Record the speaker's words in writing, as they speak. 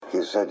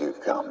You said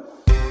you'd come.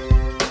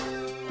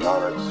 Now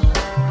let's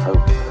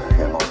hope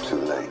you're not too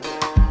late.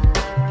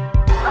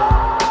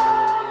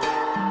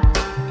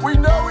 We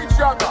know each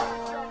other.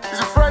 He's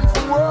a friend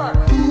from work.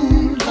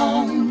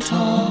 Long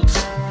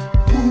talks.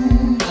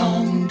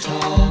 Long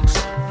talks.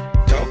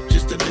 Talk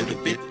just a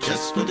little bit,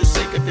 just for the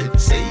sake of it.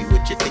 Say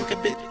what you think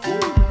of it.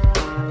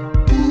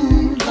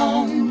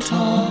 Long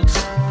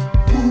talks.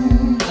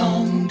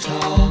 Long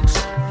talks.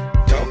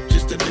 Talk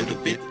just a little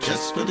bit,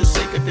 just for the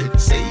sake of it.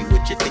 Say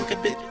what you think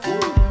of it.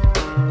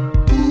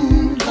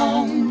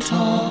 Long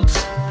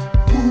talks.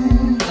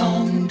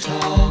 Long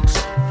talks.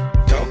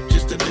 Talk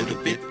just a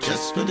little bit,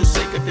 just for the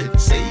sake of it.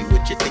 Say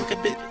what you think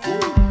of it.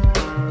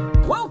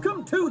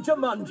 Welcome to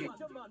Jumanji.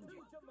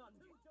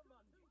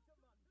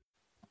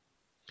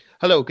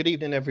 Hello, good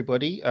evening,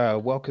 everybody.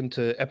 Welcome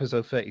to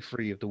episode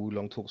 33 of the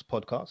Wulong Talks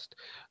podcast.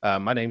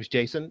 My name is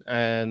Jason,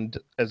 and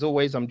as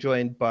always, I'm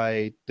joined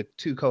by the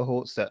two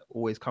cohorts that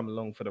always come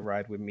along for the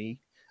ride with me.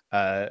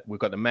 We've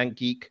got the Man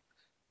Geek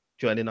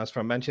joining us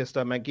from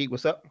Manchester. Man Geek,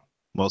 what's up?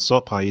 What's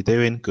up? How you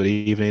doing? Good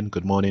evening,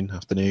 good morning,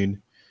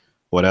 afternoon,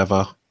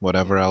 whatever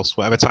else,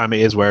 whatever time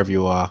it is, wherever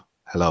you are.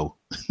 Hello.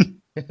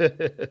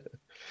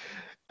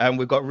 And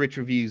we've got Rich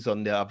Reviews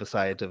on the other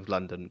side of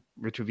London.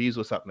 Rich Reviews,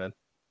 what's up, man?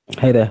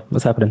 Hey there,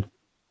 what's happening?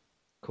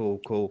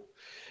 Cool.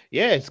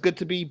 Yeah, it's good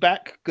to be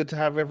back. Good to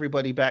have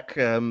everybody back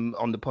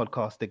on the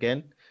podcast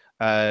again.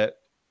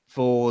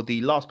 For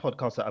the last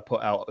podcast that I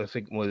put out, I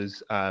think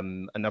was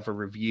another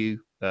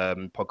review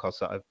podcast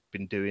that I've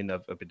been doing.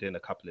 I've been doing a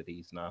couple of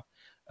these now.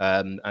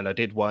 And I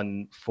did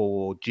one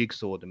for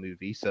Jigsaw, the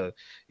movie. So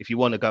if you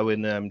want to go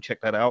and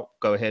check that out,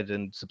 go ahead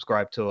and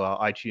subscribe to our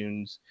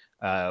iTunes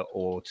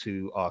or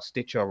to our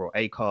Stitcher or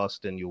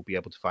Acast, and you'll be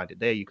able to find it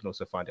there. You can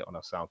also find it on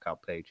our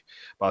SoundCloud page.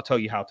 But I'll tell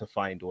you how to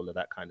find all of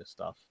that kind of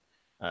stuff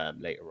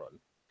later on.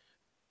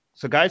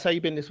 So guys, how you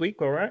been this week?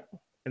 All right?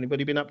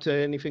 Anybody been up to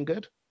anything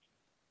good?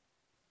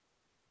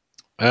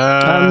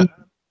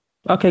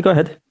 Okay, go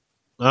ahead.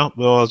 Well,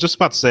 I was just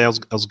about to say I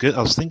was good.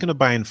 I was thinking of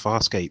buying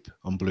Farscape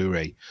on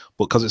Blu-ray,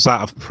 but because it's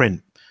out of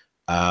print,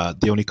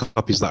 the only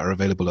copies that are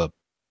available are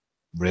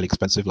really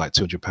expensive, like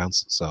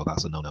 £200. So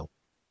that's a no-no.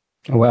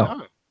 Oh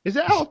wow. Oh, is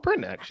it out of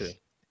print actually?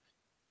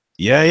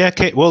 Yeah.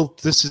 Okay. Well,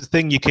 this is the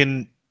thing. You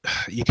can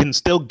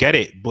still get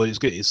it, but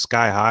it's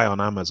sky high on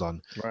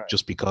Amazon, Right.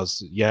 just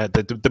because. Yeah,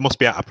 they must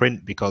be out of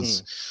print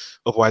because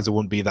otherwise it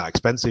wouldn't be that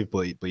expensive.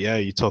 But yeah,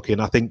 you're talking.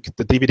 I think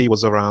the DVD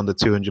was around the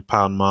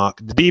 £200 mark.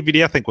 The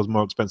DVD I think was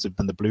more expensive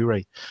than the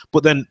Blu-ray.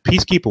 But then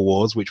Peacekeeper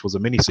Wars, which was a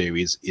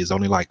miniseries, is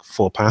only like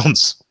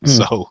 £4.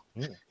 So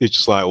it's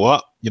just like,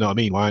 what? You know what I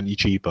mean? Why aren't you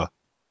cheaper?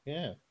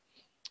 Yeah.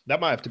 That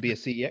might have to be a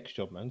CEX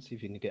job, man. See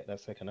if you can get that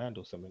second hand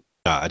or something.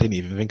 I didn't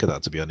even think of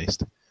that, to be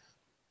honest.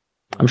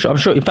 I'm sure.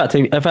 In fact,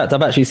 I've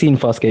actually seen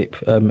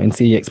Farscape in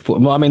CEX before.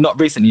 Well, I mean, not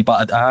recently,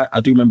 but I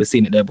do remember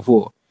seeing it there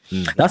before.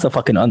 That's a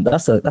fucking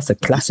that's a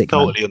classic.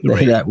 Totally man.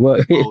 underrated.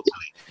 Totally.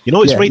 You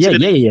know, it's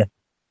rated. Yeah.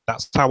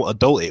 That's how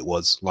adult it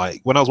was.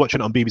 Like when I was watching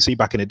it on BBC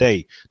back in the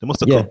day, they must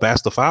have cut bad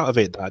stuff out of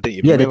it that I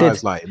didn't even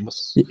realize. Like it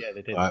must. Yeah,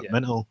 they did.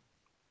 Mental.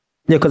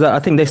 Yeah, because I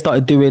think they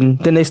started doing.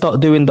 Then they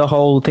started doing the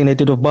whole thing they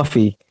did with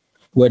Buffy,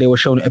 where they were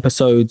showing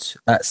episodes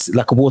at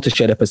like a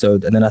watershed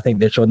episode, and then I think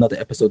they showed another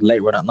episode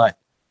later on at night.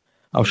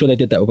 I'm sure they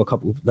did that with a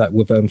couple, like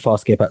with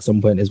Farscape at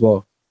some point as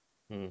well.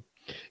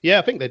 Yeah,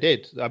 I think they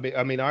did. I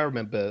mean, I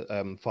remember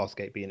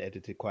Farscape being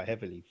edited quite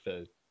heavily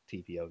for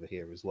TV over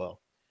here as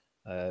well.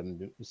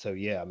 So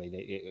yeah, I mean,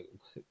 it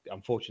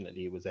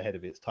unfortunately it was ahead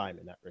of its time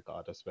in that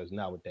regard. I suppose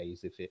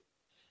nowadays, if it,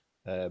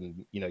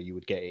 you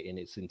would get it in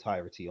its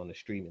entirety on a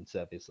streaming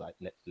service like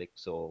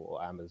Netflix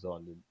or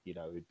Amazon, and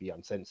it'd be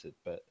uncensored.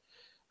 But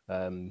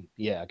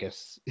yeah, I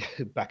guess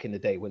back in the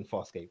day when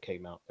Farscape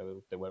came out,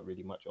 there weren't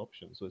really much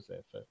options, was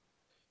there, for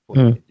what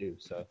you could do?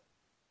 So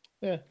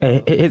yeah.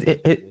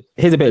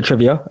 Here's a bit of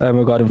trivia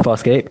regarding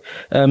Farscape.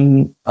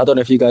 I don't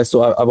know if you guys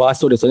saw. I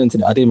saw this on the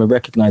internet. I didn't even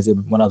recognize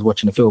him when I was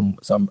watching the film,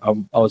 so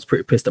I was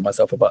pretty pissed at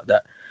myself about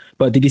that.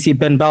 But did you see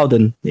Ben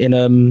Bowden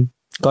in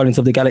Guardians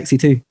of the Galaxy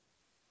 2?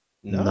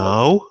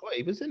 No. What,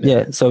 he was in it?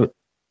 Yeah. So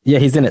yeah,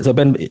 he's in it. So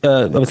Ben,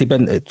 obviously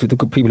Ben, to the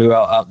people who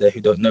are out there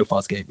who don't know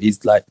Farscape,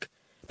 he's like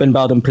Ben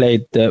Bowden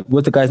played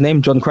what's the guy's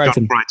name? John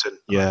Crichton. John Crichton.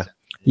 Yeah.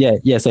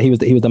 Yeah. So he was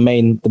the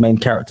main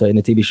character in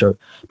the TV show,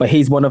 but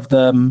he's one of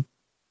the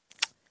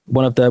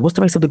what's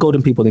the race of the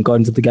Golden People in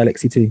Guardians of the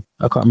Galaxy 2?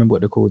 I can't remember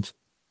what they're called.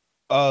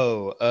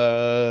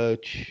 I've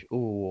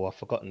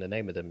forgotten the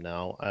name of them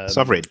now.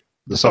 Sovereign.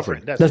 The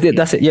Sovereign. That's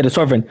it. Yeah, the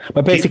Sovereign.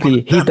 But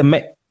basically, he's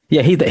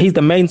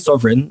the main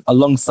Sovereign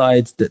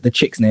alongside the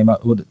chick's name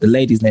or the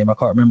lady's name. I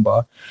can't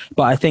remember,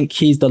 but I think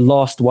he's the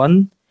last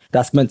one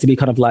that's meant to be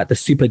kind of like the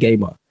super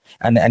gamer,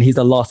 and he's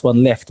the last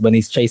one left when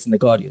he's chasing the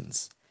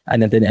Guardians,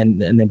 and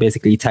then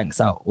basically he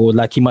tanks out, or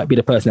like he might be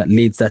the person that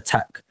leads the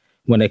attack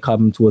when they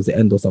come towards the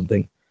end or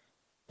something.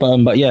 But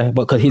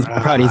because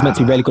apparently he's meant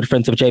to be really good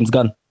friends with James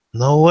Gunn.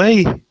 No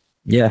way.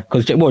 Yeah,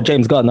 because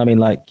James Gunn, I mean,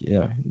 like,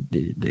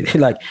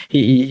 like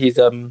he's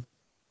done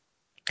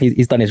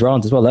his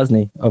rounds as well, hasn't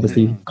he?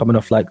 Obviously, coming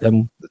off like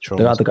the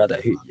other guy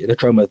the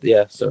Troma,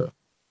 yeah. So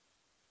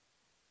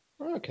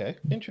Okay,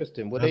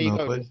 interesting. Well, Yeah, there you no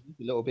go. clue. There's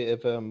a little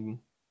bit of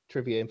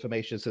trivia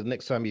information. So the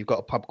next time you've got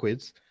a pub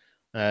quiz,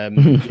 yeah,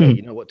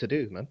 you know what to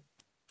do, man.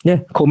 Yeah,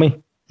 call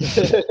me.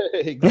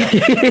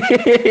 Exactly.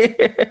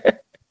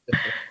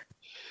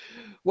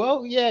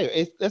 Well,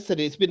 yeah, that's it.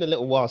 It's been a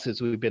little while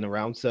since we've been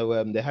around,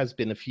 so there has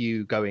been a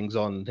few goings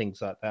on,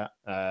 things like that,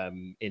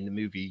 in the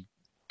movie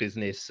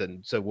business,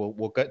 and so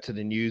we'll get to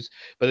the news.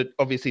 But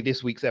obviously,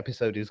 this week's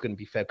episode is going to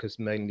be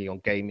focused mainly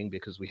on gaming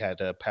because we had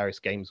Paris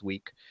Games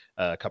Week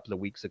a couple of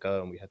weeks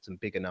ago, and we had some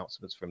big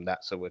announcements from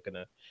that. So we're going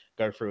to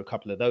go through a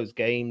couple of those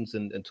games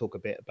and talk a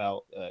bit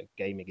about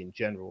gaming in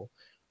general.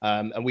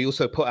 And we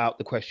also put out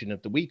the question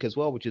of the week as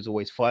well, which is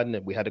always fun,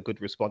 and we had a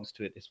good response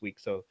to it this week.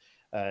 So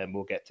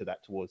we'll get to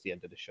that towards the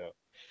end of the show.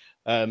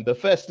 But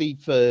firstly,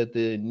 for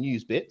the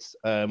news bits,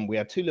 we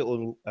had two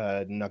little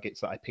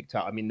nuggets that I picked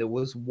out. I mean, there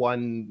was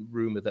one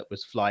rumor that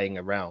was flying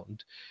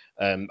around.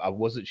 I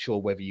wasn't sure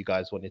whether you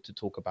guys wanted to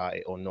talk about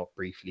it or not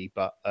briefly,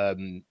 but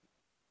I'm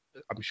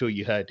sure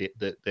you heard it,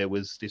 that there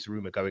was this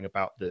rumor going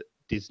about that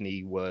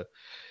Disney were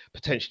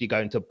potentially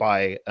going to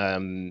buy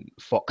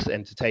Fox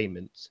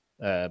Entertainment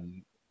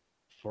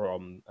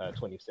from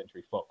 20th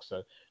Century Fox.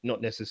 So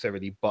not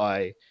necessarily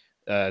buy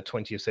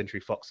 20th Century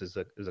Fox as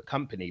a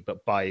company,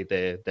 but buy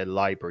their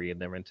library and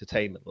their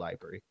entertainment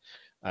library.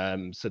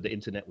 So the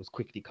internet was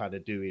quickly kind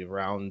of doing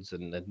rounds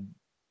and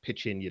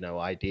pitching,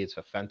 ideas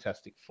for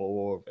Fantastic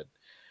Four and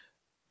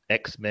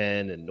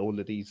X-Men and all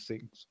of these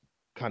things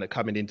kind of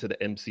coming into the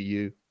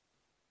MCU.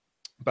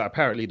 But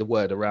apparently the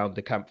word around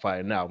the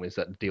campfire now is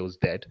that the deal's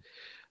dead.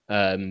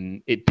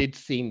 It did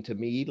seem to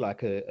me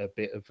like a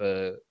bit of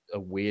a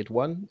weird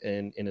one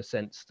in a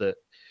sense that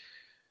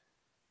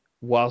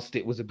whilst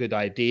it was a good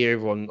idea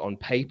on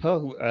paper,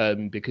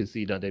 because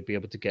they'd be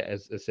able to get,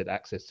 as I said,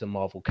 access to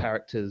Marvel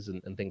characters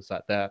and things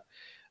like that,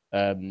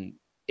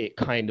 it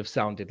kind of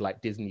sounded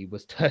like Disney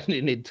was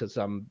turning into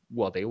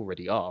they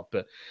already are,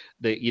 but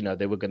they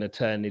were going to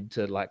turn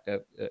into like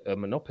a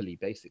monopoly,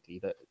 basically,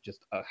 that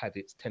just had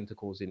its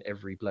tentacles in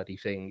every bloody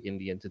thing in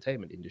the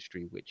entertainment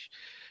industry, which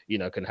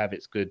can have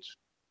its good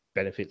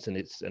benefits and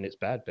its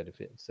bad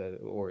benefits,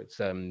 or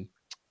its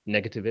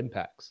negative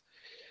impacts.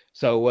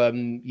 So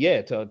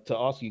to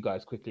ask you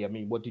guys quickly, I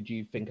mean, what did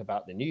you think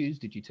about the news?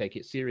 Did you take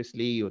it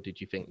seriously, or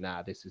did you think,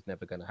 nah, this is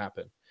never going to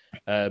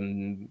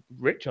happen?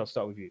 Rich, I'll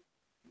start with you.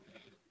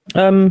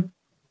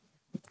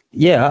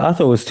 Yeah, I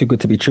thought it was too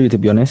good to be true, to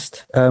be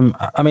honest.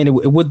 I mean,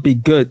 it would be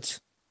good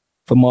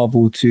for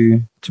Marvel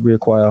to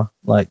reacquire,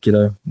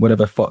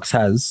 whatever Fox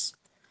has.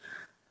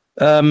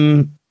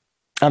 And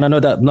I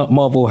know that not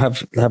Marvel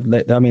have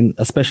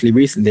especially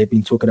recently, they've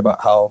been talking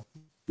about how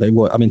they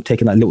were,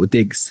 taking like little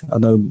digs. I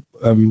know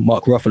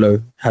Mark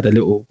Ruffalo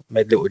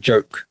made a little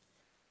joke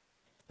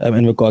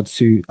in regards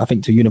to, I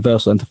think, to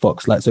Universal and to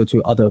Fox, so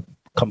to other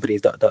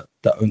companies that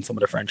own some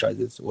of the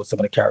franchises or some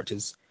of the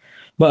characters.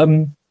 But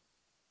I'm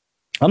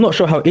not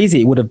sure how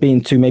easy it would have been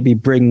to maybe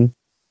bring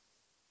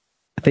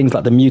things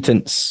like the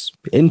mutants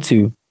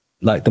into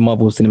like the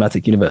Marvel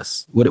Cinematic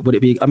Universe. Would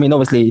it be? I mean,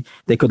 obviously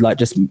they could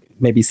just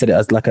maybe set it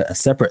as like a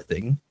separate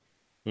thing,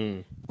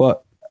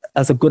 but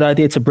as a good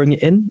idea to bring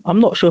it in, I'm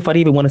not sure if I'd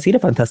even want to see the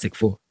Fantastic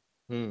Four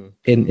in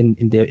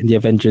the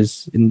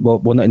Avengers,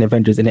 not in the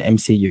Avengers, in the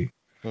MCU.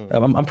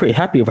 I'm pretty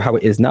happy with how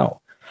it is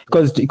now,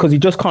 because you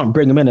just can't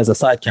bring them in as a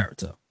side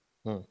character.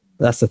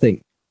 That's the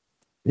thing.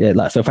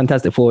 Yeah, so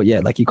Fantastic Four,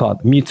 you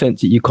can't.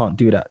 Mutants, you can't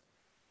do that.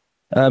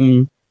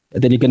 Then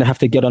you're gonna have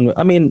to get on.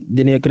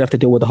 Then you're gonna have to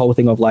deal with the whole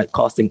thing of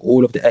casting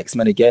all of the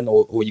X-Men again,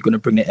 or you're gonna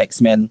bring the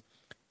X-Men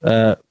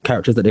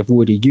characters that they've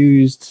already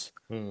used.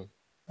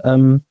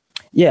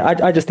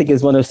 I just think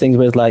it's one of those things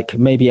where it's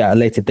maybe at a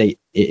later date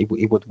it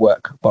would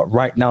work, but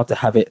right now to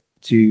have it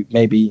to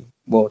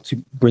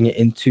to bring it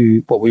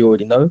into what we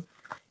already know,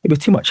 it was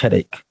too much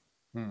headache.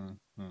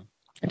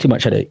 Too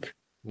much headache.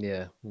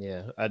 Yeah,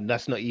 and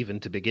that's not even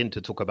to begin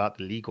to talk about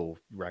the legal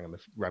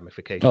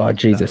ramifications. Oh,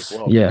 Jesus,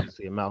 yeah.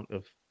 The amount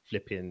of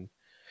flipping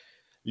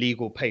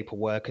legal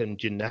paperwork and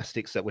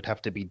gymnastics that would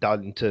have to be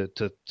done to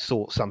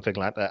sort something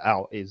like that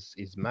out is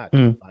mad.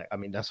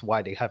 That's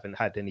why they haven't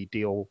had any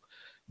deal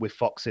with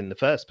Fox in the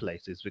first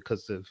place, is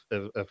because of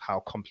how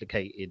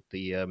complicated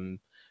the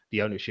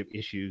ownership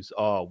issues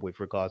are with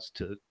regards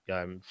to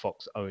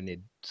Fox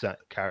owning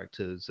certain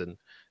characters and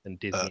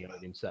Disney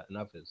owning certain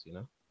others,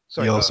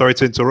 Sorry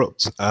to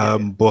interrupt,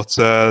 but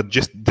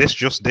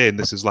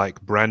this is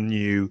brand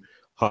new,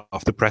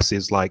 off the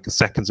presses,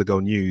 seconds ago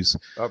news.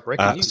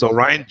 News. So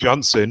Rian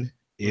Johnson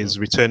is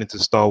returning to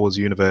Star Wars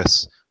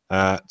universe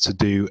to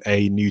do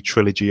a new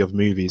trilogy of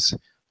movies.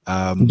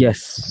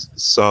 Yes.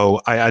 So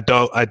I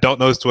don't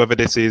know as to whether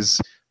this is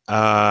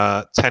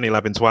 10,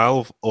 11,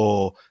 12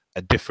 or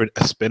a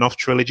spin-off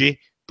trilogy,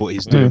 but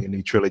he's doing a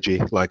new trilogy.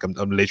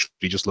 I'm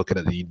literally just looking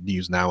at the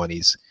news now, and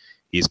he's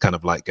kind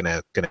of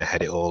gonna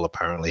head it all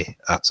apparently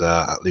at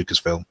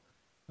Lucasfilm.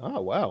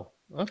 Oh wow!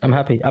 Okay. I'm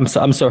happy. I'm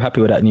so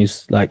happy with that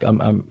news. I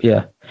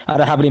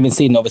haven't even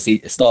seen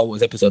obviously Star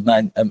Wars Episode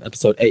 9,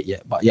 Episode 8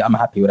 yet, but I'm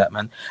happy with that,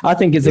 man. I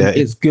think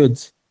it's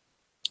good,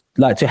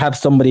 to have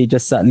somebody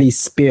just at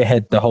least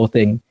spearhead the whole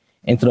thing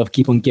instead of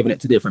keep on giving it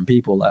to different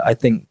people. Like, I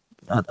think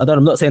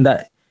I'm not saying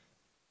that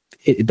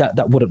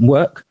that wouldn't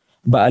work,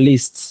 but at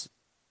least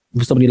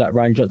with somebody like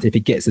Ryan Johnson, if he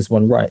gets this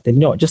one right, then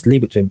you know what, just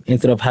leave it to him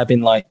instead of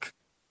having like,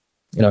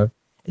 you know,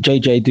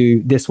 JJ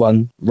do this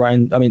one,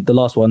 the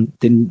last one,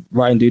 then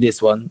Ryan do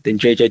this one, then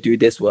JJ do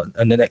this one,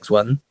 and the next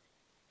one,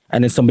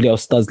 and then somebody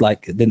else does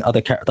like, then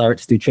other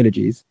directors do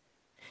trilogies.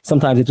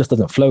 Sometimes it just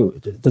doesn't flow.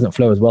 It doesn't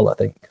flow as well, I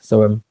think.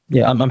 So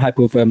yeah, I'm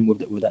happy with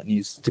that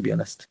news, to be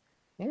honest.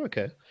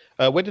 Okay.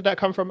 Where did that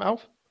come from,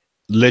 Alf?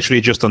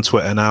 Literally just on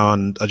Twitter now,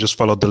 and I just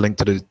followed the link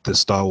to the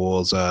Star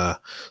Wars,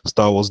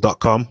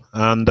 StarWars.com,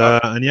 and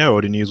yeah,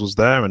 all the news was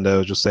there, and they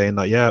were just saying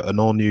that an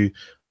all new.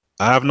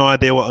 I have no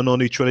idea what an all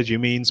new trilogy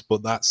means,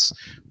 but that's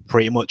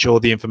pretty much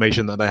all the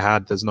information that they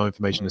had. There's no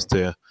information as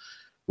to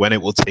when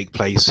it will take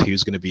place,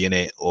 who's going to be in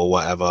it, or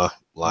whatever.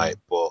 Like,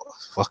 but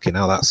fucking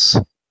hell, that's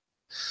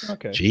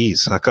okay.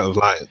 Jeez, I could have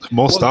like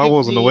more Star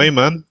Wars on the way,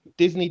 man.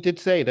 Disney did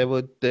say they're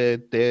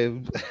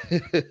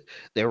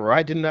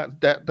riding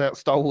that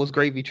Star Wars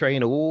gravy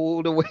train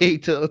all the way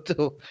to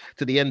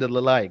the end of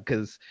the line,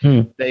 because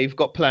they've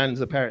got plans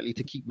apparently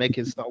to keep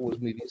making Star Wars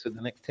movies for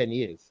the next 10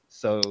 years.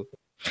 So.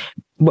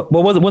 But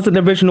wasn't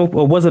the original,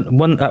 or wasn't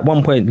one at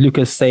one point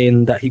Lucas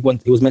saying that it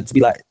was meant to be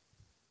like,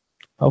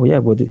 oh yeah,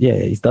 well yeah,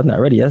 he's done that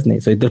already, hasn't he?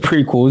 So the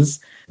prequels,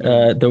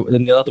 then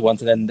the other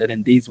ones, and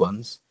then these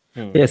ones,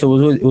 yeah.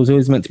 So it was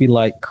always meant to be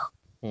like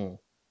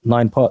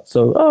 9 parts.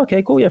 So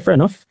okay, cool, yeah, fair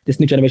enough. This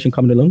new generation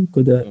coming along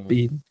could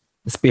be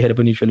the spearhead of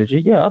a new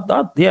trilogy. Yeah,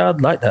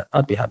 I'd like that.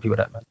 I'd be happy with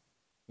that,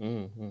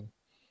 man.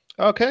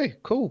 Okay,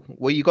 cool.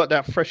 Well, you got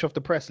that fresh off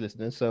the press,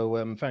 listeners.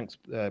 So thanks,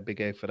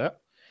 Big A, for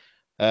that.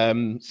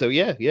 So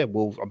yeah,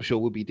 I'm sure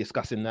we'll be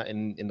discussing that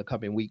in the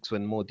coming weeks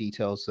when more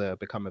details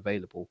become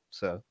available.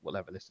 So we'll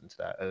have a listen to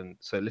that, and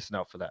so listen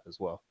out for that as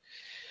well.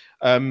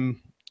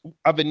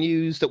 Other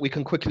news that we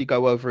can quickly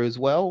go over as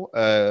well.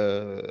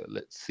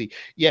 Let's see.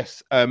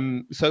 Yes.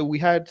 So we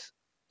had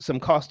some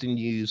casting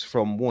news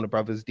from Warner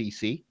Brothers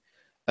DC.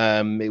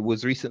 It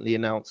was recently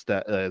announced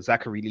that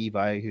Zachary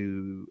Levi,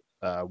 who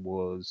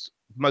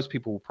most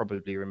people will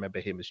probably remember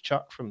him as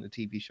Chuck from the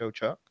TV show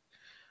Chuck.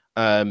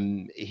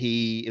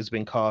 He has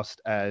been cast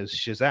as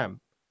Shazam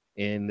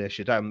in the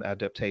Shazam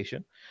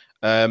adaptation.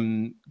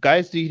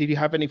 Guys, did you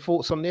have any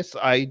thoughts on this?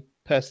 I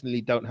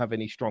personally don't have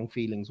any strong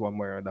feelings one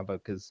way or another,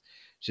 because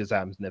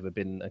Shazam's never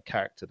been a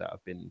character that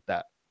I've been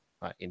that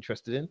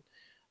interested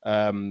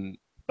in.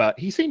 But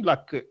he seemed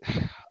like,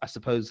 I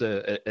suppose,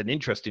 an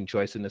interesting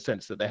choice in the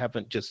sense that they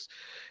haven't just,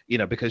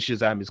 because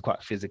Shazam is quite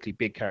a physically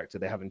big character,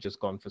 they haven't just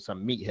gone for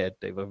some meathead.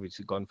 They've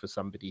obviously gone for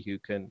somebody who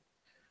can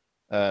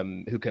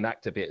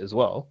act a bit as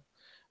well.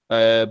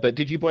 But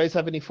did you boys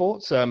have any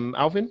thoughts,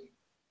 Alvin?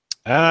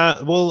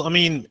 Well, I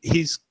mean,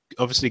 he's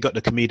obviously got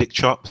the comedic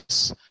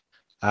chops,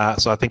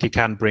 so I think he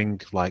can bring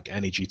like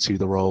energy to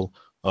the role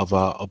of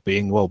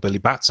being Billy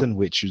Batson,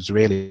 which is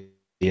really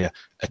a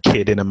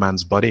kid in a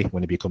man's body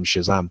when he becomes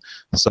Shazam.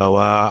 So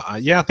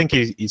yeah, I think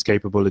he's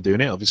capable of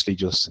doing it. Obviously,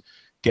 just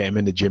get him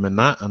in the gym and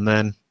that, and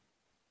then.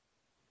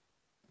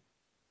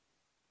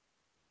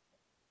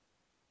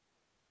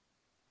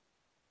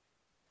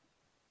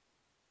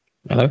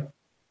 Hello?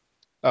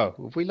 Oh,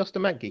 have we lost the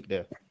Mac Geek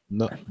there?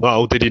 No.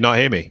 Well, did you not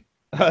hear me?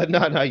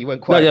 No, you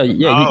went quiet.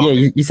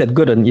 You said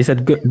good, and you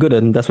said good,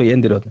 and that's what you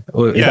ended on.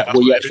 Or is that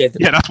what you actually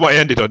ended on? Yeah, that's what I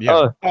ended on.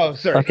 Yeah. Oh,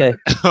 sorry. Okay.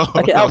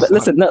 Okay, Alvin,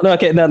 listen. No.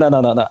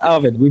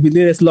 Alvin, we've been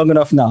doing this long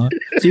enough now,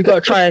 so you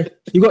gotta try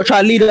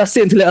and lead us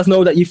in to let us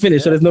know that you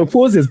finished. So there's no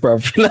pauses, bro. I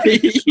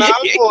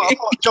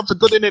thought jobs are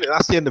good in it.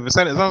 That's the end of the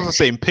sentence. That's the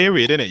same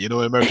period,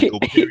 innit? American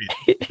period.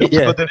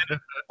 Yeah.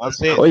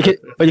 That's it. Or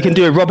you can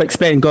do it. Rob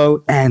explain.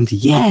 Go and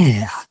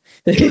yeah.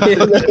 He does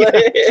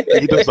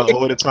that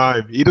all the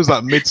time. He does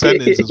that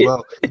mid-sentence as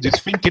well.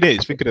 Just thinking it.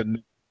 He's thinking of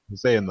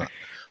saying that.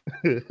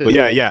 But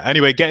yeah.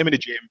 Anyway, get him in the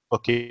gym,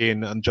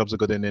 fucking, and jobs are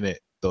good in it.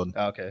 Done.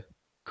 Okay,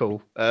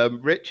 cool.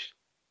 Rich?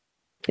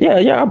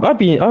 Yeah.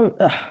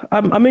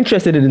 I'm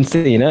interested in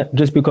seeing it,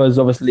 just because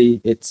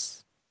obviously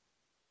it's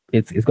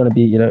going to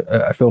be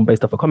a film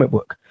based off a comic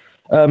book.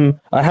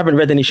 I haven't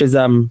read any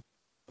Shazam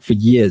for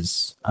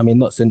years. I mean,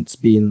 not since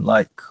being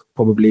like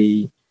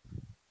probably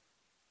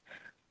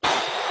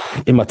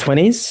in my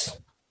 20s,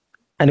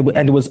 and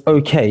it was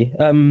okay.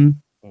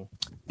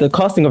 The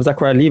casting of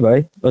Zachary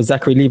Levi,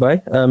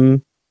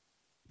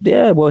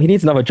 yeah, well, he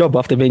needs another job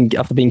after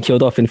being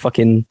killed off in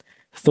fucking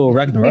Thor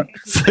Ragnarok.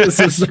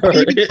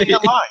 Sorry.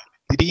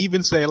 Did he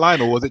even say a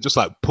line, or was it just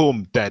like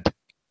boom, dead?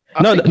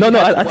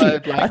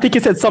 I think he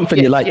said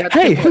something like,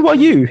 "Hey, who are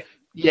you?"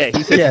 Yeah,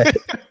 he said.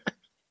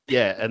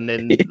 Yeah, and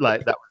then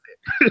like that was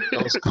it.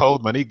 That was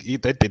cold, man. They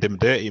did him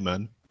dirty,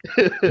 man.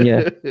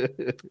 Yeah.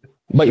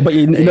 But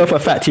you know for a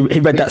fact he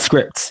read that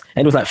script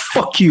and it was like,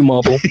 fuck you,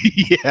 Marvel.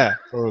 Yeah.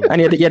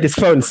 And he had his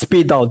phone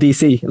speed dial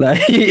DC. Like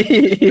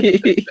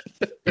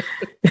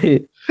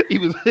he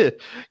was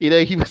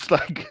he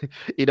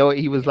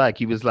was like,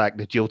 he was like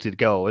the jilted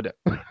girl, isn't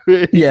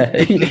it? Yeah.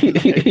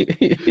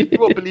 You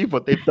won't believe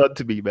what they've done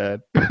to me,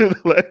 man.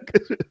 Like,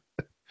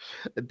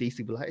 And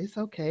DC be like, it's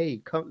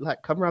okay. Come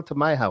round to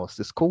my house.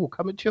 It's cool.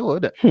 Come and chill,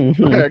 innit?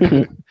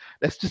 Like,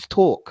 let's just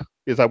talk.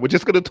 He's like, we're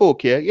just gonna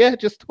talk, yeah? Yeah,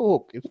 just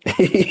talk.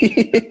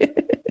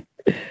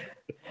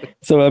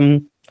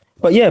 So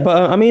but yeah,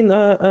 but I mean,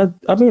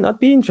 I'd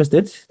be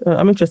interested.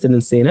 I'm interested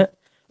in seeing it.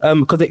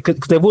 Because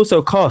they've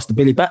also cast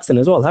Billy Batson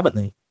as well, haven't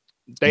they?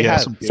 They Yeah,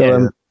 have. some-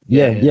 So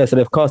so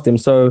they've cast him.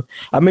 So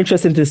I'm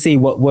interested to see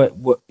what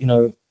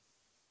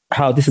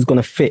how this is going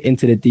to fit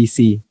into the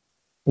DC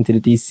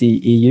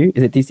EU.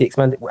 Is it DC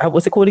expanded?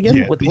 What's it called again?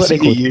 Yeah, What are they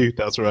called? DCEU,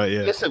 that's right.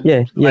 Yeah. Listen,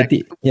 Yeah, like,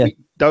 yeah. we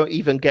don't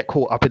even get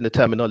caught up in the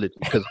terminology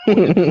because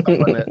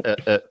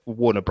at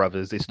Warner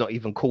Brothers, it's not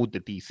even called the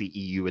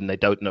DCEU, and they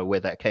don't know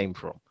where that came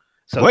from.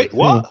 So Wait,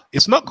 what?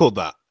 It's not called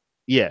that.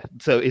 yeah,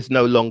 so it's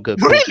no longer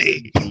called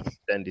Really? the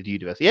extended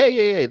universe.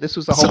 Yeah. This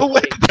was the So whole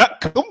where thing. did that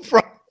come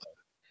from?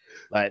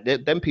 Like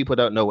them people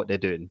don't know what they're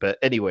doing. But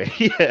anyway,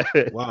 yeah.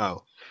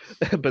 Wow.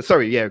 But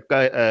sorry, yeah.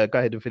 Go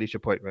ahead and finish your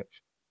point, Rich.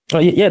 Oh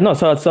yeah, no.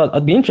 So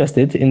I'd be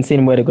interested in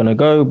seeing where they're going to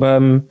go,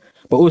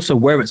 but also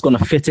where it's going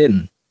to fit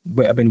in.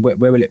 Where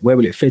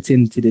will it fit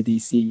into the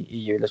DC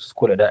EU? Let's just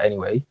call it that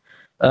anyway.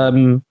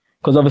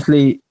 Because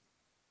obviously,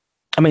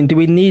 I mean, do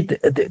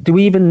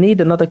we even need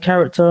another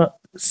character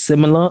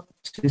similar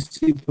to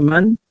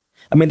Superman?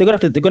 I mean, they're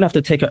gonna have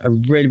to take a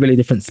really, really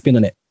different spin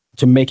on it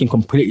to make him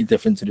completely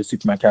different to the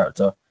Superman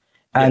character,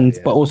 and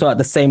but also at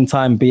the same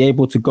time be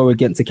able to go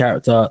against a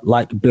character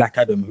like Black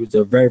Adam, who's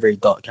a very, very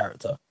dark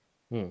character.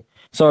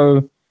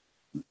 So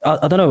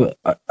I don't know.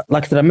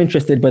 Like I said, I'm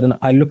interested, but then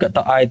I look at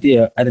the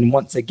idea, and then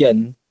once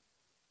again,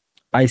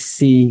 I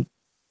see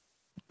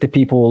the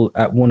people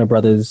at Warner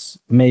Brothers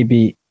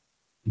maybe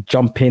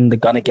jumping the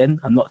gun again.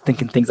 I'm not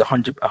thinking things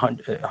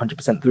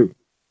 100% through.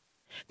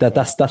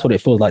 That's what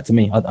it feels like to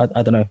me.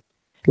 I don't know.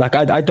 Like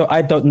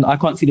I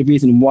can't see the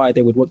reason why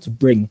they would want to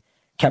bring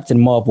Captain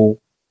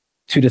Marvel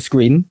to the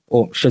screen,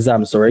 or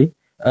Shazam, sorry,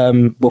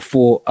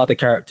 before other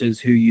characters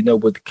who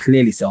would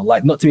clearly sell.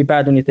 Like, not to be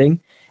bad or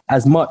anything,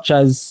 as much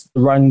as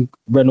Ryan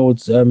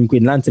Reynolds'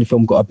 Green Lantern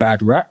film got a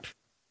bad rap,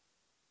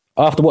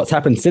 after what's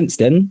happened since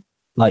then,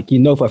 like,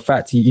 for a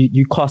fact,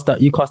 you cast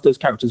those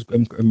characters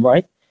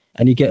right,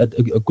 and you get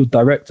a good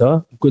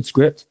director, good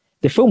script,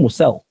 the film will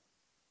sell.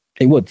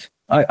 It would.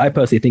 I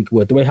personally think it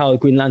would. The way how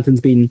Green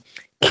Lantern's been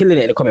killing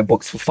it in the comic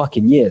books for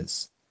fucking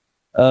years.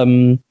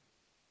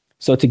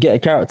 So to get a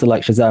character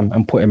like Shazam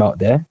and put him out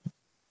there,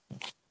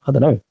 I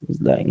don't know.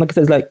 It's like I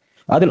said, it's like,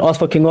 I didn't ask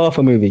for King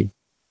Arthur movie.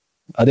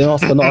 I didn't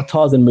ask for not a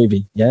Tarzan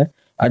movie. Yeah.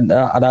 And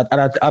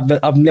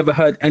I've never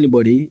heard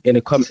anybody when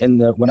I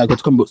go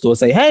to comic book store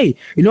say, hey,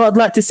 I'd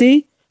like to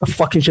see a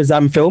fucking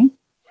Shazam film.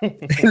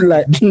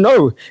 Like,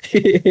 no.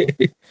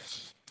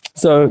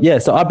 So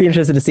I'd be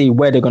interested to see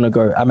where they're gonna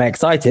go. Am I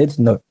excited?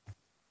 No.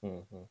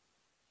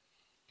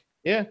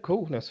 Yeah,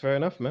 cool. That's fair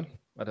enough, man.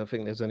 I don't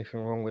think there's anything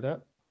wrong with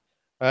that.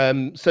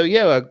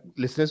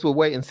 Listeners, we'll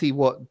wait and see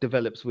what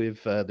develops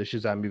with the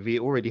Shazam movie.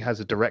 It already has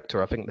a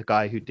director. I think the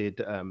guy who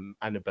did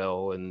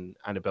Annabelle and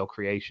Annabelle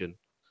Creation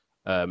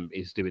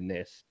is doing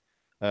this.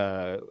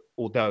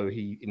 Although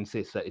he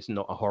insists that it's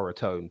not a horror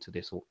tone to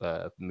this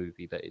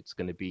movie, that it's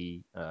going to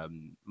be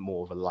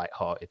more of a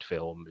light-hearted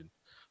film.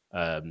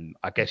 And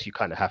I guess you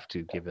kind of have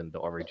to, given the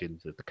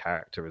origins of the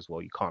character as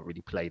well. You can't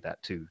really play that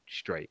too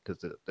straight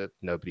because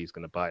nobody's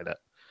going to buy that.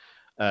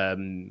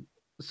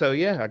 So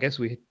yeah, I guess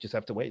we just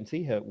have to wait and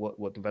see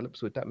what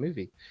develops with that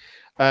movie.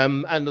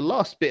 And the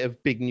last bit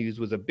of big news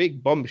was a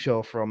big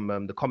bombshell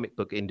from the comic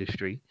book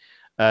industry.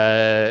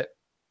 The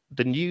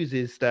news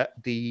is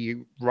that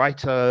the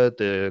writer,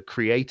 the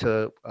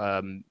creator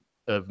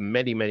of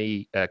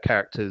many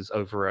characters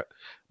over at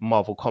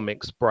Marvel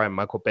Comics, Brian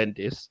Michael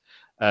Bendis,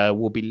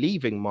 will be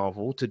leaving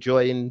Marvel to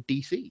join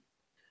DC.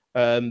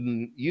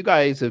 You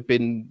guys have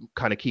been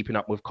kind of keeping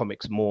up with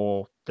comics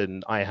more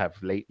than I have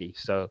lately,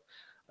 so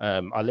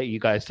I'll let you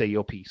guys say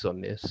your piece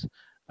on this.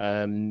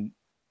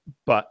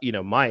 But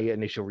my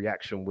initial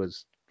reaction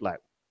was like,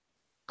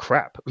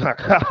 crap, like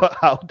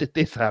how did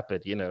this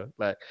happen?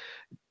 Like,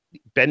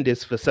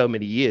 Bendis for so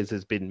many years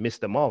has been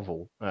Mr.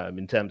 Marvel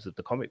in terms of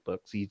the comic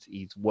books.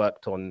 He's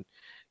worked on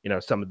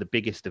some of the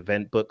biggest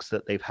event books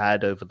that they've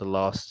had over the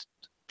last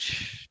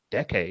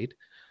decade.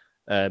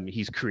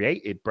 He's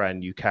created brand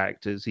new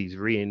characters. He's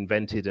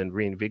reinvented and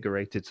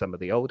reinvigorated some of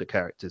the older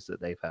characters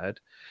that they've had.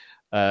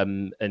 I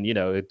mean,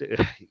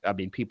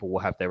 people will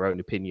have their own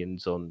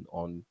opinions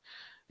on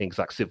things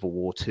like Civil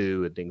War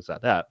 2 and things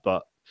like that,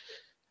 but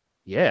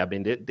yeah, I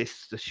mean,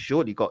 this has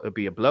surely got to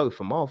be a blow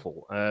for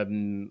Marvel.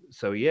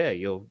 So yeah,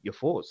 your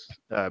thoughts,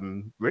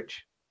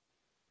 Rich?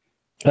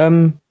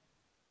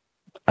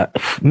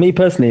 Me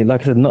personally,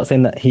 like I said, not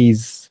saying that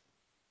he's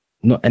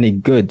not any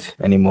good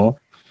anymore,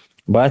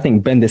 but I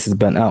think Bendis is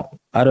burnt out.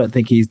 I don't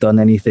think he's done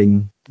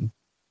anything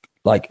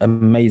like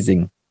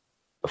amazing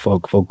for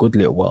a good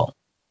little while,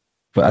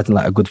 for as in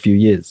like a good few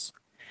years.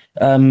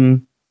 I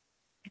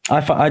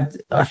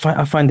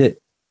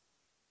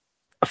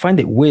find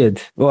it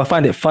weird, or I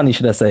find it funny,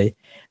 should I say,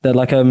 that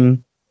like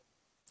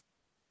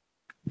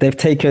they've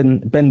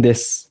taken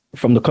Bendis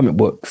from the comic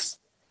books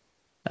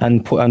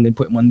and put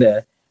him on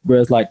there,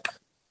 Whereas like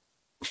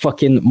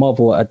fucking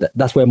Marvel,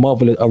 that's where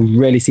Marvel are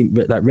really seem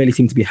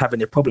to be having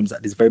their problems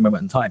at this very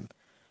moment in time.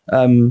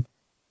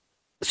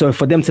 So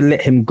for them to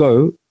let him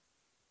go,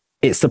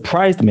 it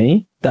surprised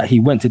me that he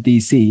went to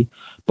DC,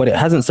 but it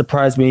hasn't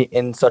surprised me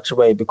in such a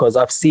way because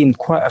I've seen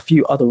quite a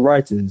few other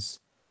writers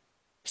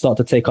start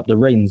to take up the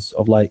reins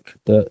of like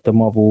the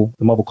Marvel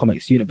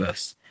Comics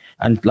universe.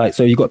 And like,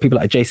 so you got people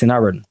like Jason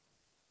Aaron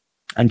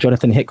and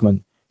Jonathan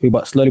Hickman, who,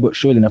 but slowly but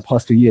surely in the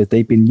past few years,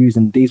 they've been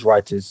using these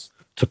writers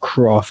to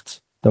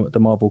craft the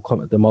Marvel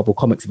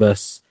Comics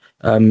verse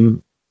a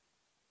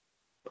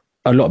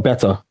lot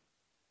better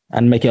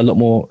and make it a lot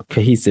more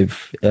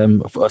cohesive,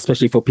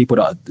 especially for people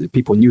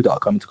new that are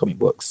coming to comic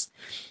books.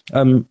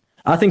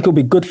 I think it'll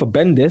be good for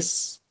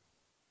Bendis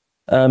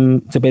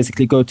to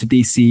basically go to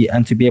DC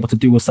and to be able to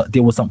deal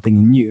with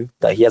something new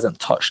that he hasn't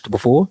touched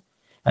before,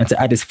 and to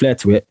add his flair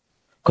to it.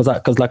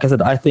 Because like I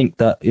said, I think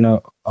that, you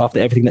know, after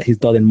everything that he's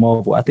done in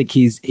Marvel, I think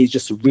he's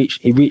just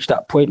reached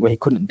that point where he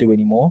couldn't do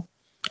anymore,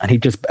 and he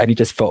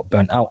just felt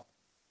burnt out.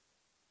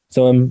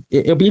 So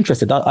it'll be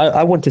interesting.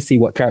 I want to see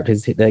what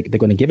characters they're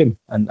going to give him,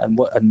 and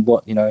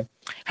what you know,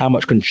 how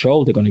much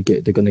control they're going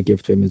to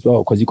give to him as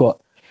well. Because you got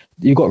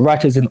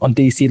writers on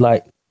DC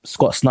like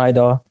Scott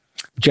Snyder,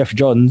 Jeff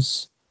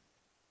Johns.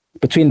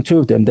 Between the two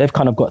of them, they've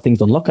kind of got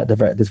things on lock at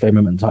this very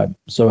moment in time.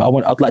 So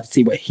I'd like to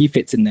see where he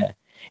fits in there.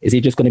 Is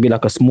he just going to be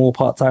like a small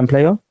part-time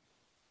player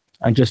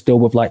and just deal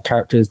with like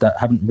characters that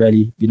haven't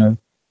really, you know,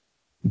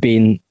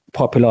 been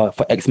popular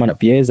for X amount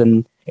of years,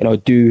 and, you know,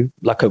 do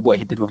like what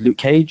he did with Luke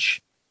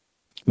Cage,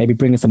 maybe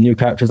bring in some new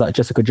characters like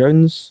Jessica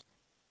Jones?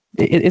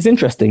 It's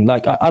interesting.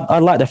 Like I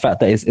like the fact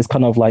that it's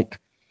kind of like,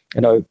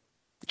 you know,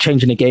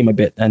 changing the game a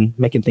bit and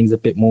making things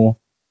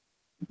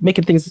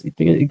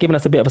giving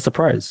us a bit of a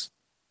surprise.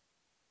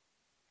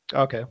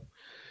 Okay.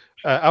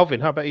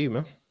 Alvin, how about you,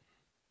 man?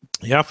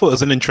 Yeah, I thought it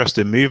was an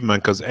interesting move, man,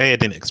 because A, I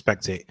didn't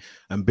expect it,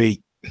 and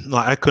B,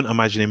 like I couldn't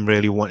imagine him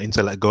really wanting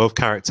to let go of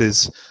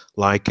characters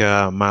like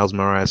Miles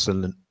Morales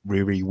and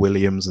Riri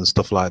Williams and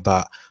stuff like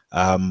that.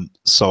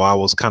 So I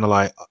was kind of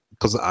like,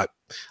 because I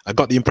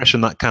got the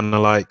impression that kind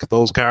of like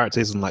those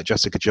characters and like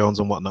Jessica Jones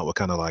and whatnot were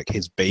kind of like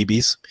his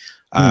babies.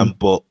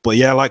 But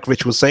yeah, like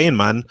Rich was saying,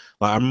 man,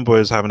 like I remember I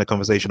was having a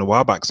conversation a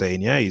while back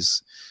saying, yeah,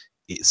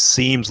 it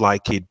seems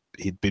like he'd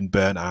been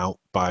burnt out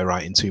by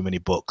writing too many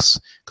books,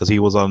 because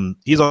he's on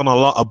a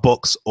lot of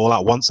books all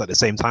at once at the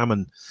same time,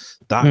 and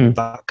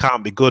that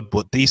can't be good.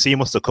 But DC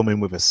must have come in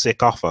with a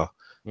sick offer.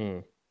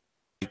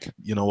 Like,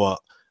 you know what,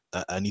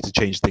 I need to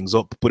change things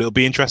up. But it'll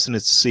be interesting to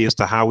see as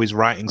to how his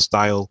writing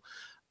style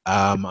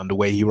and the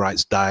way he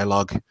writes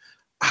dialogue,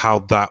 how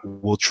that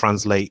will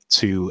translate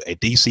to a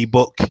DC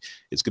book.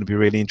 It's going to be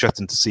really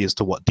interesting to see as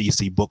to what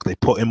DC book they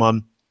put him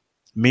on.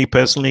 Me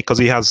personally, because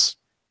he has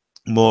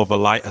more of a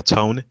lighter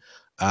tone,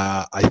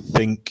 I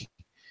think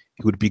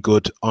he would be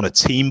good on a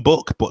team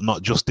book, but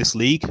not Justice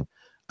League.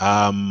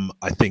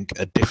 I think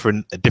a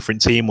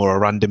different team, or a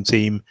random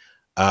team,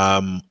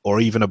 or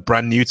even a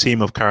brand new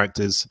team of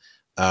characters.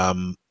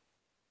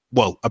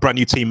 Well, a brand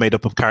new team made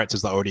up of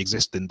characters that already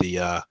exist in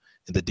the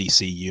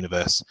DC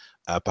universe,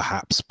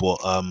 perhaps. But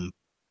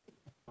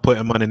put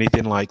him on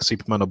anything like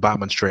Superman or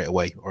Batman straight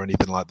away, or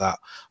anything like that.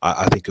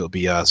 I think it'll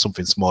be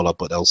something smaller,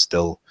 but they'll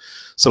still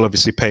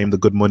obviously pay him the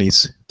good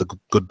monies, the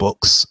good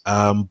bucks.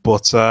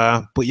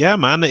 But yeah,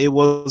 man, it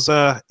was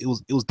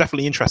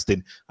definitely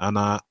interesting, and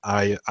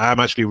I am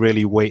actually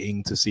really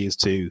waiting to see as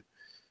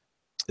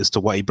to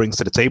what he brings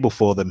to the table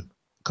for them,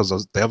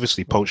 because they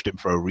obviously poached him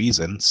for a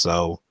reason.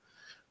 So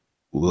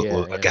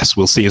I guess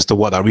we'll see as to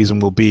what that reason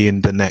will be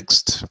in the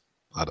next,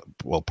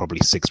 probably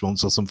 6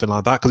 months or something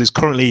like that, because it's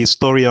currently a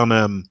story on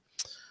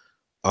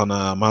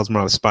Miles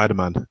Morales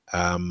Spider-Man.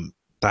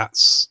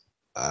 That's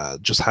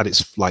just had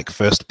its like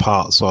first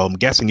part, so I'm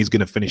guessing he's going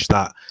to finish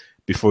that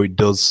before he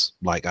does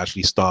like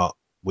actually start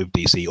with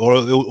DC,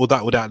 or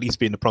that would at least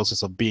be in the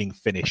process of being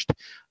finished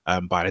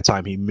by the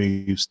time he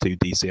moves to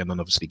DC, and then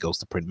obviously goes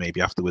to print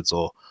maybe afterwards,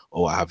 or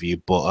what have you.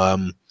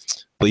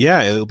 But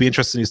yeah, it'll be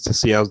interesting to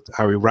see how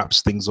he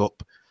wraps things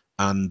up,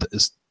 and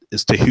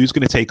as to who's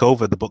going to take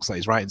over the books that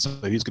he's writing. So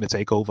who's going to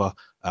take over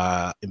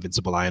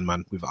Invincible Iron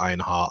Man with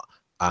Ironheart,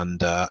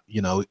 and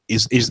you know,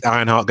 is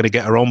Ironheart going to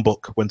get her own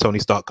book when Tony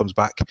Stark comes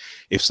back?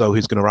 If so,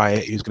 who's going to write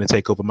it? Who's going to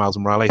take over Miles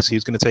Morales?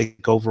 Who's going to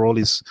take over all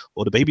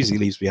the babies he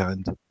leaves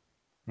behind?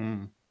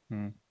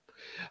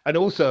 And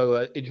also,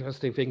 an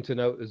interesting thing to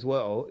note as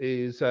well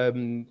is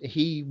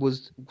he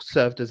was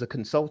served as a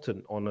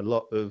consultant on a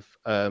lot of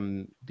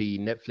the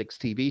Netflix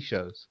TV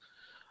shows.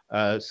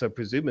 So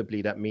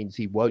presumably that means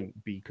he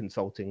won't be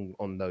consulting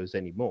on those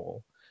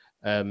anymore.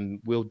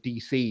 Will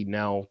DC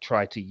now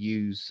try to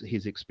use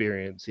his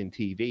experience in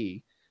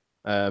TV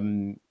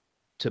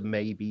to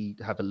maybe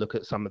have a look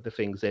at some of the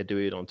things they're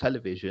doing on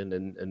television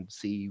and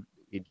see,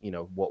 you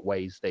know, what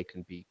ways they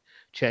can be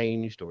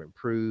changed or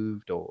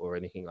improved or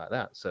anything like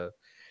that? So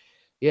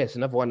yeah, it's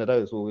another one of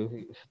those. Well,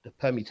 the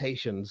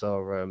permutations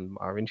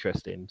are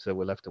interesting, so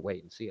we'll have to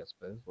wait and see, I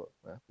suppose, what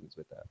happens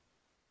with that.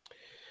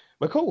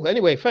 Well, cool.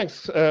 Anyway,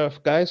 thanks,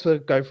 guys, for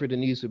going through the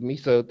news with me.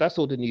 So that's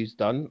all the news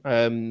done.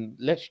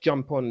 Let's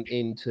jump on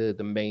into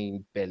the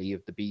main belly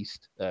of the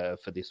beast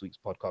for this week's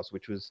podcast,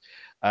 which was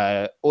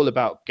all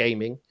about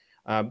gaming.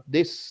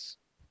 This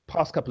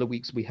past couple of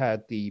weeks, we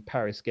had the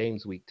Paris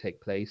Games Week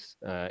take place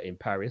in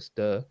Paris,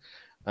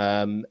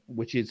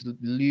 which is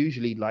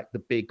usually like the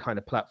big kind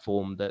of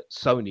platform that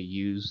Sony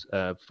use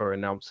for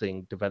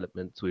announcing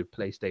developments with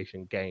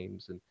PlayStation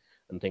games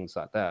and things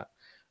like that.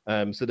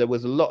 So there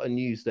was a lot of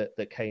news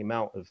that came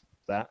out of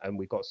that, and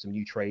we got some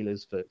new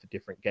trailers for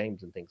different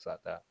games and things like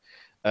that.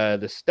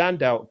 The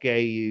standout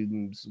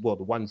games, well,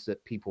 the ones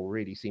that people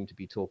really seem to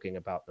be talking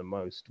about the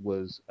most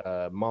was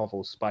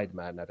Marvel's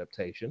Spider-Man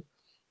adaptation.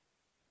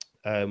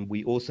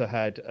 We also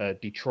had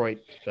Detroit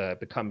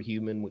Become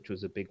Human, which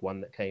was a big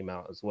one that came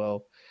out as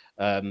well.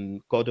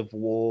 God of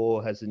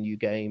War has a new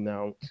game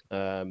out,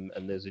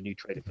 and there's a new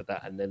trailer for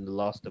that. And then The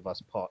Last of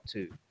Us Part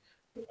 2.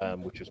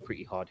 Which was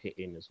pretty hard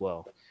hitting as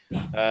well.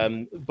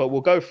 But we'll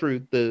go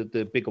through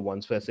the bigger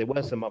ones first. There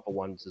were some other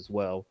ones as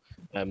well.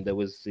 There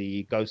was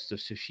the Ghost of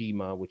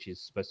Tsushima, which is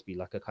supposed to be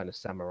like a kind of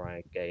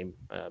samurai game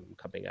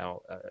coming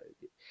out.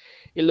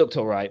 It looked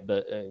all right,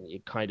 but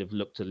it kind of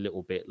looked a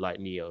little bit like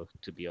Neo,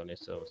 to be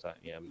honest. So I was like,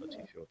 yeah, I'm not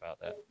too sure about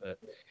that. But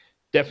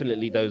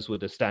definitely those were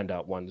the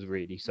standout ones,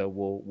 really. So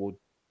we'll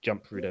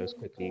jump through those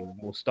quickly.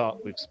 We'll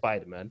start with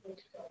Spider-Man.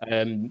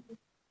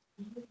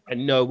 I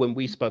know when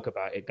we spoke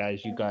about it,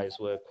 guys, you guys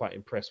were quite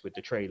impressed with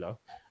the trailer.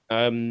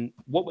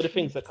 What were the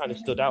things that kind of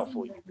stood out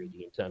for you,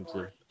 really, in terms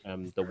of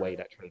the way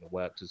that trailer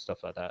worked and stuff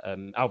like that?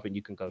 Alvin,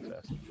 you can go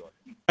first if you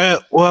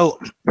want. Well,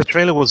 the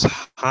trailer was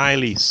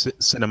highly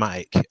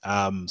cinematic,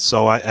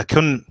 so I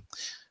couldn't.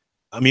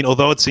 I mean,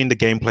 although I'd seen the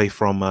gameplay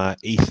from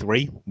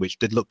E3, which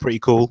did look pretty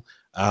cool,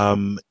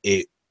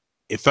 it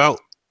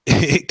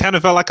kind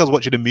of felt like I was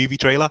watching a movie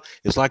trailer.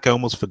 It's like I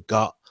almost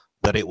forgot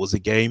that it was a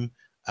game.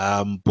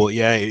 But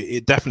yeah,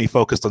 it definitely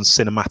focused on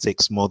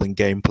cinematics more than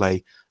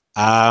gameplay.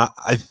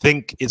 I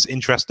think it's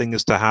interesting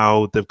as to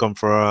how they've gone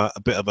for a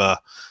bit of a,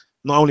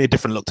 not only a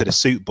different look to the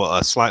suit,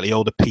 but a slightly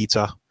older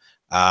Peter.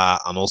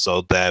 And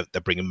also they're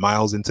bringing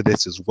Miles into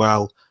this as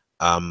well.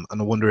 And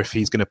I wonder if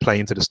he's going to play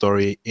into the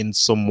story in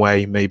some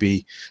way.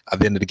 Maybe at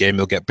the end of the game,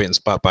 he'll get bitten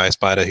by a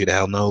spider. Who the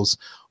hell knows?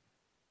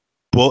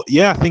 But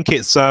yeah, I think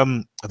it's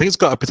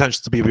got a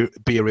potential to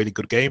be a really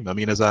good game. I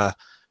mean, as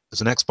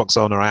an Xbox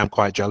owner, I am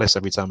quite jealous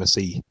every time I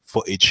see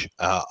footage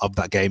of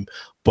that game.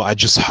 But I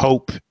just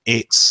hope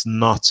it's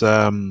not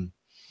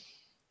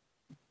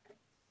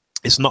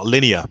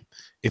linear.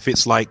 If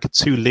it's like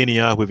too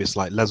linear with its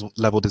like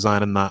level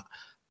design and that,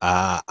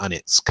 and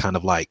it's kind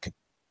of like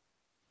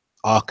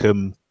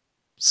Arkham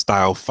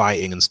style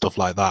fighting and stuff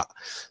like that,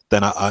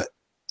 then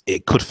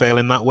it could fail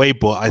in that way.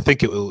 But I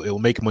think it will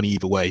make money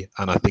either way,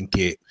 and I think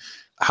it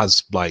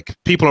has, like,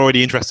 people are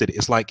already interested.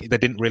 It's like they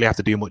didn't really have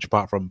to do much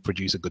apart from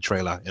produce a good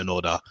trailer in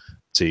order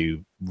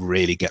to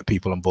really get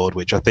people on board,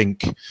 which I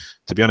think,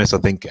 to be honest, I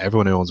think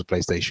everyone who owns a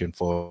PlayStation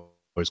 4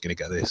 is going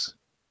to get this.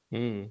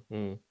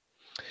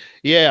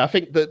 Yeah, I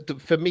think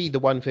that for me, the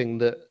one thing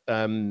that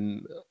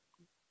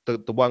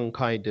the one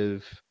kind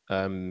of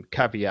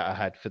caveat I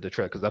had for the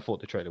trailer, because I thought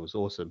the trailer was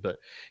awesome, but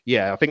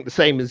yeah, I think the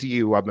same as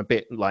you, I'm a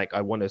bit like,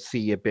 I want to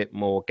see a bit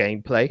more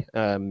gameplay,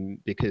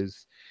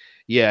 because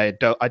yeah,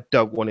 I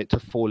don't want it to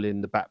fall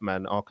in the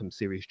Batman Arkham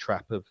series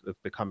trap of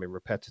becoming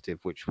repetitive,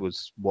 which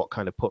was what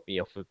kind of put me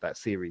off of that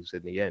series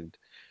in the end.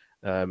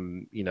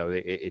 You know,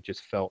 it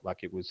just felt like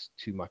it was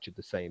too much of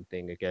the same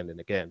thing again and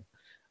again.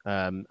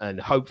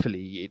 And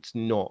hopefully it's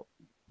not,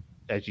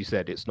 as you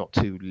said, it's not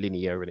too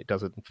linear, and it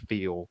doesn't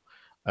feel,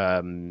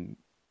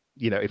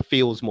 you know, it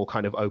feels more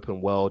kind of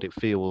open world. It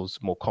feels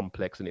more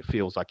complex, and it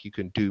feels like you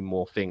can do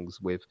more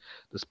things with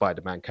the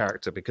Spider-Man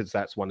character, because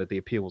that's one of the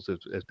appeals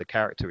of the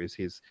character, is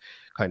his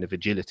kind of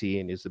agility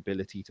and his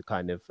ability to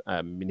kind of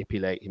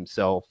manipulate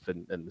himself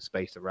and the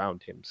space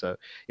around him. So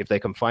if they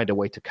can find a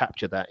way to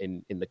capture that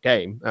in the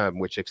game,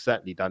 which they've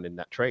certainly done in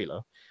that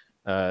trailer,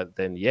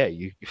 then yeah,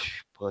 you're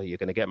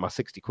going to get my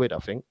 60 quid, I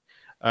think.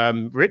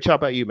 Rich, how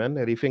about you, man?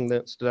 Anything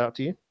that stood out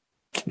to you?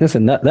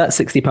 Listen, that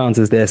 £60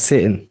 is there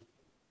sitting.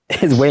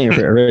 It's waiting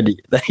for it already.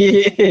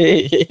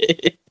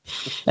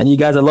 And you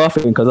guys are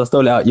laughing because I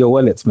stole it out your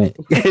wallets, mate.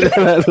 I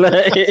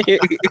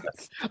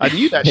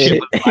knew that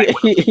shit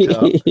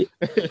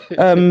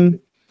was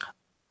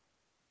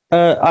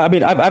I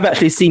mean, I've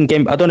actually seen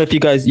game. I don't know if you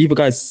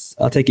guys,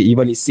 I take it you've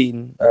only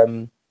seen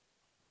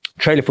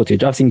trailer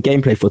footage. I've seen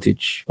gameplay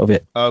footage of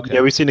it. Okay.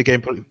 Yeah, we've seen the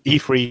gameplay.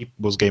 E3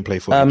 was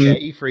gameplay footage. Yeah,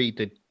 E3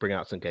 did bring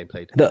out some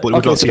gameplay. But we've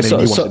not seen any new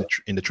ones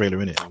in the trailer,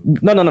 innit?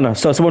 No.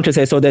 So I want to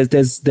say, so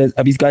there's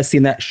have you guys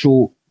seen that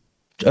short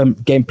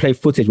gameplay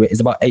footage where it's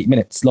about 8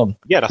 minutes long?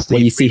 Yeah, that's the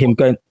where E3 you see him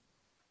going,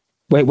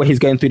 where he's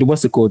going through the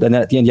what's it called, and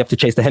at the end you have to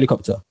chase the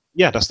helicopter.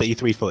 Yeah, that's the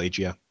E3 footage.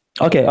 Yeah.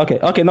 Okay.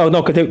 No,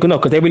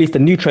 because they released a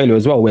new trailer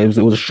as well, where it was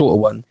a shorter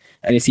one,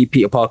 and you see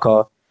Peter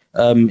Parker.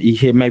 You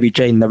hear Mary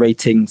Jane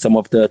narrating some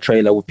of the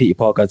trailer with Peter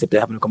Parker as if they're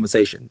having a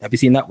conversation. Have you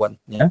seen that one?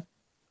 Yeah.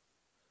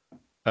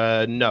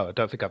 No, I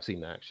don't think I've seen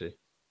that actually.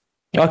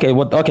 Okay,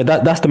 well, okay,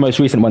 that's the most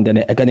recent one. Then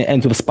again, it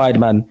ends with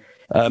Spider-Man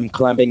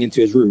climbing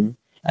into his room,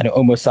 and it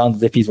almost sounds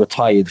as if he's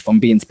retired from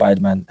being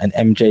Spider-Man. And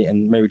MJ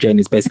and Mary Jane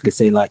is basically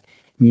saying like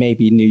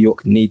maybe New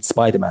York needs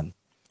Spider-Man,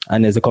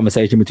 and there's a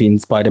conversation between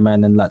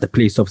Spider-Man and like the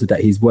police officer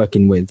that he's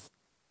working with,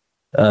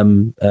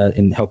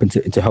 in helping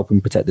to help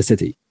him protect the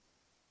city.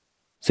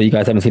 So you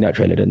guys haven't seen that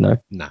trailer, didn't know?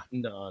 Nah.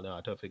 No,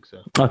 I don't think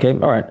so. Okay,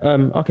 all right.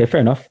 Okay,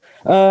 fair enough.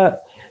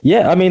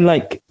 Yeah, I mean,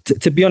 like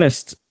to be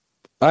honest,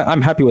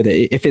 I'm happy with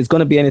it. If it's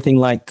gonna be anything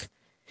like,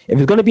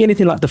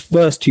 the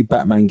first two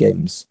Batman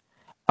games,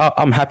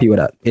 I'm happy with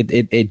that.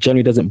 It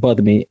generally doesn't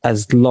bother me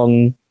as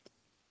long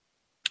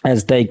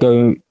as they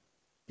go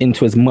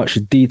into as much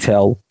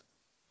detail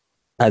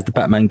as the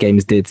Batman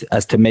games did,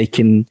 as to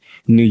making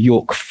New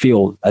York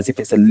feel as if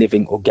it's a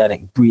living,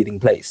 organic, breathing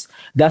place.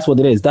 That's what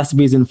it is. That's the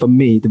reason for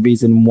me, the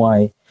reason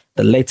why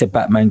the later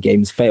Batman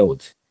games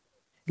failed.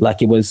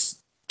 Like it was,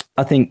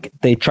 I think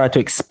they tried to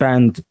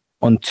expand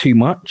on too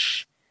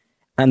much,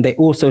 and they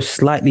also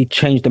slightly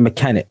changed the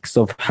mechanics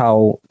of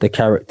how the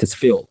characters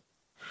feel.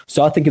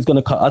 So I think it's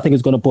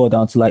gonna boil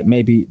down to like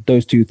maybe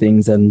those two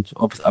things, and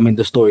obviously, I mean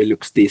the story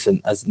looks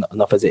decent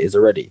enough as it is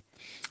already,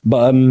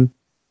 but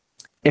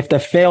if they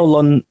fail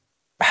on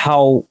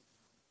how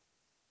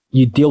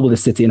you deal with the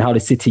city and how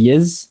the city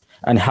is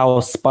and how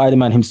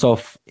Spider-Man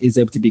himself is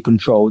able to be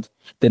controlled,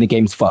 then the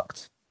game's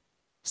fucked.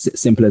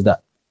 Simple as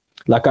that.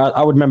 Like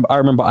I remember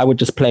I would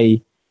just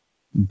play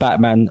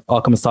Batman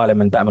Arkham Asylum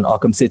and Batman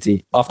Arkham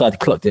City after I'd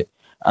clocked it.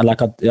 And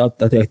like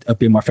I'd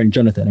be with my friend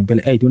Jonathan and be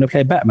like, hey, do you want to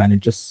play Batman?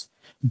 And just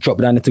drop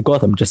down into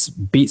Gotham,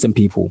 just beat some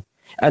people.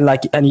 And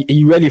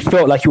you really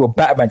felt like you were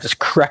Batman, just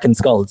cracking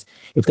skulls.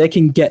 If they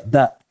can get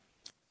that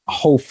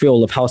whole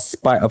feel of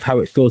how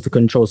it feels to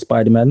control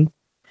Spider-Man,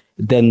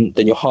 then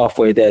you're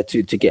halfway there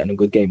to getting a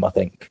good game, I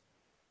think.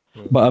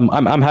 But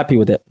I'm happy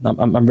with it.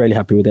 I'm really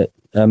happy with it.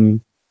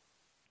 I'm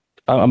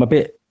a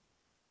bit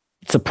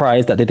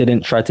surprised that they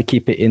didn't try to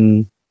keep it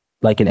in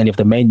any of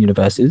the main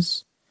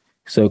universes.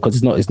 So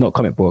because it's not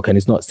comic book and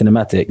it's not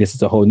cinematic, this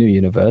is a whole new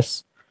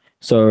universe.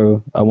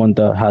 So I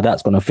wonder how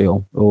that's going to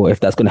feel, or if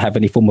that's going to have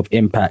any form of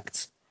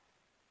impact.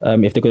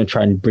 If they're going to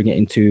try and bring it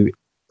into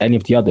any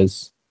of the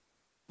others.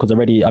 Because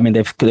already, I mean,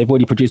 they've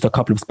already produced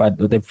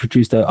they've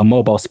produced a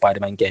mobile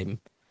Spider-Man game,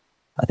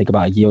 I think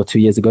about a year or 2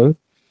 years ago,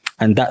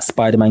 and that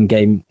Spider-Man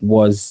game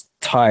was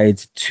tied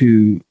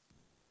to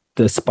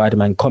the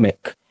Spider-Man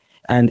comic,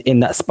 and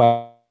in that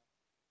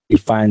you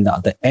find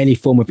out that any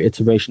form of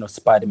iteration of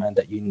Spider-Man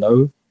that you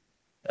know,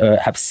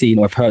 have seen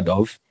or have heard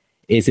of,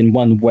 is in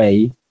one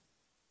way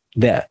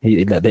there.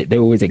 They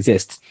always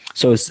exist.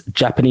 So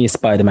Japanese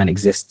Spider-Man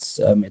exists.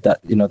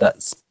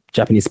 That's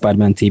Japanese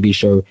Spider-Man TV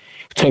show.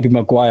 Tobey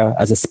Maguire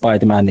as a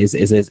Spider-Man is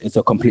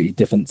a completely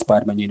different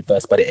Spider-Man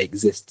universe, but it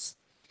exists.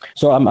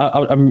 So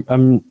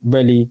I'm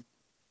really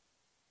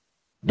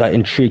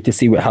intrigued to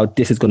see how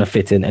this is going to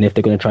fit in, and if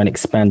they're going to try and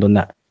expand on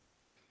that.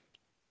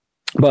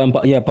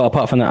 But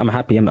apart from that, I'm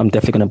happy. I'm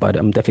definitely going to buy it.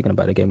 I'm definitely going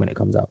to buy the game when it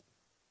comes out.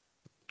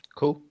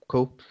 Cool.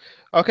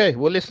 Okay,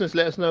 well, listeners,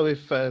 let us know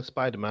if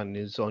Spider-Man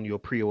is on your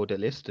pre-order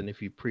list, and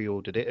if you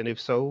pre-ordered it, and if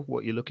so,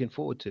 what you're looking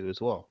forward to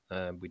as well.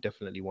 We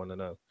definitely want to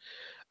know.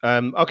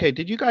 Okay,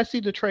 did you guys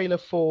see the trailer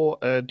for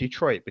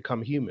Detroit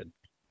Become Human?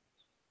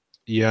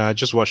 Yeah, I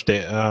just watched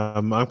it.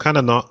 I'm kind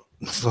of not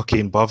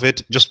fucking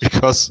bothered, just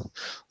because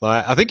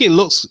I think it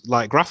looks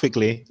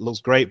graphically looks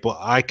great, but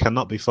I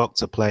cannot be fucked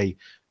to play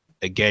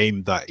a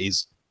game that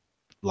is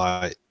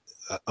like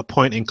a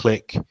point and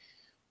click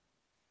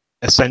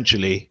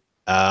essentially.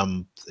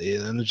 And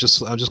I'm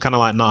just kind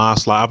of not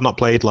asked. I've not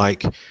played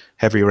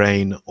Heavy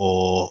Rain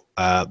or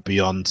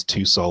Beyond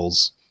Two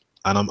Souls,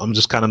 and I'm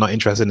just kind of not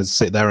interested to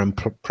sit there and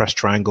press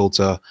triangle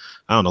to,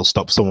 I don't know,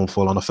 stop someone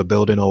falling off a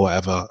building or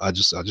whatever. I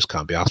just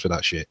can't be asked for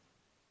that shit.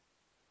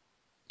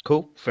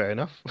 Cool, fair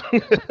enough.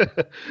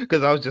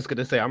 Because I was just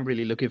gonna say I'm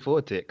really looking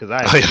forward to it, because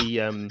I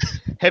actually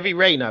Heavy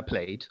Rain I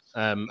played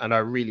and I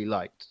really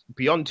liked.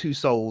 Beyond Two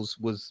Souls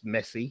was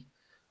messy,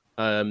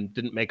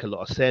 didn't make a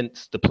lot of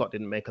sense. The plot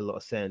didn't make a lot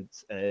of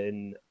sense,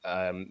 and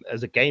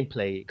as a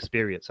gameplay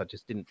experience, I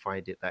just didn't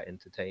find it that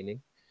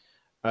entertaining.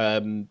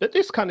 But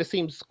this kind of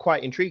seems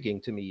quite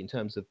intriguing to me in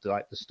terms of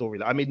the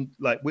storyline. I mean,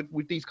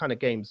 with these kind of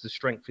games, the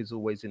strength is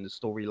always in the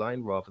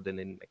storyline rather than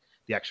in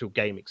the actual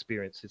game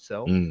experience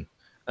itself.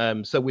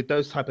 So with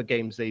those type of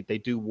games, they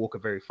do walk a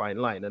very fine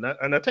line, and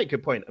I take your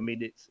point. I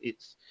mean,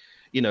 it's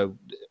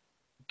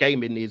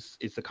gaming is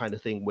the kind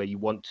of thing where you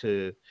want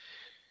to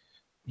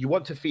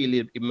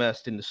feel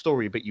immersed in the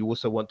story, but you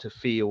also want to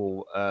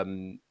feel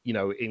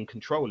in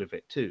control of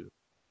it too.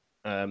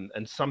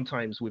 And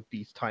sometimes with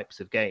these types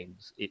of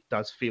games, it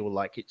does feel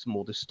like it's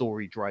more the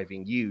story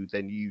driving you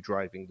than you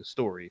driving the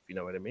story, if you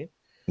know what I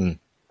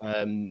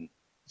mean.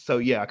 So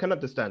yeah, I can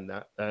understand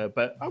that,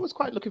 but I was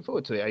quite looking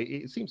forward to it.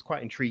 It seems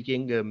quite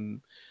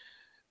intriguing.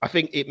 I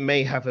think it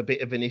may have a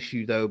bit of an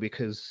issue though,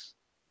 because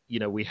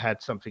we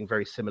had something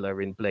very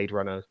similar in Blade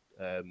Runner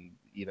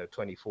you know,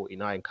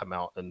 2049 come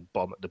out and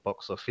bomb at the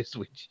box office,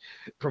 which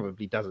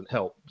probably doesn't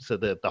help. So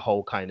the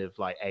whole kind of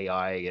like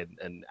AI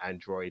and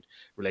Android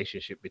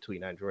relationship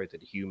between androids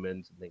and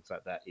humans and things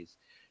like that is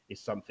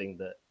something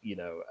that, you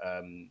know,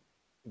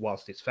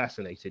 whilst it's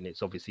fascinating,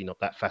 it's obviously not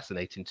that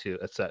fascinating to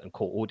a certain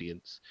core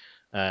audience.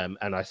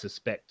 And I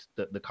suspect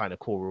that the kind of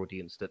core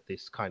audience that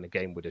this kind of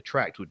game would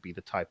attract would be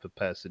the type of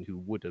person who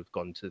would have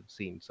gone to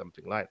seen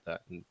something like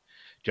that. And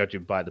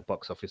judging by the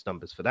box office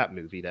numbers for that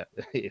movie, that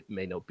it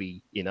may not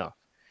be enough.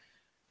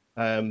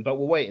 But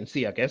we'll wait and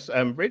see, I guess.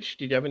 Rich,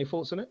 did you have any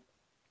thoughts on it?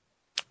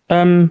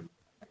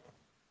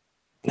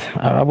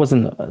 I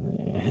wasn't.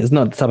 It's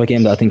not the type of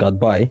game that I think I'd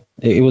buy.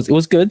 It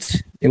was good.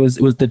 It was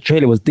the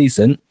trailer was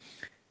decent.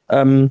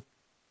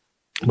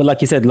 But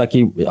like you said,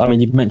 you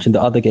mentioned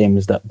the other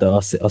games that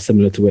are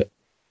similar to it,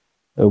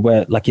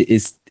 where like it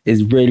is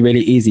really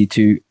really easy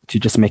to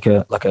just make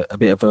a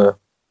bit of a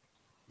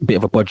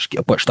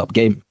botched up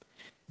game.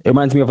 It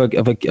reminds me of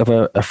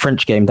a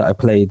French game that I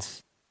played.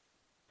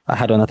 I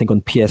had on, I think,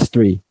 on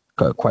PS3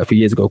 quite a few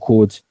years ago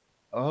called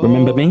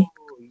Remember Me?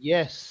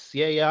 Yes,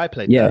 yeah, I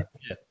played yeah.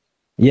 that.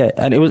 Yeah,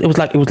 and it was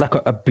like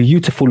a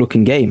beautiful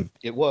looking game.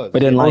 It was.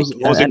 But then What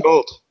was it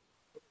called?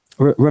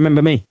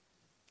 Remember Me?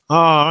 Oh,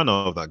 I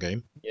know of that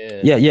game.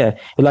 Yeah.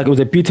 Like it was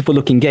a beautiful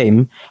looking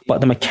game, but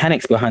the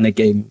mechanics behind the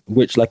game,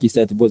 which, like you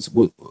said, was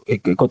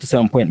it got to a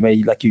certain point where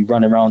you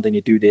run around and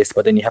you do this,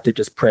 but then you have to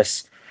just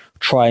press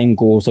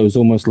triangle. So it was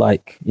almost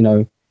like, you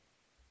know,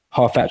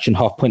 half action,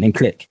 half point and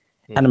click,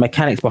 and the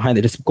mechanics behind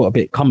it just got a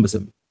bit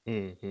cumbersome.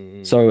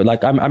 So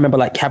like I remember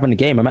like having the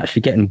game, I'm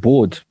actually getting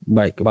bored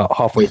like about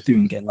halfway through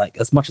and getting like,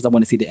 as much as I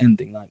want to see the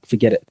ending, like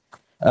forget it.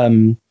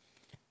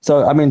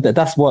 So I mean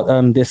that's what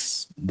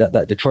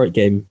that Detroit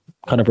game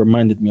kind of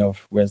reminded me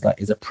of, whereas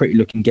like it's a pretty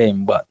looking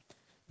game, but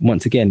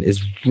once again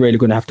is really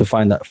going to have to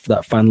find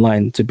that fine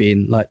line to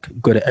being like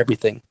good at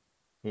everything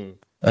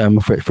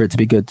for it to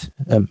be good.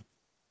 But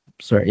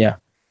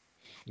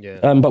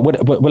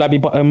will I be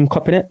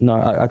copying it? No,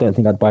 I don't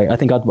think I'd buy it. I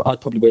think I'd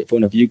probably wait for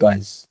one of you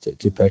guys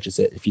to purchase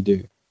it if you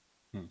do,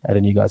 and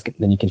then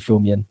you can fill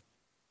me in.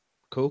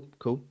 Cool,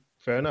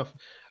 fair enough.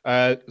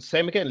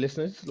 Same again,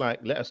 listeners. Like,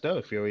 let us know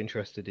if you're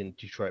interested in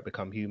Detroit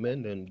Become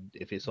Human and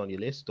if it's on your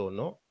list or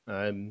not.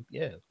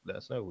 Let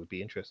us know. We'd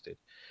be interested.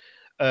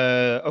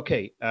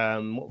 Okay.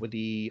 What were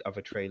the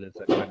other trailers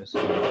that kind of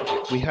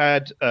saw? We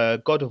had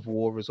God of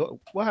War as well.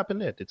 What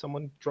happened there? Did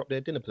someone drop their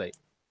dinner plate?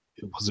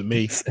 It wasn't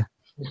me.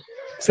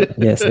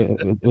 Yes,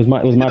 it was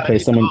my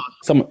place.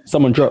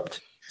 Somebody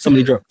dropped.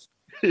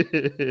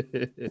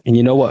 And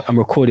you know what? I'm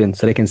recording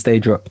so they can stay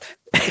dropped.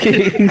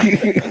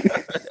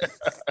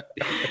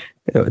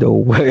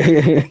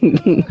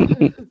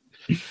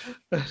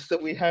 So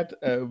we had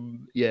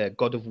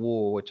God of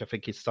War, which I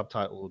think is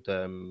subtitled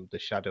The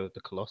Shadow of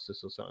the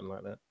Colossus or something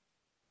like that.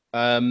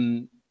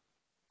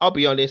 I'll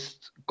be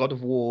honest, God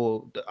of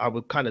War, I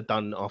was kind of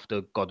done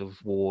after God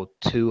of War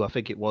 2, I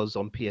think it was,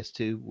 on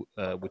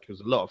PS2, which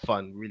was a lot of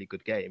fun, really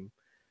good game.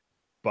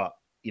 But,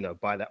 you know,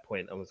 by that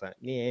point, I was like,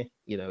 yeah,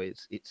 you know,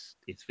 it's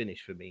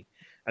finished for me.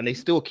 And they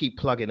still keep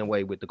plugging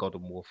away with the God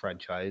of War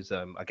franchise.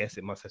 I guess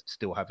it must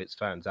still have its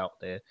fans out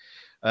there.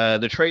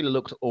 The trailer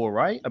looked all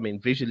right. I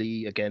mean,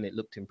 visually, again, it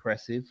looked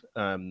impressive.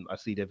 I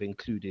see they've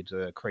included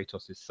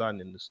Kratos'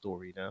 son in the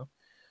story now.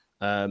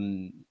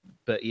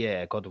 But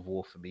yeah, God of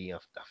War for me, I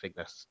think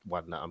that's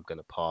one that I'm going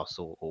to pass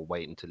or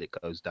wait until it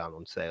goes down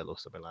on sale or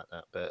something like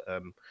that. But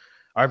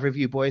either of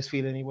you boys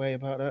feel any way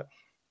about that?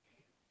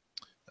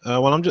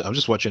 Well, I'm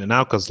just watching it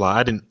now because like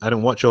I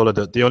didn't watch all of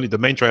the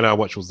main trailer I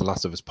watched was The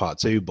Last of Us Part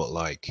 2, but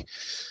like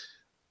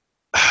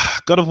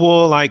God of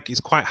War like is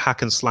quite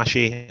hack and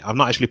slashy. I've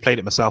not actually played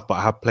it myself, but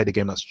I have played a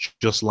game that's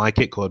just like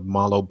it called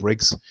Marlow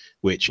Briggs,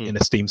 which in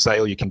a Steam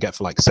sale you can get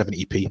for like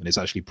 70p, and it's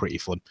actually pretty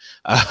fun.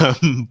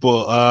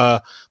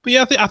 But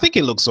yeah, I think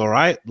it looks all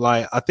right.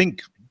 Like I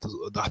think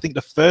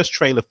the first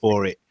trailer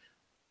for it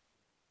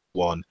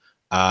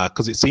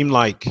because it seemed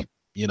like,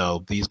 you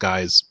know, these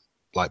guys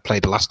like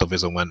played The Last of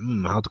Us and went,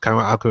 how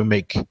can we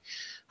make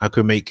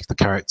the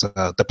character,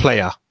 the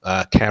player,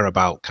 care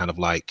about kind of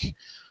like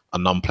a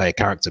non-player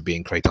character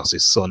being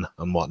Kratos' son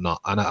and whatnot.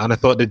 And I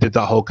thought they did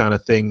that whole kind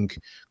of thing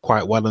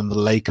quite well in the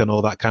lake and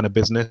all that kind of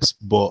business.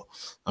 But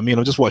I mean,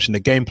 I'm just watching the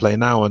gameplay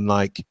now and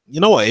like, you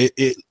know what,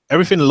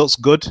 everything looks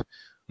good,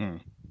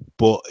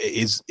 but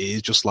it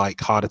is just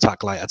like hard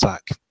attack, light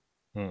attack,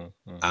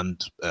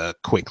 and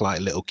quick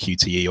like little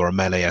QTE or a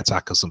melee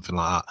attack or something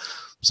like that.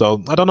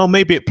 So I don't know,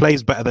 maybe it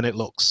plays better than it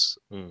looks.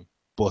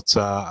 But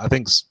I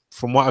think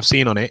from what I've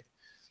seen on it,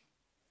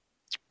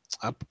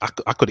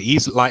 I could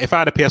easily, like, if I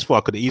had a PS4,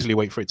 I could easily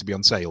wait for it to be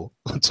on sale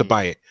to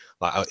buy it.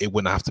 Like, it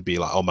wouldn't have to be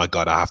like, oh my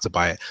god, I have to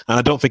buy it. And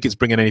I don't think it's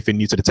bringing anything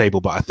new to the table,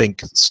 but I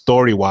think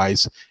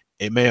story-wise,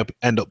 it may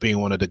end up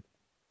being one of the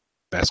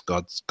best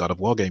God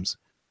of War games.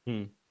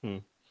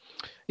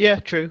 Yeah,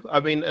 true. I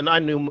mean, and I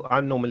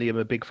normally am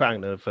a big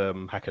fan of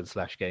hack and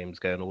slash games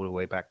going all the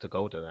way back to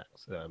Golden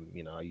Axe.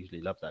 You know, I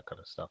usually love that kind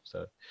of stuff.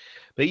 So,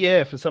 but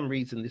yeah, for some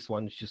reason, this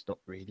one's just not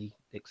really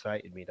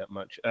excited me that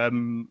much.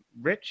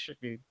 Rich,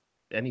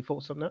 any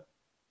thoughts on that?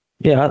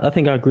 Yeah, I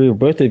think I agree with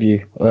both of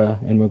you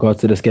in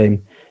regards to this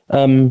game.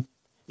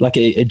 Like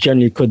it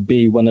generally could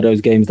be one of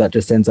those games that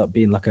just ends up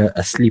being like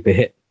a sleeper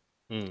hit.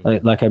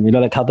 Like you know,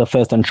 like how the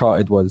first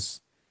Uncharted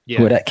was,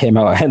 Yeah. where that came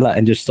out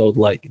and just sold,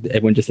 like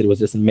everyone just said it was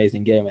just an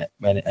amazing game,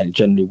 and it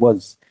generally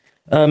was.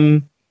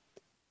 The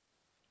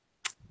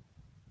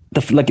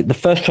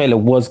first trailer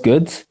was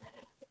good.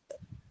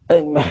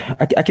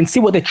 I can see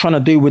what they're trying to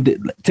do with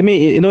it. To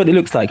me, you know what it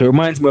looks like? It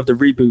reminds me of the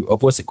reboot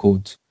of what's it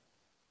called,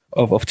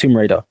 of Tomb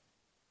Raider,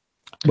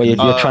 where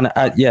you're trying to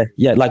add,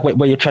 like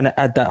where you're trying to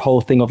add that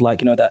whole thing of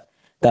like, you know, that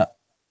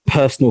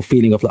personal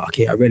feeling of like,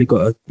 okay, I really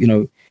got to, you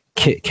know,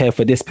 care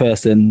for this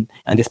person,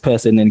 and this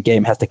person in the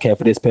game has to care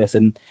for this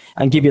person,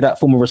 and give you that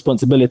form of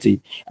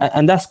responsibility,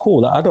 and that's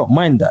cool. I don't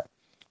mind that,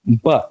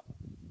 but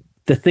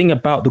the thing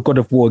about the God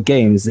of War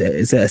games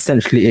is that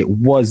essentially it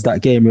was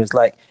that game. It was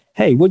like,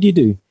 hey, what do you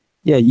do?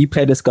 Yeah, you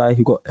play this guy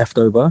who got effed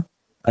over,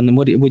 and then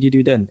what do you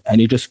do then? And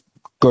you just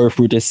go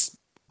through this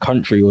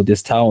country or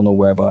this town or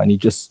wherever, and you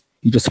just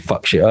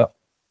fuck shit up.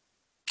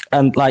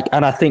 And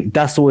I think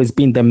that's always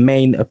been the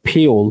main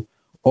appeal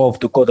of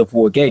the God of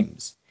War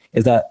games,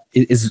 is that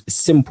it is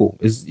simple.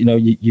 Is, you know,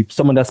 you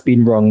someone that's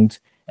been wronged,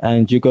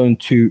 and you're going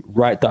to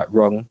right that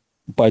wrong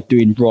by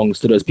doing wrongs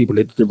to those people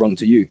that did the wrong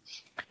to you.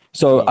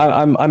 So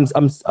I'm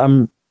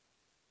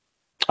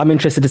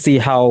interested to see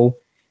how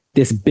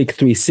this big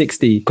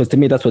 360, because to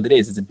me that's what it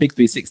is. It's a big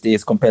 360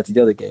 as compared to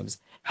the other games.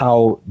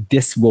 How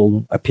this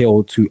will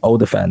appeal to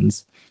older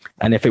fans,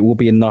 and if it will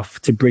be enough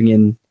to bring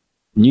in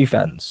new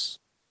fans,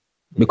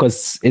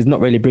 because it's not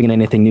really bringing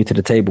anything new to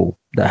the table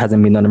that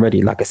hasn't been done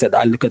already. Like I said,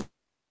 I look at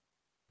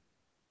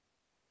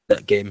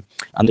that game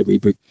and the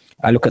reboot.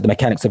 I look at the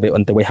mechanics of it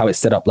and the way how it's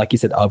set up. Like you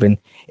said, Alvin,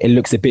 it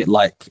looks a bit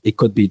like it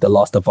could be The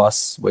Last of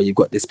Us, where you've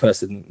got this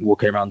person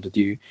walking around with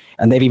you.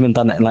 And they've even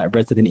done that in like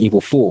Resident Evil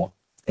 4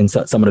 in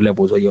some of the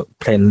levels where you're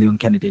playing Leon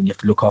Kennedy and you have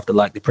to look after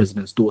like the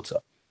president's daughter.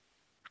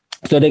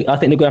 So I think they're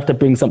going to have to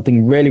bring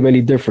something really,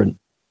 really different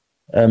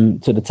to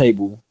the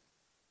table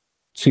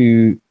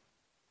to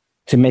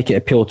make it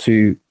appeal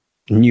to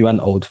new and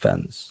old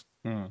fans.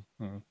 Well,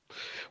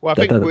 I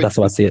think that's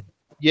how I see it.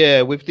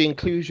 Yeah, with the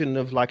inclusion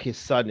of like his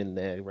son in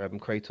there,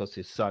 Kratos'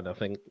 his son, I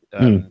think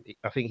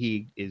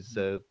he is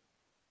a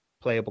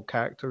playable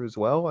character as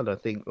well, and I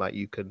think like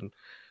you can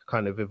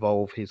kind of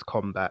evolve his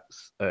combat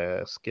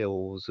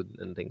skills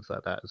and things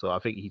like that as well. I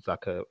think he's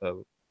like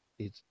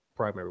his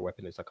primary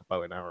weapon is like a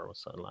bow and arrow or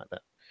something like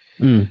that.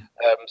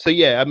 So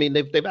yeah, I mean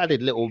they've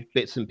added little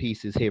bits and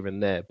pieces here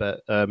and there,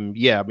 but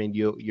yeah, I mean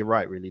you're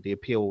right. Really, the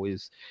appeal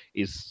is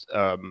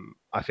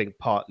I think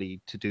partly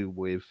to do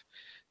with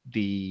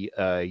the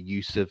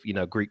use of, you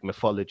know, Greek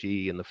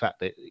mythology, and the fact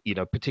that, you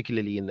know,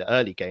 particularly in the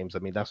early games, I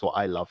mean that's what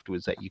I loved,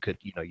 was that you could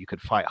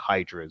fight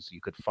hydras, you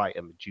could fight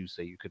a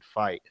Medusa, you could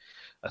fight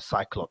a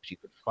Cyclops, you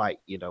could fight,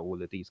 you know, all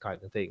of these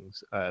kind of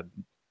things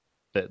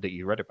that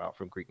you read about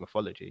from Greek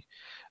mythology.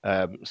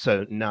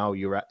 So now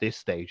you're at this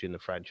stage in the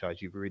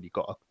franchise, you've really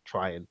got to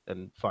try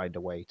and find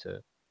a way to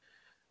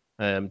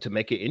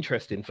make it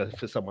interesting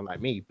for someone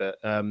like me. But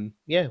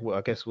yeah, well,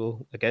 I guess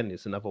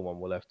it's another one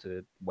we'll have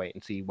to wait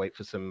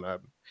for some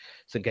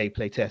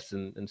gameplay tests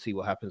and see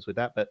what happens with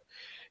that. But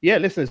yeah,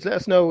 listeners, let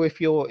us know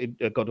if you're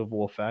a God of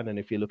War fan and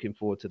if you're looking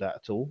forward to that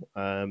at all.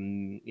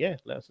 Yeah,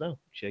 let us know.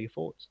 Share your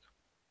thoughts.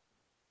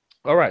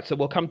 All right, so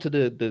we'll come to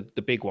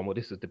the big one. Well,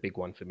 this is the big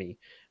one for me,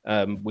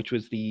 which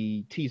was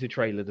the teaser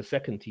trailer, the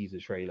second teaser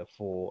trailer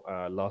for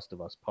Last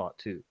of Us Part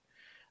 2.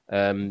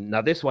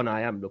 Now, this one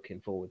I am looking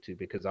forward to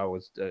because I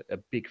was a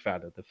big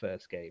fan of the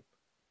first game.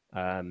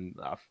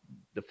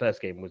 The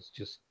first game was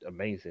just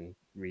amazing,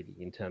 really,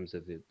 in terms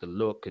of the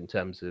look, in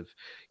terms of,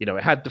 you know,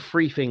 it had the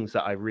three things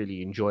that I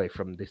really enjoy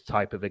from this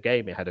type of a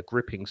game. It had a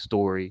gripping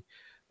story.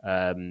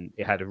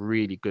 It had a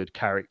really good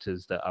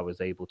characters that I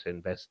was able to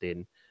invest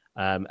in.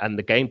 And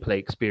the gameplay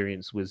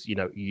experience was, you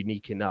know,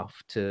 unique enough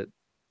to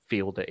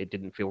feel that it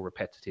didn't feel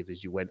repetitive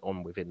as you went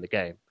on within the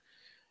game.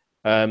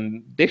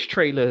 This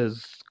trailer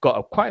has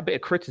got quite a bit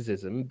of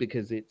criticism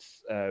because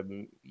it's,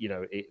 you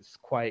know, it's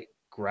quite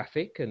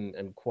graphic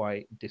and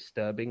quite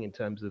disturbing in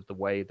terms of the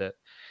way that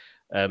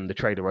the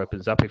trailer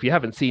opens up. If you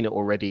haven't seen it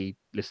already,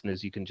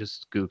 listeners, you can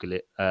just Google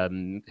it,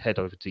 head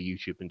over to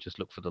YouTube and just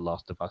look for The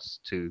Last of Us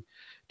 2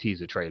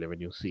 teaser trailer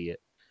and you'll see it.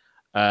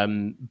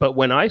 But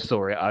when I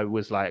saw it, I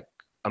was like,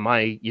 am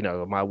I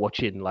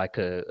watching like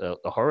a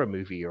horror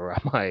movie, or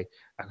am I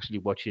actually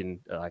watching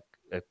like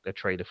a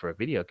trailer for a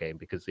video game?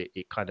 Because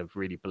it kind of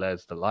really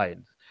blurs the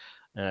lines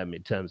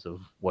in terms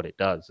of what it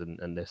does,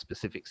 and there's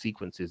specific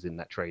sequences in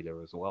that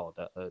trailer as well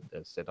that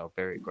said are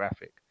very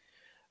graphic.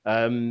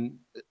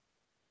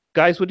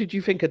 Guys, what did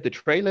you think of the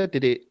trailer?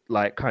 Did it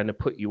like kind of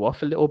put you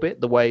off a little bit,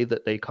 the way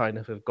that they kind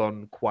of have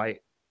gone quite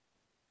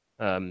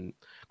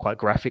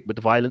graphic with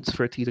the violence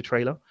for a teaser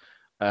trailer?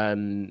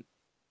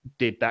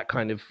 Did that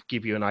kind of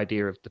give you an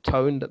idea of the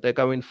tone that they're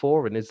going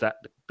for? And is that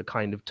the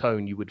kind of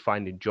tone you would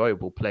find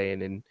enjoyable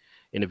playing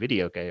in a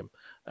video game?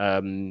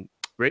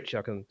 Rich,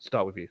 I can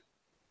start with you.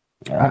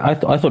 I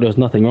thought there was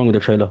nothing wrong with the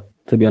trailer,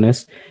 to be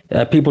honest.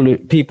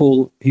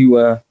 People who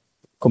were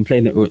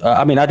complaining,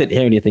 I mean, I didn't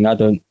hear anything. I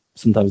don't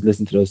sometimes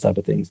listen to those type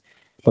of things,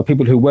 but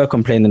people who were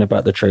complaining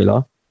about the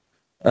trailer,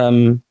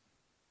 have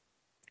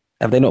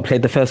they not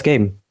played the first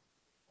game?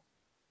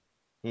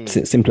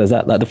 Simple as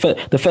that. Like the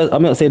first.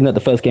 I'm not saying that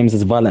the first game is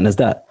as violent as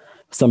that.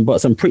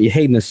 But some pretty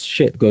heinous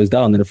shit goes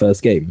down in the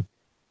first game.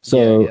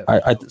 So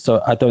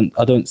I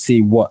don't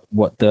see what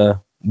the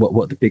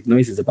big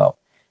noise is about.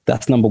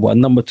 That's number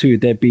one. Number two,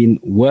 there've been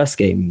worse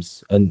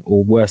games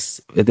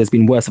there's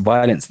been worse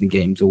violence in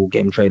games or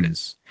game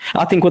trailers.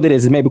 I think what it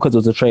is maybe because it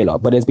was a trailer,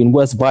 but there's been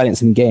worse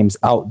violence in games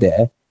out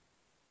there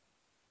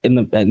in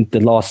the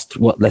last,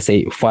 let's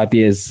say 5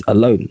 years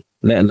alone,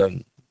 let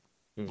alone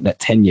like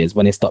 10 years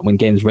when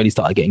games really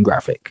started getting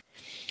graphic.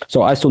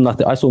 So I saw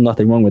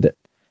nothing wrong with it.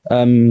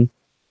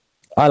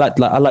 I like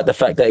the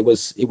fact that it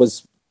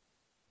was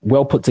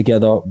well put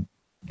together.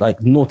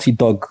 Like Naughty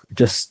Dog,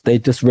 they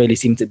just really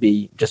seem to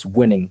be just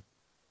winning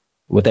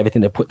with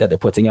everything that they're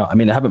putting out. I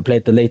mean, I haven't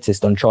played the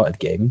latest Uncharted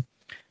game,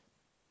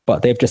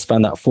 but they've just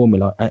found that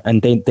formula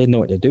and they know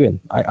what they're doing.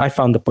 I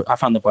found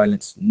the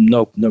violence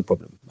no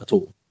problem at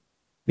all.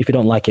 If you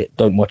don't like it,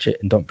 don't watch it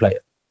and don't play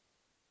it.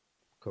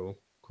 Cool.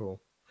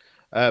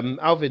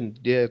 Alvin,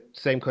 yeah,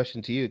 same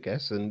question to you, I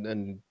guess,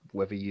 and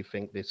whether you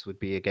think this would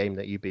be a game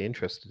that you'd be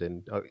interested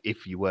in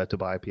if you were to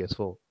buy a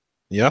PS4.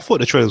 Yeah, I thought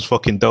the trailer was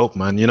fucking dope,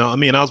 man. You know what I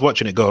mean? I was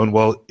watching it going,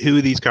 well, who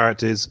are these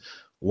characters?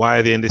 Why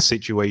are they in this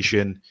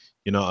situation?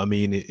 You know what I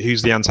mean?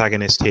 Who's the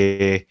antagonist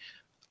here?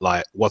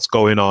 Like, what's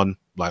going on?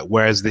 Like,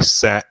 where is this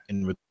set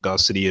in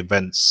regards to the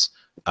events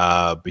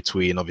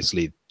between,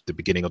 obviously, the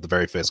beginning of the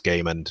very first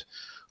game and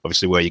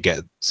obviously where you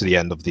get to the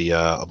end of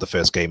the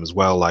first game as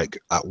well? Like,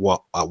 at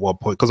what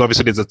point? Because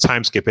obviously there's a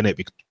time skip in it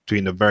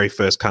between the very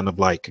first kind of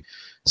like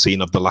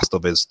scene of The Last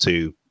of Us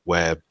to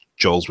where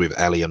Joel's with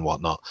Ellie and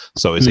whatnot.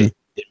 So is it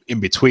in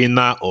between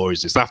that, or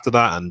is this after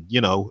that? And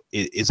you know,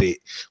 is it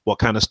what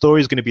kind of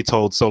story is going to be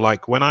told? So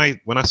like when I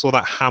saw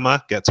that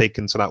hammer get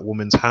taken to that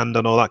woman's hand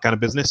and all that kind of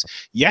business,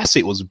 yes,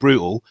 it was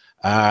brutal.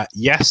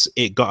 Yes,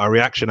 it got a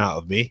reaction out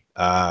of me.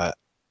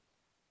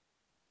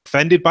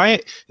 Offended by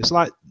it? It's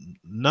like,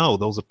 no,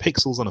 those are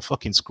pixels on a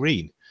fucking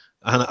screen.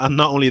 And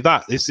not only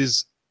that, this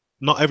is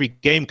not every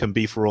game can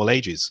be for all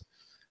ages.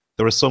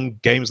 There are some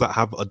games that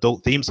have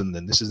adult themes in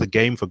them. This is a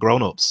game for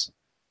grown-ups.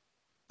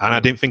 And I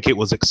didn't think it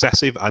was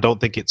excessive. I don't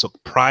think it took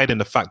pride in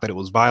the fact that it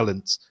was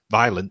violent.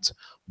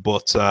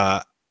 But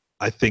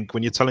I think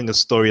when you're telling a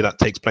story that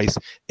takes place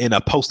in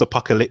a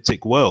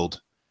post-apocalyptic world,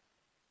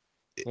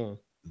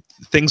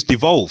 things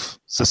devolve.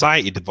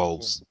 Society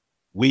devolves.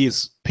 We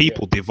as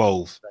people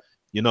devolve.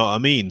 You know what I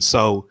mean?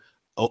 So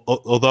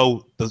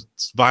although the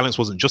violence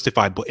wasn't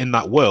justified, but in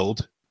that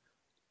world,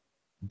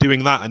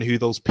 doing that and who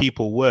those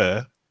people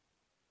were,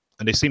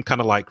 and they seemed kind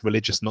of like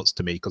religious nuts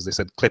to me because they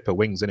said clipper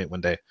wings in it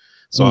one day.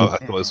 So I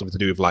thought it was something to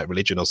do with like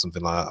religion or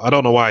something like that. I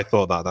don't know why I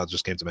thought that. That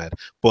just came to my head.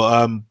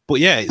 But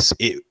yeah,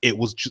 it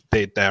was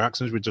their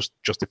actions were just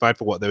justified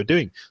for what they were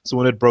doing.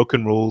 Someone had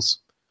broken rules,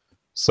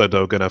 so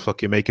they're gonna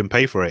fucking make him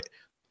pay for it.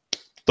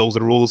 Those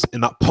are the rules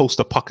in that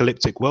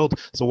post-apocalyptic world.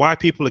 So why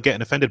people are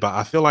getting offended by it?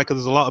 I feel like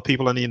there's a lot of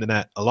people on the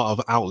internet, a lot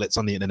of outlets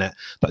on the internet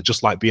that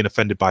just like being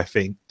offended by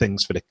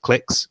things for the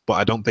clicks. But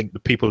I don't think the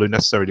people who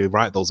necessarily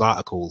write those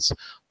articles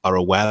are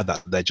aware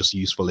that they're just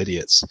useful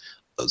idiots.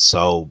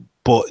 So,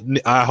 but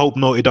I hope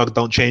Naughty Dog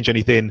don't change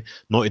anything.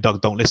 Naughty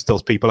Dog don't list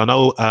those people. I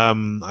know,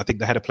 I think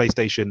the head of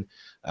PlayStation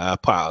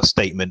put out a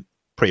statement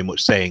pretty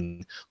much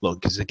saying,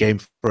 look, it's a game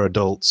for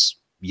adults.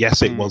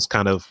 Yes, it was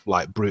kind of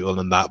like brutal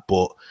and that,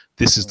 but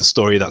this is the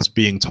story that's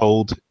being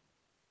told.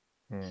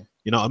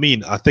 You know what I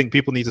mean? I think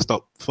people need to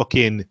stop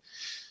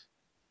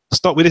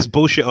with this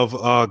bullshit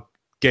of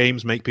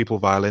games make people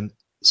violent.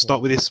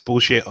 Stop with this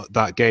bullshit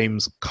that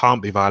games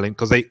can't be violent,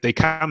 because they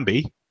can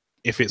be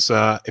if it's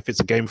a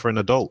game for an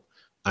adult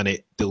and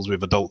it deals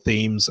with adult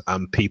themes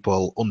and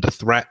people under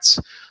threat.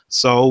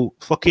 So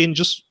fucking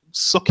just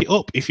suck it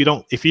up. If you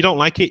don't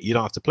like it, you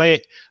don't have to play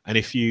it. And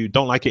if you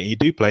don't like it and you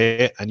do play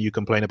it and you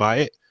complain about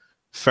it,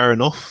 fair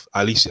enough.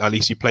 At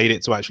least you played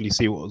it to actually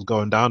see what was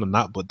going down and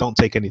that. But don't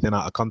take anything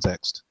out of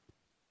context.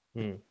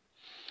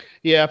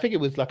 Yeah, I think it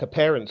was like a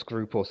parents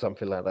group or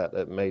something like that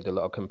that made a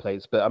lot of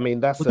complaints. But I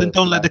mean, that's then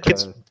don't let your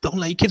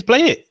kids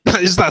play it.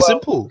 It's that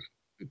simple.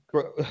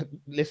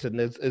 Listen,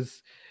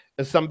 as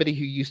somebody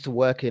who used to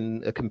work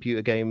in a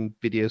computer game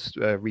video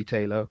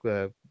retailer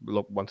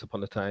once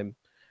upon a time,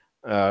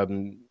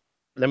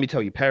 let me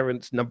tell you,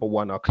 parents, number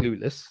one, are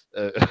clueless.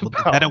 They're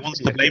the ones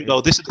to blame,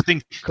 though. This is the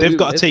thing. They've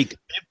got to take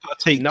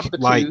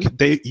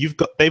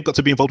they've got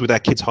to be involved with their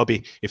kid's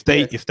hobby. If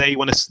they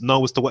want to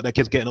know as to what their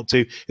kid's getting up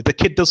to, if the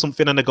kid does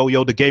something and they go,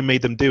 yo, the game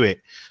made them do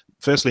it.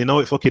 Firstly, no,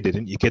 it fucking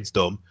didn't. Your kid's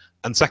dumb.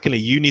 And secondly,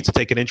 you need to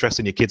take an interest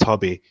in your kid's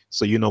hobby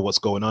so you know what's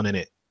going on in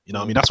it. You know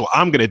what I mean? That's what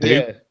I'm going to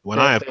do when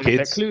I have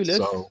kids. They're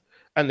clueless.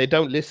 And they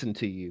don't listen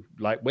to you.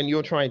 Like when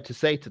you're trying to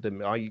say to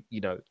them,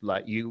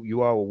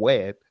 you are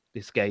aware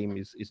this game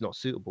is not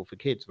suitable for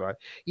kids, right?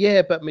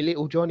 Yeah, but my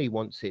little Johnny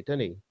wants it, doesn't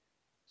he?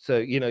 So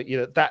you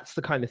know that's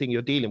the kind of thing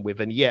you're dealing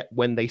with. And yet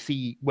when they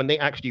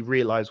actually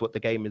realize what the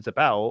game is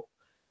about,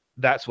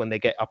 that's when they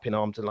get up in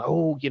arms and like,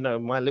 oh,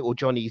 my little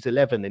Johnny's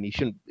 11 and he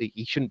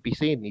shouldn't be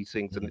seeing these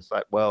things. And it's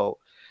like, well,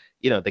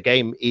 the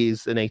game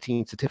is an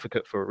 18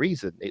 certificate for a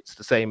reason. It's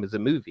the same as a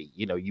movie.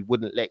 You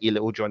wouldn't let your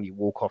little Johnny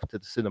walk off to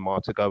the cinema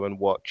to go and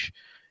watch,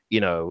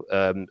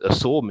 a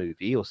Saw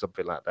movie or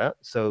something like that.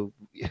 So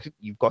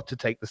you've got to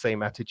take the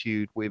same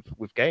attitude with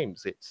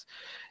games.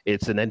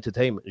 It's an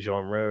entertainment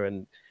genre,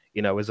 and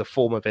as a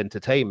form of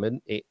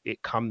entertainment,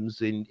 it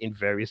comes in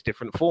various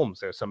different forms.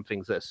 There are some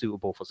things that are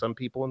suitable for some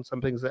people and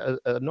some things that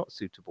are not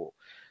suitable.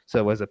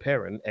 So as a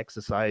parent,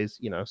 exercise,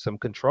 some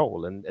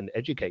control and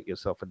educate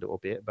yourself a little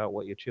bit about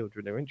what your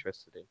children are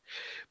interested in.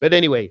 But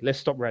anyway, let's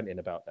stop ranting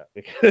about that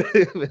because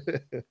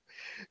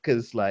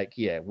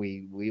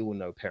we all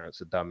know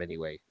parents are dumb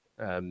anyway,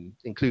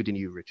 including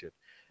you, Richard.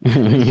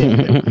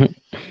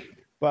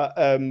 But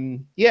I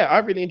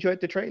really enjoyed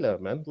the trailer,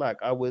 man. Like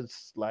I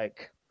was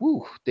like,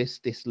 woo,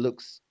 this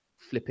looks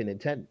flipping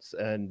intense.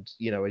 And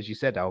as you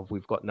said, Al,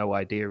 we've got no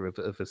idea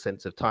of a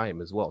sense of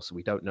time as well, so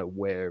we don't know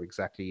where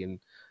exactly in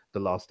the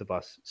Last of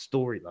Us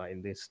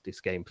storyline this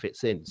game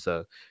fits in. So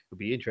it'll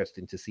be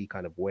interesting to see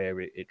kind of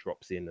where it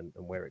drops in and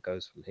where it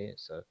goes from here.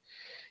 So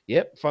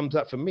yep, thumbs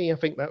up for me. I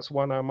think that's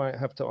one I might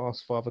have to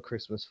ask Father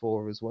Christmas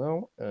for as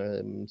well.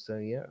 So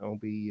yeah, I'll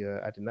be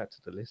adding that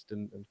to the list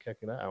and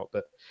checking that out.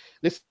 But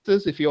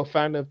listeners, if you're a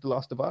fan of The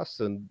Last of Us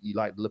and you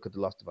like the look of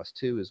The Last of Us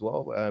 2 as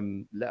well,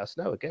 let us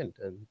know again,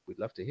 and we'd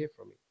love to hear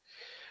from you.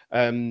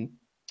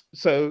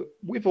 So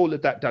with all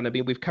of that done, I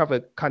mean, we've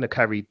carried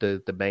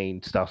the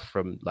main stuff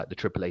from like the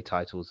AAA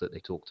titles that they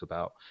talked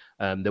about.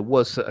 There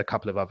was a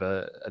couple of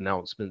other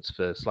announcements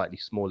for slightly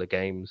smaller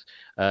games.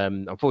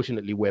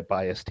 Unfortunately, we're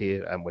biased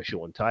here and we're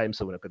short on time,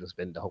 so we're not going to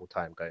spend the whole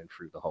time going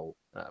through the whole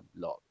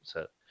lot.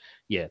 So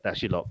yeah,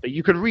 that's your lot. But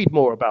you can read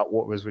more about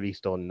what was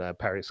released on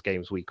Paris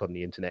Games Week on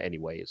the internet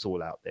anyway. It's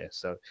all out there.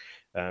 So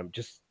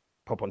just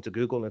pop onto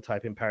Google and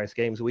type in Paris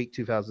Games Week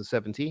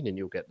 2017 and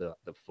you'll get the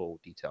full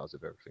details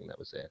of everything that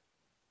was there.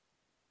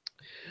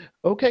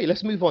 Okay,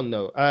 let's move on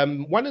though.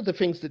 One of the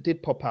things that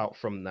did pop out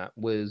from that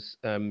was,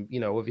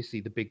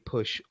 obviously the big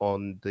push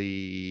on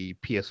the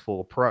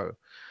PS4 Pro,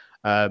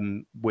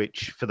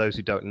 which for those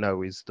who don't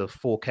know is the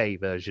 4K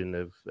version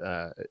of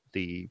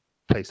the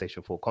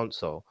PlayStation 4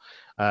 console.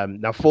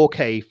 Now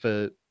 4K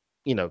for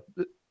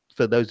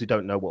those who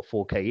don't know what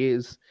 4K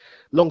is,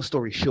 long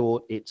story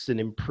short, it's an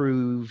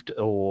improved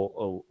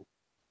or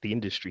the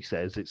industry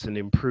says it's an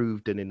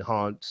improved and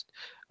enhanced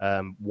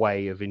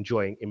way of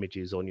enjoying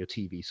images on your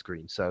TV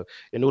screen. So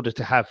in order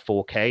to have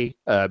 4K,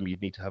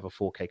 you'd need to have a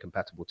 4K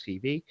compatible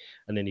TV.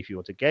 And then if you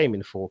want to game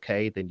in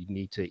 4K, then you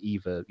need to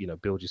either,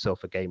 build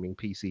yourself a gaming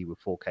PC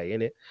with 4K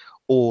in it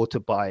or to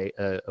buy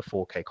a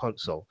 4K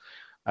console.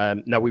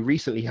 Now, we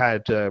recently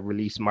had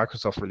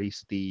Microsoft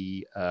released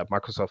the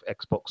Microsoft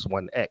Xbox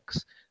One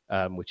X,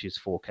 which is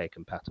 4K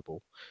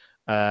compatible.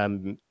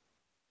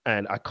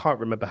 And I can't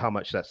remember how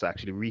much that's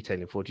actually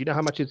retailing for. Do you know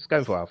how much it's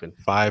going for, Alvin?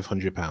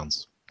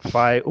 £500.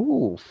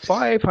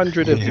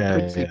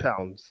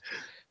 £550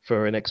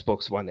 for an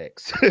Xbox One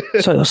X.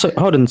 so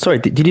hold on, sorry.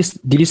 Did you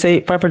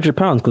say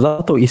 £500? Because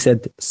I thought you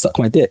said suck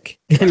my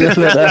dick.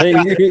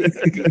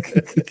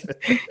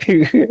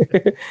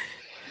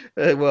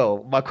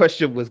 Well, my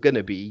question was going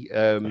to be,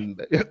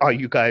 are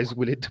you guys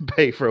willing to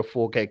pay for a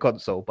 4K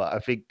console? But I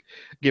think,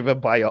 given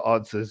by your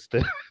answers,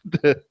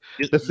 the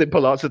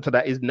simple answer to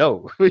that is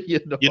no. You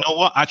know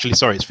what? Actually,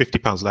 sorry, it's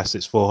 £50 less.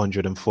 It's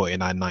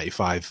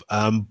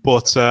 $449.95.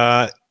 But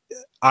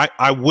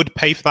I would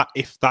pay for that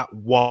if that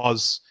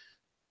was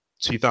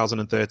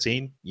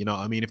 2013. You know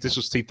what I mean? If this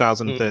was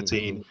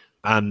 2013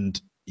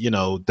 and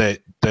the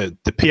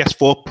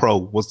PS4 Pro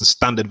was the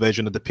standard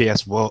version of the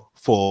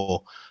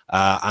PS4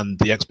 and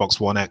the Xbox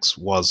One X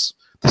was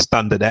the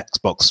standard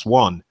Xbox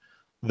One,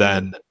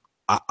 then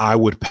I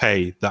would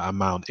pay that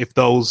amount. If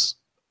those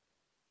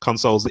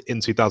consoles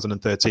in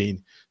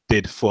 2013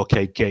 did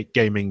 4K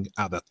gaming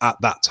at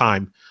that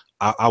time,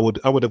 I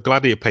would have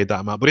gladly paid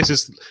that amount. But this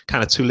is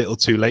kind of too little,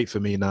 too late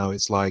for me now.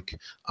 It's like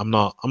I'm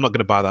not going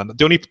to buy that.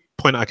 The only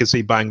point I can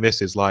see buying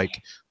this is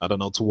like, I don't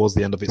know, towards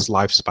the end of its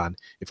lifespan,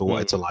 if I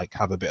wanted to like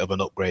have a bit of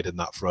an upgrade in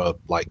that for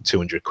like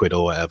 200 quid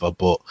or whatever.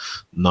 But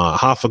no,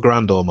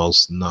 $500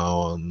 almost.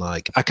 No,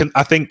 like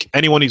I think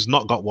anyone who's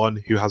not got one,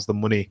 who has the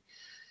money,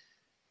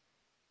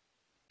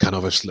 can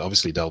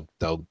obviously they'll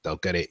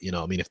get it. You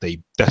know what I mean? If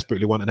they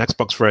desperately want an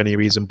Xbox for any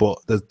reason, but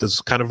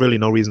there's kind of really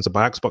no reason to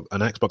buy an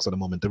Xbox at the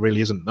moment. There really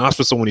isn't. And as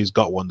for someone who's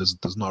got one, there's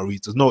no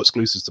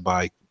exclusives to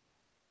buy.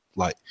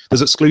 Like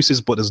there's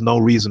exclusives, but there's no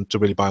reason to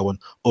really buy one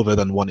other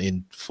than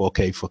wanting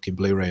 4K fucking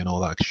Blu-ray and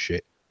all that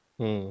shit.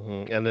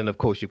 Mm-hmm. And then of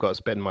course you've got to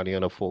spend money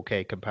on a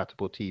 4K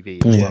compatible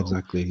TV. Yeah, well.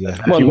 Exactly. Yeah.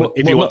 If you want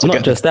to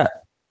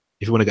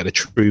get a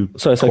true.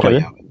 Sorry.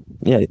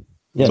 Yeah.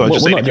 So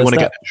just saying, if you want to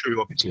get a true,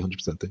 obviously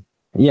 100% thing.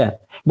 Yeah.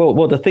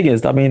 Well, the thing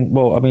is, I mean,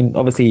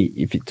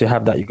 obviously, to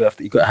have that, you got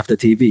to have the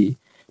TV.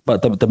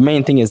 But the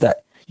main thing is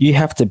that you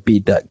have to be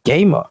that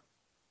gamer.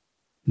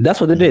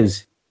 That's what it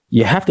is.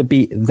 You have to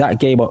be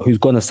that gamer who's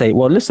gonna say,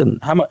 "Well, listen,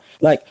 how much?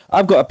 Like,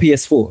 I've got a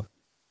PS4.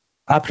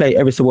 I play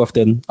every so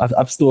often.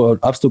 I've still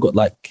got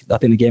like, I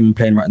think the game I'm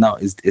playing right now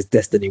is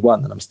Destiny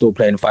 1, and I'm still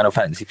playing Final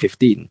Fantasy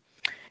 15.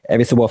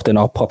 Every so often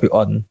I'll pop it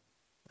on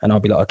and I'll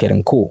be like, okay,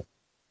 then cool.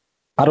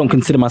 I don't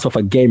consider myself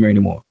a gamer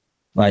anymore.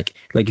 Like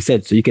you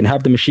said, so you can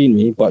have the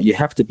machinery, but you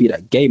have to be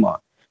that gamer.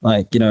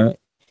 Like, you know,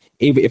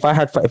 even if I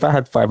had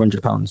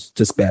 £500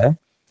 to spare,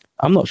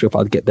 I'm not sure if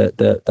I'd get that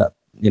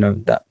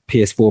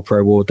PS4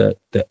 Pro or the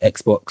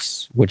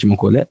Xbox,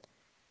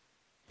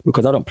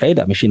 because I don't play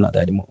that machine like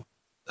that anymore.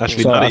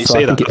 Actually, So- now that you so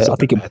say I that, think that's I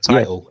think a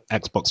title.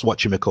 Xbox,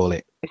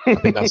 whatchamacallit. I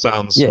think that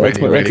sounds Yeah, really,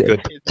 Xbox- really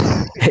good.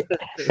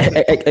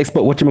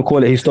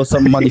 Xbox, he stole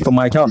some money from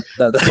my account.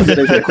 That's what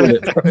they call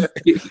it.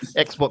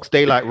 Xbox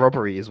daylight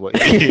robbery is what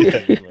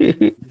it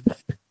is.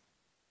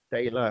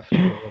 Daylight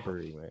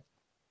robbery, mate.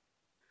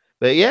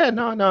 But yeah,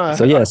 no.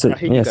 So I hear you so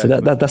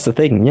guys, man. that's the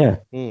thing. Yeah.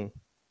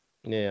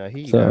 Yeah, I hear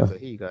you So- guys. I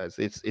hear you guys.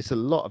 It's a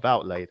lot of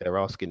outlay they're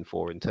asking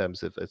for in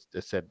terms of, as I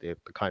said, the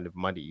kind of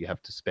money you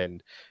have to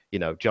spend, you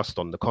know, just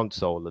on the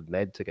console and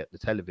then to get the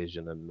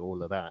television and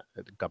all of that,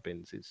 the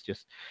gubbins.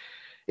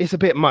 It's a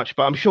bit much,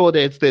 but I'm sure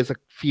there's a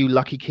few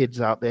lucky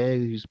kids out there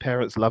whose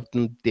parents love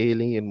them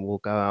dearly and will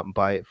go out and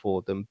buy it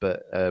for them.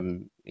 But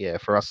yeah,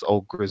 for us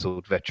old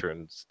grizzled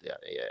veterans, yeah,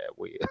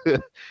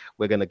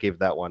 we're gonna give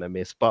that one a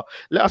miss. But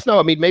let us know.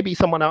 I mean, maybe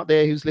someone out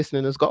there who's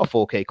listening has got a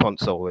 4K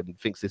console and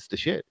thinks it's the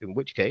shit. In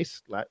which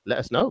case, like, let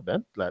us know,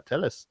 man. Like,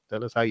 tell us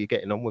how you're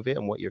getting on with it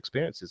and what your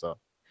experiences are.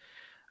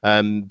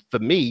 For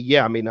me,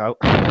 yeah, I mean,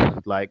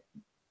 like,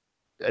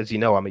 as you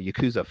know, I'm a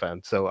Yakuza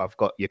fan, so I've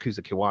got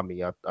Yakuza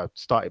Kiwami. I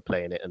started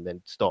playing it and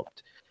then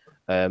stopped,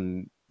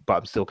 but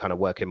I'm still kind of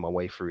working my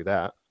way through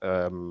that.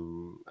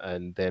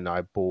 And then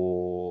I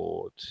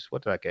bought,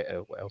 what did I get?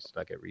 What else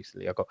did I get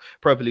recently? I got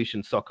Pro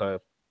Evolution Soccer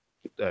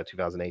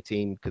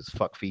 2018 because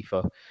fuck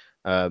FIFA.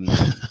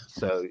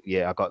 So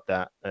yeah, I got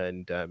that,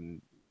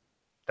 and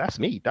that's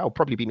me. That'll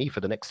probably be me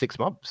for the next 6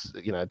 months.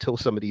 You know, until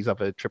some of these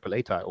other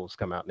AAA titles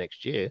come out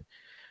next year.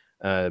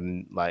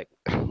 Like,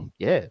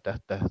 yeah,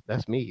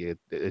 that's me.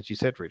 As you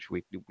said, Rich,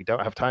 we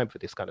don't have time for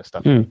this kind of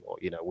stuff anymore.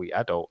 You know, we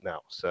adult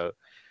now, so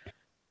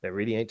there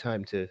really ain't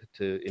time to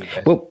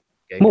invest. Well,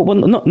 in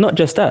gaming. not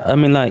just that. I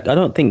mean, like, I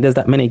don't think there's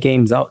that many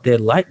games out there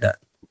like that.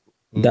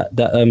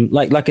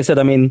 Like I said,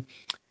 I mean,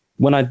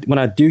 when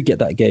I do get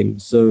that game,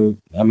 so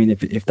I mean,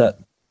 if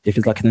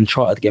it's like an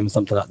Uncharted game or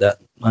something like that,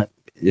 like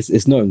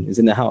it's known, it's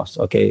in the house.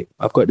 Okay,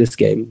 I've got this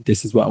game.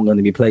 This is what I'm going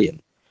to be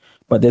playing.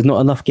 But there's not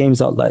enough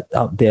games out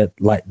there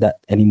like that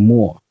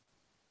anymore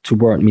to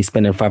warrant me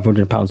spending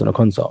 £500 on a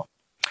console.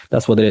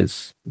 That's what it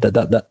is.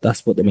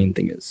 That's what the main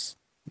thing is.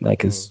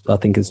 Like, I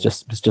think it's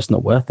just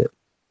not worth it.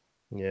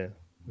 Yeah.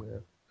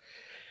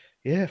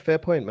 Fair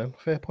point, man.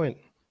 Fair point.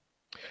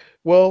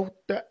 Well,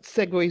 that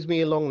segues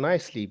me along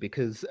nicely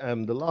because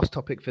the last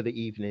topic for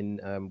the evening,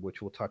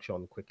 which we'll touch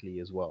on quickly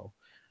as well,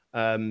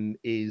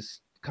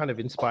 is kind of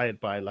inspired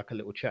by like a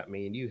little chat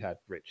me and you had,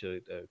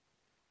 Richard. I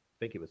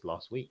think it was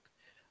last week.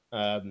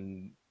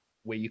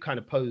 Where you kind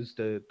of posed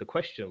the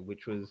question,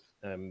 which was,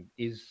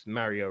 is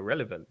Mario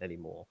relevant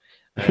anymore?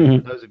 For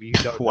those of you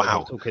who don't know, Wow.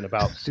 we're talking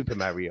about Super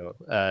Mario,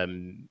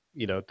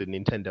 you know, the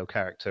Nintendo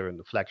character and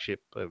the flagship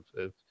of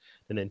the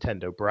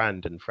Nintendo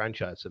brand and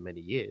franchise for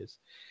many years.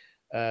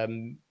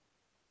 The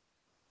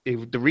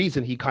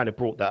reason he kind of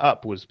brought that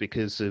up was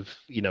because of,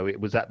 you know,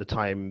 it was at the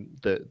time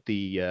that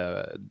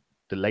the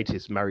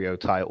latest Mario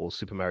title,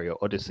 Super Mario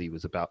Odyssey,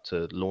 was about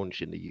to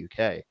launch in the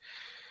UK.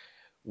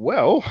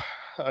 Well,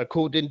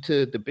 according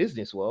to the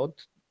business world,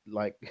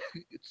 like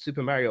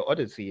Super Mario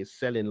Odyssey is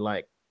selling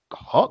like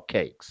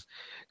hotcakes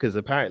because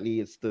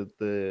apparently it's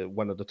the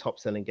one of the top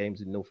selling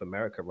games in North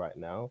America right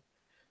now.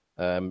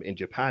 In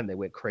Japan, they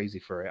went crazy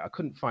for it. I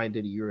couldn't find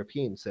any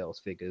European sales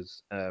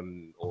figures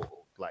or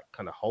like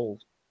kind of whole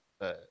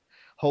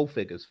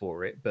figures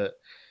for it, but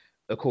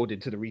according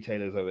to the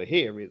retailers over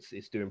here,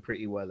 it's doing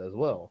pretty well as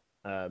well.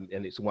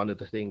 And it's one of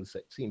the things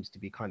that seems to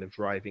be kind of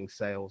driving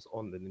sales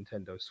on the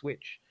Nintendo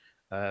Switch.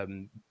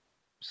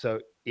 So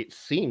it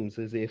seems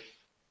as if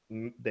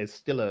there's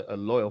still a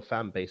loyal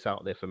fan base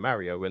out there for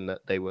Mario, and that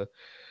they were,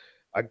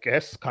 I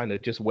guess, kind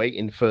of just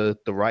waiting for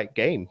the right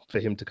game for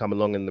him to come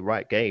along in the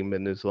right game.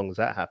 And as long as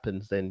that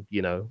happens, then,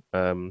 you know,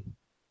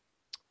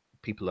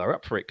 people are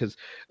up for it. Because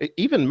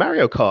even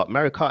Mario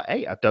Kart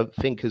 8, I don't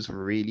think has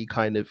really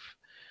kind of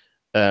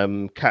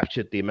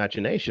captured the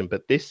imagination,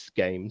 but this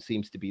game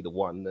seems to be the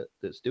one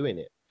that's doing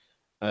it.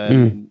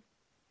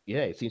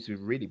 Yeah, it seems to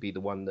really be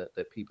the one that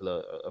people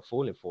are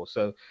falling for.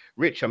 So,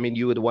 Rich, I mean,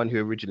 you were the one who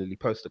originally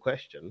posed the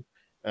question.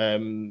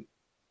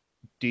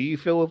 Do you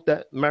feel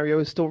that Mario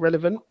is still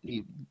relevant?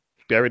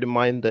 Bearing in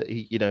mind that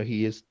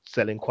he is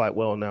selling quite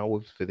well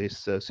now for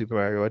this Super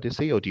Mario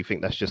Odyssey, or do you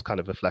think that's just kind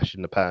of a flash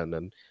in the pan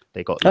and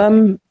they got?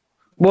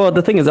 Well,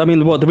 the thing is, I mean,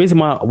 the reason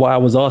why I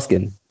was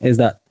asking is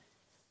that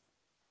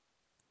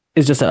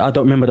it's just that I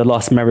don't remember the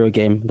last Mario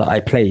game that I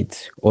played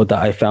or that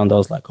I found. I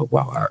was like, oh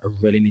wow, I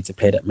really need to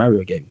play that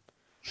Mario game.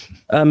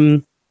 I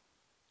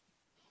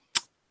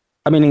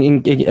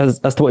mean, as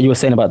to what you were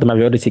saying about the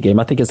Mario Odyssey game,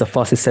 I think it's the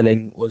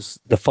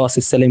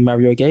fastest selling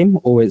Mario game,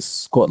 or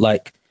it's got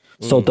like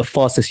sold the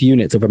fastest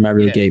units of a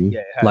Mario Yeah, game yeah,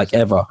 it has. like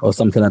ever, or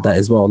something like that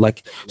as well.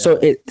 Like, so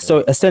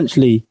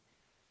essentially,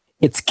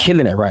 it's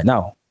killing it right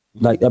now.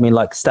 Like, I mean,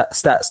 like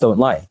stats don't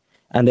lie,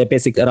 and they're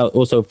basically, and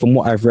also from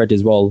what I've read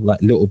as well,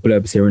 like little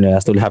blurbs here and there. I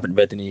still haven't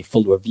read any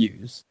full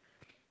reviews,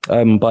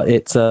 but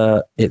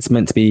it's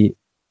meant to be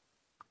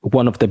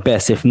one of the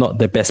best, if not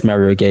the best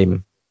Mario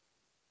game.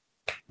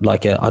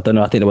 Like, I don't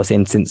know, I think they were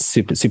saying since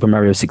Super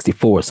Mario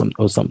 64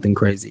 or something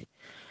crazy.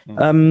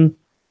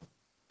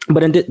 But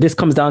then this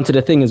comes down to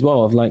the thing as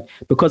well of like,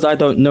 because I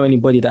don't know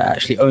anybody that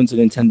actually owns a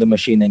Nintendo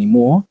machine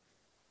anymore,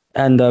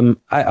 and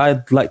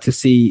I'd like to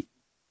see,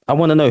 I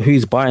want to know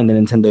who's buying the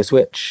Nintendo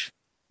Switch.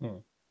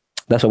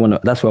 That's what I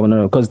want to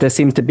know, because there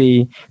seems to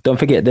be, don't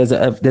forget, there's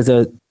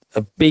a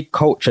big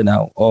culture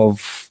now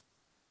of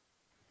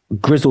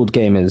grizzled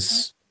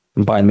gamers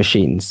buying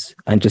machines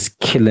and just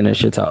killing the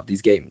shit out of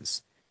these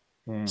games.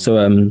 So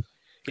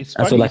It's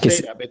and funny so, like, you it's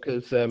say that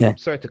because yeah.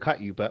 sorry to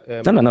cut you, but No,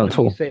 it's at funny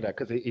all. you say that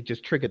because it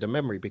just triggered a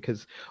memory.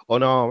 Because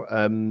on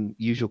our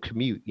usual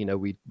commute, you know,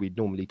 we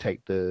normally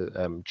take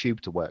the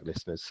tube to work,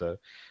 listeners. So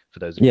for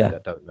those of you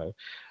that don't know,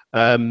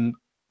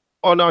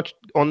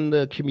 on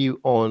the commute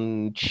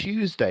on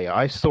Tuesday,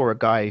 I saw a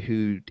guy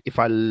who, if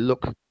I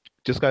look,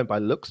 just going by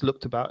looks,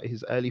 looked about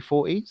his early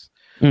 40s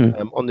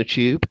on the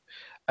tube.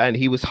 And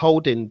he was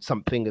holding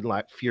something and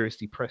like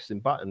furiously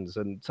pressing buttons.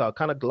 And so I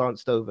kind of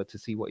glanced over to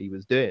see what he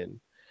was doing.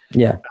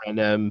 Yeah.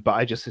 And but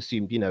I just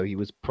assumed, you know, he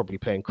was probably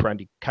playing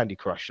Candy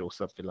Crush or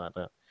something like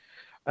that.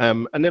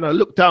 And then I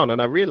looked down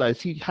and I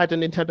realized he had a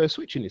Nintendo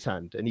Switch in his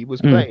hand and he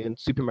was playing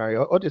Super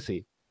Mario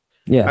Odyssey.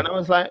 Yeah. And I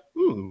was like,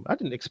 I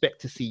didn't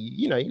expect to see,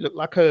 you know, he looked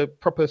like a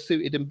proper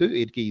suited and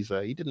booted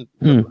geezer. He didn't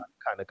look like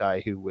the kind of guy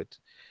who would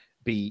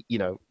be, you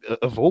know,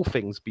 of all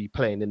things, be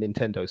playing a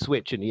Nintendo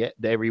Switch, and yet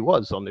there he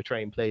was on the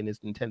train playing his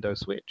Nintendo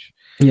Switch.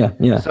 Yeah.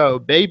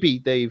 So maybe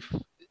they've,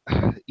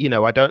 you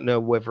know, I don't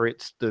know whether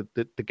it's the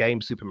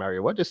game Super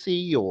Mario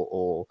Odyssey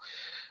or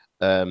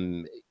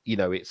you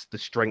know, it's the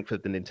strength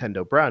of the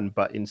Nintendo brand,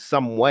 but in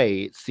some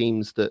way it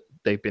seems that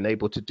they've been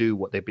able to do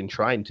what they've been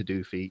trying to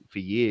do for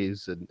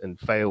years and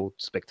failed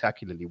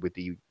spectacularly with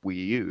the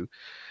Wii U.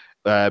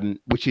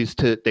 Which is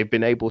they've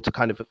been able to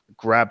kind of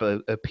grab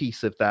a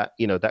piece of that,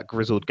 you know, that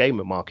grizzled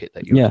gamer market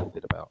that you're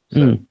talking about.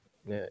 So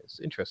yeah,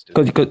 it's interesting.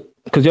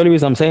 Because the only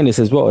reason I'm saying this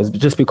as well is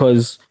just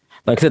because,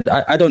 like I said,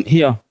 I don't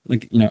hear,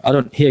 like, you know, I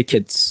don't hear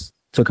kids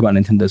talk about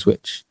Nintendo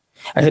Switch.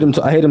 I hear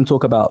them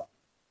talk about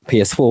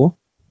PS4,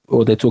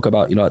 or they talk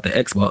about, you know, like the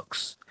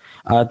Xbox.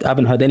 I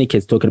haven't heard any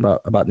kids talking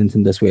about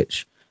Nintendo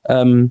Switch.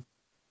 I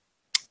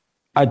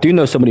do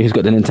know somebody who's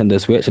got the Nintendo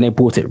Switch and they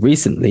bought it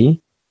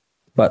recently.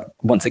 But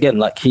once again,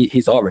 like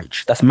he's our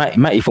age. That's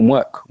Matty from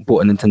work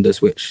bought a Nintendo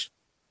Switch.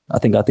 I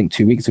think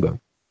 2 weeks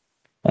ago,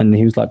 and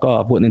he was like, "Oh,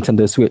 I bought a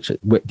Nintendo Switch.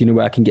 Do you know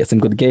where I can get some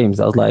good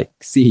games?" I was like,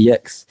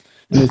 "CEX,"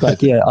 and he was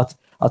like, "Yeah."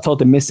 I told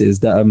the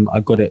missus that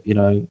I got it, you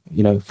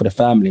know, for the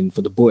family and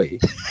for the boy.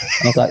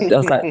 And I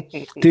was like,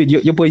 "Dude,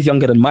 your boy's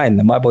younger than mine,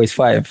 and my boy's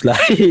 5."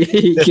 Like,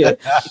 yeah,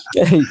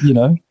 you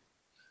know.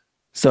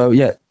 So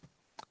yeah.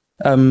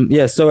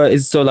 So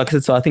like I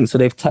said, so I think so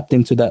they've tapped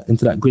into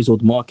that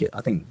grizzled market.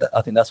 I think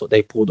that's what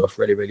they pulled off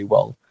really, really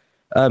well.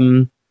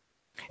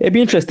 It'd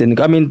be interesting.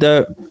 I mean,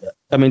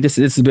 this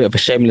is a bit of a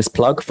shameless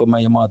plug for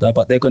Yamada,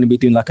 but they're going to be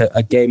doing like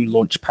a game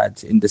launch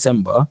pad in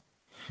December.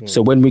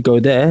 So when we go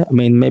there, I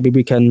mean, maybe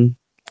we can,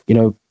 you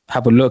know,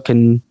 have a look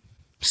and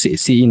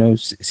see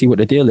what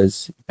the deal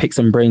is. Pick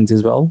some brains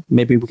as well.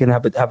 Maybe we can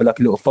have like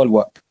a little follow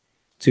up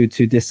to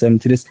this thing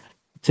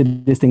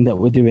that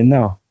we're doing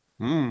now.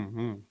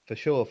 For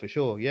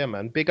sure. Yeah,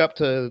 man. Big up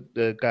to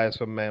the guys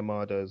from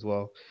Mayamada as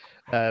well.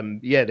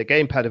 Yeah, the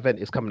gamepad event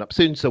is coming up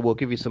soon, so we'll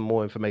give you some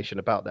more information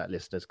about that,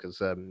 listeners,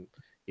 because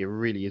it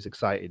really is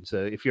exciting.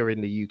 So if you're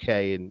in the UK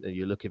and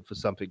you're looking for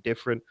something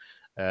different,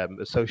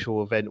 a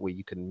social event where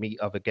you can meet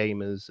other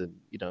gamers and,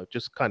 you know,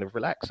 just kind of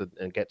relax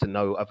and get to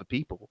know other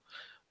people,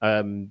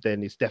 then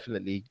it's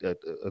definitely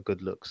a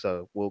good look.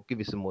 So we'll give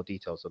you some more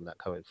details on that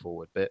going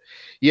forward. But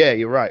yeah,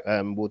 you're right.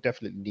 We'll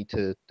definitely need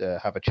to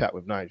have a chat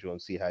with Nigel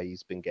and see how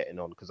he's been getting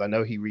on, because I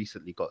know he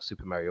recently got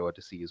Super Mario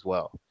Odyssey as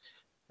well.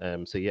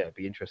 So yeah, it'd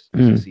be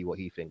interesting to see what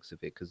he thinks of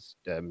it, because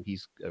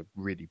he's a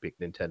really big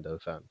Nintendo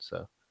fan.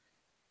 So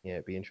yeah,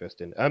 it'd be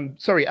interesting.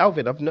 Sorry,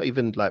 Alvin, I've not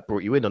even like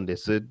brought you in on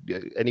this.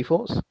 Any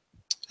thoughts?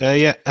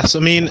 Yeah, so,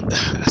 I mean,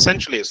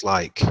 essentially, it's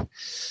like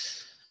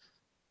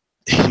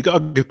you got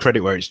to give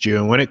credit where it's due,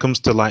 and when it comes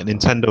to like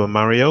Nintendo and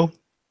Mario,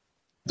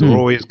 they're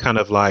always kind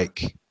of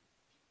like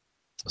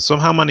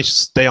somehow manage to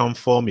stay on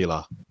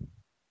formula,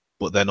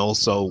 but then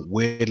also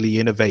weirdly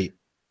innovate.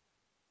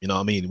 You know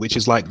what I mean? Which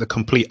is like the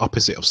complete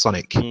opposite of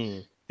Sonic.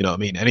 You know what I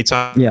mean?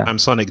 Anytime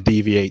Sonic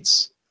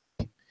deviates,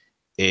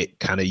 it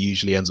kind of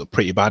usually ends up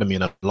pretty bad. I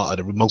mean, a lot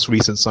of the most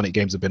recent Sonic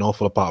games have been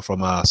awful, apart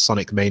from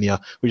Sonic Mania,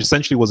 which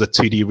essentially was a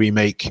 2D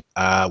remake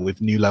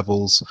with new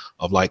levels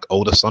of like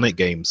older Sonic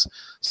games.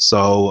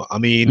 So, I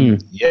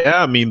mean,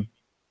 yeah, I mean,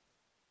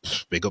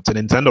 big up to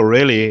Nintendo,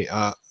 really.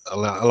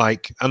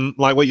 Like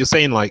what you're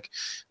saying, like,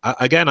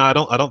 again, I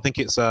don't think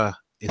it's a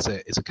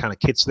kind of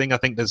kids thing. I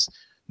think there's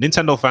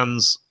Nintendo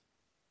fans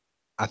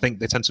I think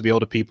they tend to be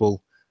older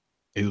people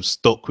who've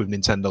stuck with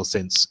Nintendo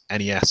since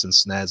NES and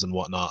SNES and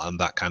whatnot and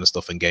that kind of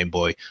stuff and Game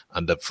Boy,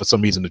 and for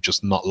some reason have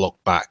just not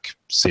looked back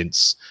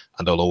since,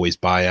 and they'll always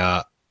buy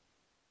a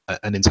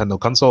Nintendo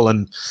console.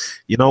 And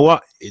you know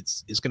what?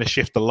 It's going to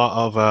shift a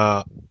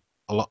lot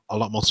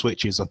more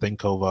Switches, I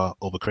think, over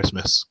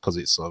Christmas, because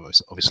it's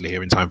obviously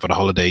here in time for the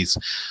holidays.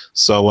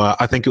 So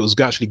I think it was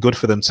actually good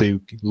for them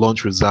to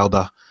launch with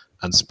Zelda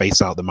and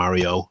space out the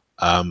Mario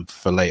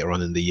for later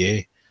on in the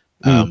year.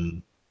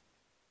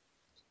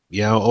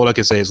 Yeah, all I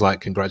can say is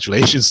like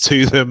congratulations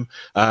to them.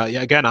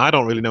 Yeah, again, I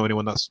don't really know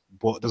anyone that's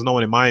bought. There's no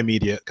one in my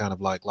immediate kind of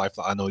like life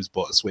that I know who's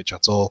bought a Switch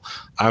at all.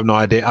 I have no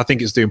idea. I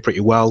think it's doing pretty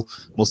well.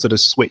 Most of the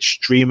Switch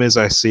streamers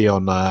I see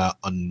on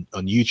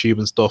YouTube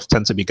and stuff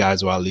tend to be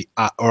guys who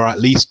are at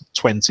least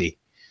 20.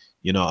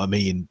 You know what I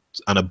mean,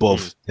 and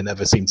above. They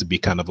never seem to be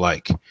kind of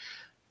like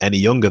any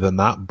younger than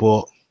that.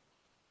 But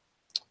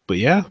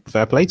yeah,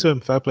 fair play to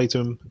him. Fair play to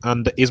him.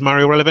 And is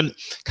Mario relevant?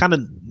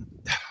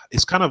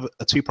 It's kind of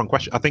a two-pronged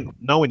question. I think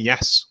no and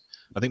yes.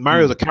 I think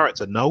Mario's a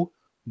character, no.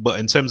 But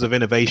in terms of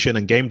innovation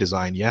and game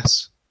design,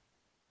 yes.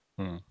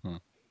 Do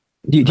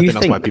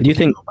you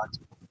think?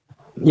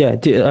 Yeah,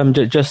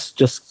 just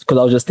because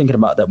I was just thinking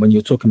about that when you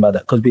were talking about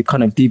that, because we've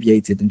kind of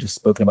deviated and just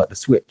spoken about the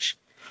Switch.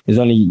 There's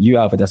only you,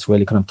 Albert, that's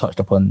really kind of touched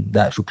upon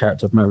the actual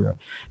character of Mario.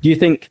 Do you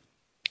think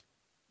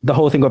the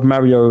whole thing of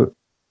Mario,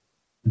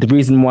 the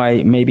reason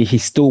why maybe he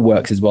still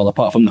works as well,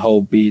 apart from the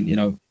whole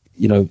being,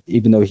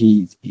 even though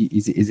he's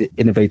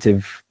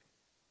innovative,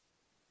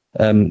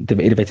 the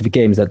innovative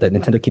games that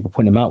Nintendo keep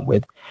pointing him out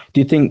with,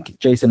 do you think,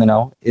 Jason and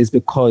Al, is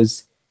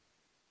because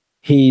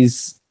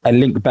he's a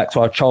link back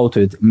to our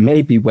childhood,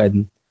 maybe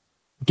when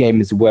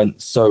games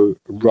weren't so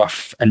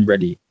rough and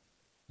ready?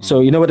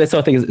 So you know what they sort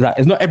of think is that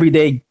it's not every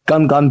day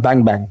gun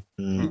bang bang.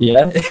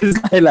 Yeah,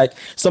 it's like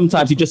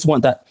sometimes you just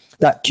want that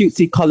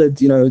cutesy colored,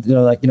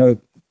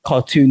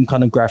 cartoon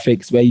kind of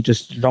graphics where you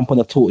just jump on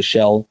a tortoise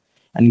shell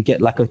and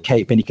get like a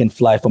cape and you can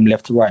fly from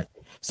left to right.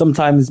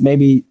 Sometimes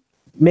maybe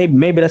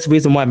that's the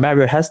reason why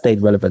Mario has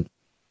stayed relevant.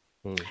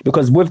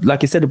 Because with,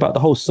 like you said about the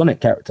whole Sonic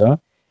character,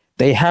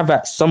 they have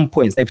at some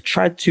points, they've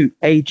tried to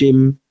age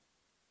him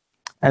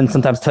and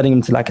sometimes turning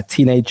him to like a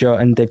teenager,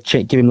 and they've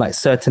given him like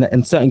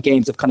certain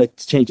games have kind of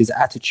changed his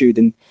attitude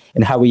and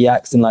how he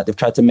acts, and like they've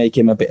tried to make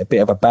him a bit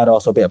of a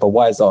badass or a bit of a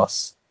wise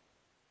ass.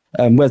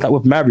 Whereas like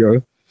with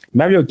Mario,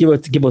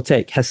 give or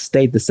take, has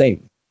stayed the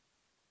same.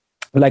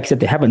 Like I said,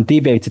 they haven't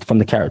deviated from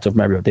the character of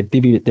Mario. They've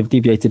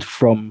deviated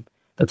from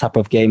the type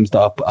of games that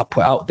are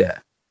put out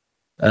there.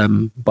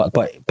 But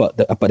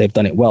they've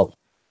done it well.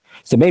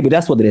 So maybe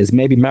that's what it is.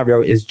 Maybe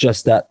Mario is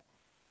just that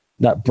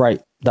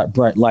bright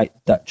light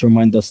that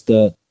reminds us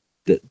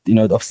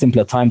of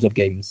simpler times of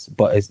games,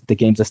 but the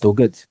games are still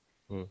good.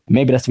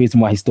 Maybe that's the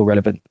reason why he's still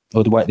relevant,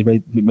 or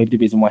maybe the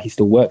reason why he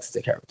still works as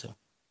a character.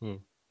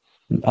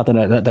 I don't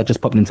know. That just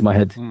popped into my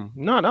head.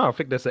 No, I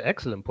think that's an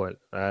excellent point.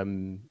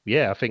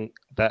 Yeah, I think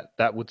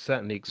that would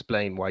certainly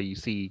explain why you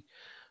see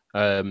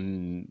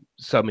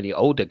so many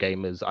older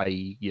gamers,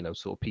 i.e.,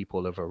 sort of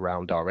people of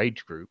around our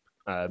age group,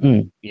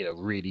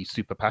 really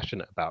super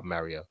passionate about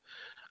Mario,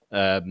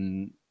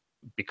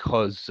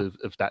 because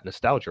of that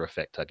nostalgia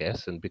effect, I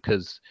guess, and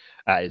because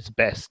at its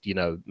best,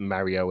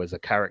 Mario as a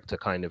character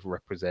kind of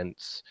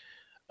represents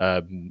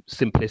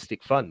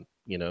simplistic fun.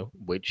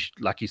 Which,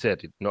 like you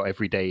said, not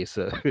every day is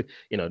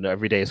not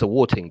every day is a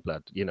warting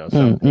blood.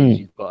 Some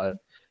days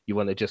you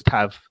want to just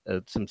have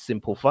some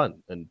simple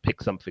fun and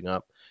pick something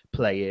up,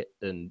 play it,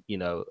 and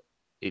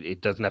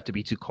it doesn't have to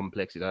be too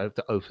complex. You don't have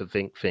to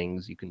overthink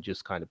things. You can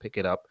just kind of pick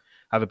it up,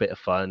 have a bit of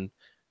fun,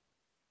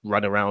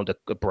 run around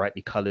a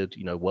brightly colored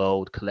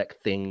world,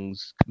 collect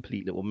things,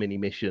 complete little mini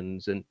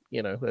missions, and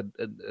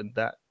and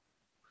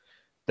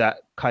that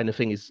kind of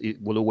thing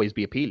will always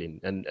be appealing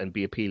and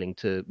be appealing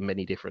to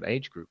many different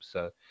age groups.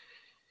 So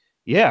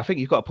yeah, I think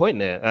you've got a point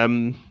there.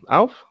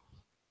 Alf?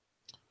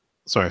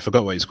 Sorry, I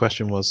forgot what his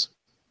question was.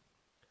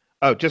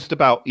 Oh, just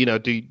about,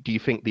 do you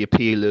think the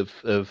appeal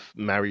of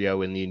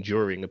Mario and the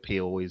enduring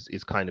appeal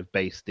is kind of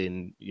based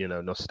in,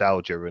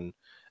 nostalgia and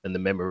the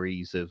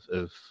memories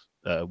of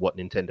what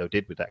Nintendo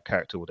did with that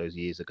character all those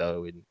years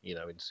ago in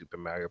Super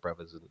Mario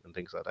Brothers and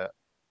things like that?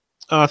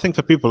 I think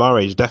for people our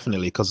age,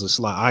 definitely, because it's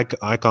like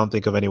I can't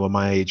think of anyone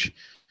my age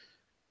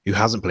who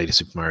hasn't played a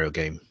Super Mario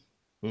game.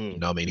 You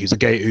know what I mean? Who's a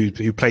gay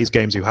who plays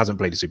games who hasn't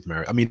played a Super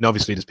Mario. I mean,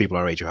 obviously, there's people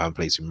our age who haven't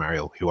played Super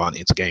Mario who aren't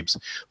into games,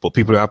 but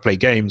people who have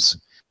played games,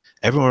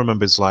 everyone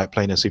remembers like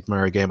playing a Super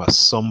Mario game at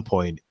some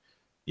point.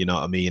 You know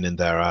what I mean? In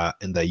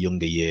their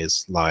younger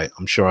years, like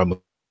I'm sure I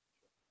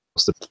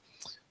must have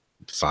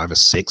 5 or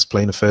 6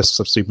 playing the first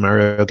Super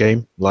Mario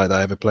game like that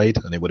I ever played,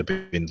 and it would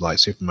have been like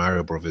Super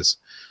Mario Brothers.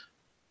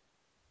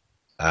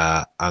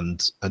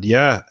 And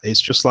yeah, it's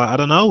just like, I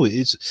don't know,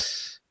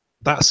 it's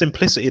that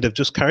simplicity. They've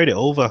just carried it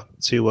over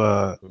to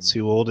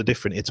all the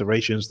different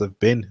iterations they've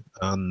been,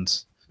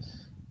 and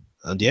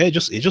yeah, it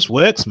just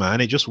works,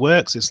 man. It just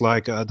works. It's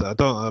like I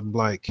don't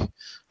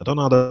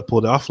know how to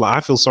pull it off. Like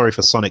I feel sorry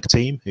for Sonic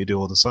Team who do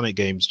all the Sonic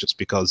games, just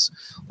because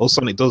all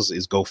Sonic does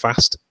is go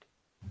fast.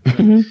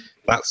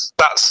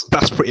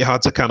 That's pretty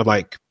hard to kind of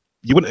like.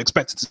 You wouldn't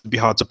expect it to be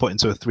hard to put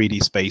into a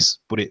 3D space,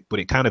 but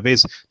it kind of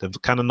is.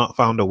 They've kind of not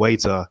found a way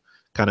to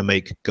kind of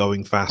make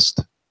going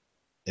fast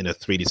in a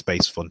 3D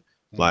space fun.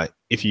 Like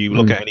if you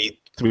look at any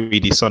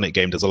 3D Sonic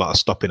game, there's a lot of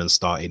stopping and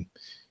starting.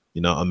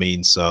 You know what I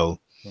mean? So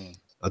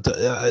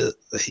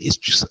it's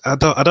just I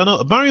don't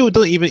know. Mario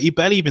he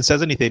barely even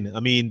says anything.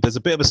 I mean, there's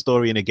a bit of a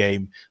story in a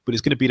game, but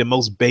it's going to be the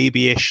most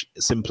babyish,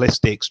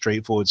 simplistic,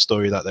 straightforward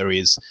story that there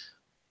is.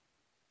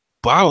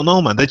 But I don't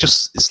know, man.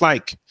 It's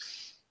like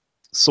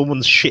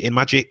someone's shitting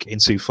magic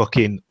into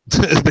fucking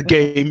the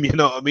game, you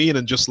know what I mean?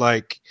 And just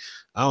like,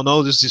 I don't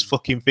know, this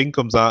fucking thing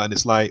comes out and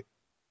it's like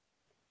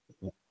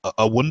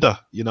a wonder,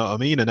 you know what I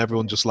mean? And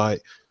everyone just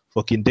like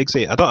fucking digs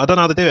it. I don't know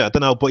how to do it. I don't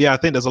know. But yeah, I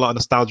think there's a lot of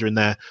nostalgia in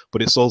there,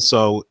 but it's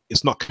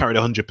not carried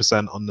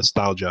 100% on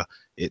nostalgia.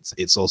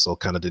 It's also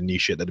kind of the new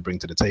shit that they bring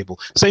to the table.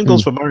 Same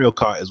goes for Mario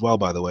Kart as well,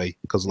 by the way,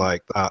 because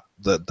like that,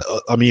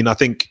 I mean, I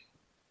think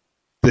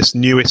this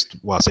newest,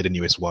 well, I say the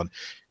newest one,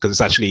 because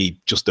it's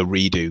actually just a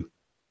redo.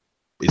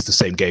 It's the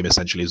same game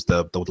essentially as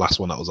the last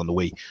one that was on the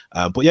Wii.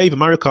 But yeah, even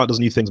Mario Kart does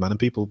new things, man, and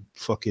people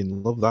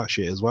fucking love that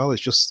shit as well.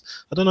 It's just,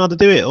 I don't know how to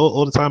do it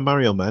all the time,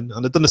 Mario, man.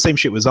 And they've done the same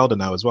shit with Zelda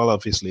now as well,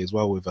 obviously, as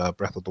well with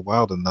Breath of the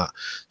Wild, and that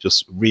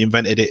just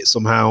reinvented it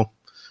somehow.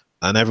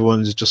 And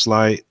everyone's just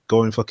like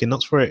going fucking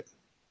nuts for it.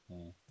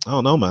 I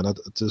don't know, man. I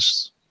don't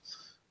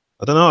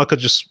know.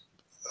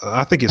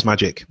 I think it's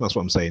magic. That's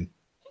what I'm saying.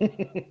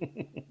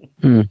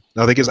 I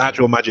think it's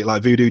actual magic,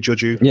 like voodoo,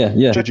 juju. Yeah.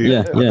 I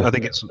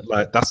think it's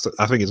like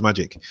I think it's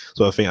magic.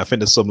 So I think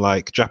there's some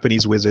like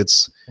Japanese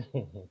wizards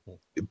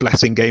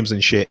blessing games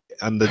and shit,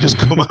 and they just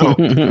come out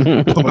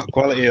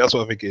quality. That's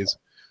what I think it is.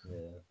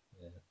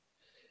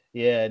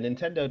 Yeah,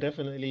 Nintendo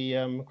definitely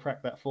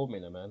cracked that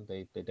formula, man.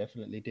 They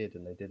definitely did,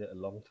 and they did it a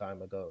long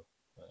time ago,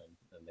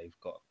 and they've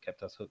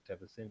kept us hooked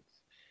ever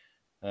since.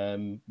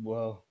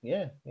 Well,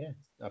 yeah,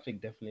 I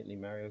think definitely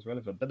Mario's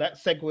relevant, but that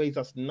segues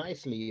us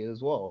nicely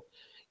as well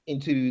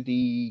into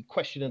the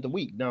question of the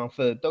week. Now,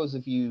 for those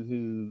of you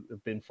who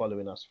have been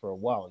following us for a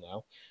while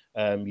now,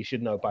 you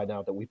should know by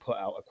now that we put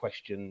out a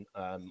question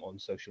on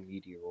social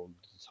media all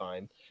the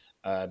time,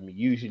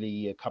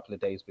 usually a couple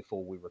of days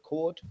before we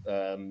record,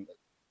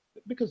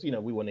 because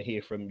we want to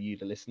hear from you,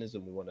 the listeners,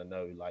 and we want to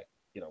know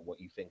what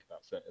you think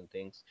about certain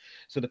things.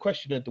 So the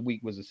question of the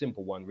week was a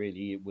simple one,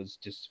 really. It was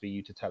just for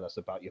you to tell us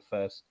about your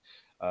first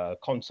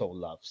console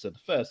love. So the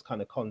first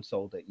kind of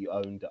console that you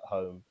owned at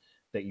home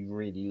that you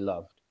really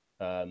loved,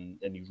 and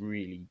you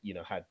really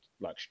had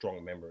like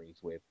strong memories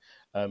with.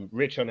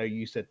 Rich, I know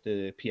you said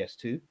the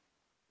PS2.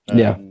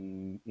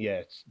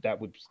 Yes,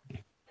 that would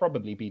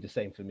probably be the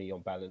same for me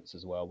on balance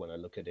as well when I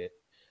look at it.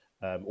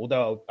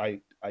 Although I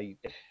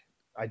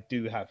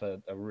do have a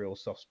real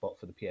soft spot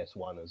for the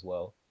PS1 as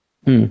well.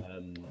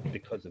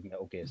 Because of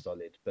Metal Gear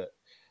Solid, but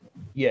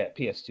yeah,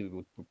 PS2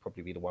 would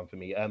probably be the one for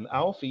me.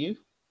 Al, for you?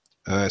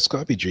 It's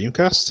got to be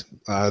Dreamcast.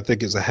 I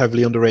think it's a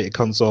heavily underrated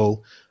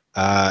console.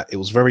 It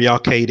was very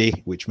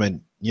arcadey, which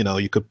meant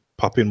you could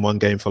pop in one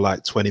game for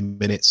like 20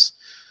 minutes,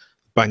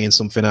 bang in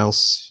something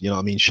else. You know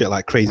what I mean? Shit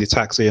like Crazy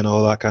Taxi and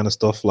all that kind of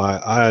stuff.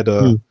 Like I had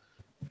a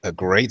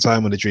great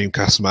time with the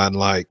Dreamcast, man.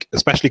 Like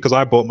especially because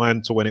I bought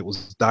mine to when it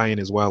was dying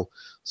as well,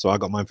 so I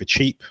got mine for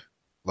cheap,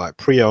 like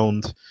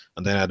pre-owned,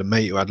 and then I had a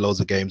mate who had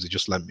loads of games. He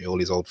just lent me all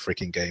these old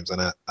freaking games,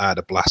 and I had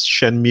a blast.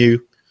 Shenmue,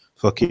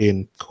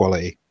 fucking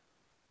quality.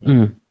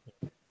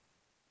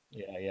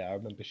 Yeah, I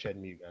remember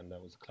Shenmue, man.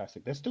 That was a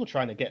classic. They're still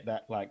trying to get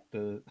that, like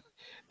I'm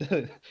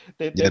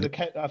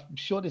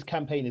sure this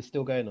campaign is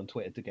still going on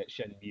Twitter to get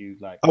Shenmue.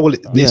 Like, oh well,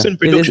 it's in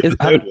production.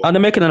 And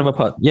they're making another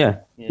part. Yeah.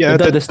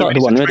 They started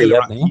the one already.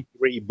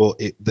 But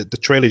the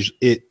trailer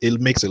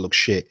it makes it look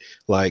shit.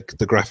 Like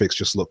the graphics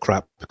just look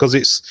crap because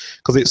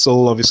it's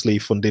all obviously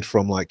funded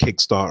from like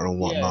Kickstarter and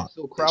whatnot. Yeah, it's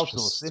all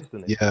crowdsourced,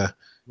 isn't it? Yeah,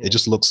 it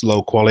just looks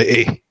low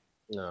quality.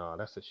 No,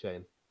 that's a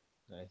shame.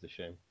 That is a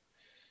shame.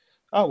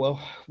 Oh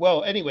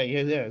well. Anyway,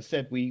 yeah. As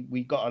said,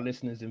 we got our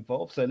listeners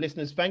involved. So,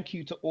 listeners, thank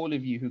you to all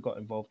of you who got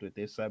involved with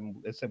this. As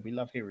I said, we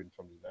love hearing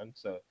from you, man.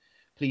 So,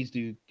 please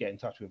do get in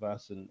touch with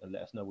us and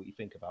let us know what you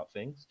think about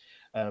things.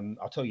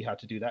 I'll tell you how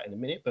to do that in a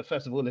minute. But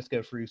first of all, let's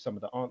go through some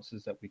of the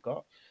answers that we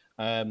got.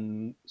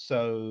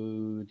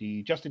 So,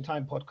 the Just in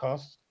Time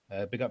podcast,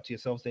 big up to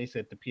yourselves. They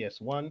said the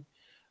PS1.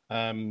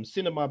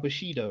 Cinema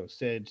Bushido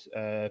said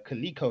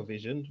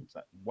ColecoVision. It's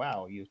like,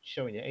 wow, you're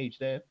showing your age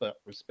there, but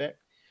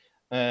respect.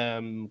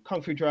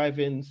 Kung Fu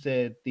Drive-In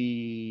said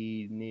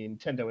the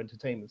Nintendo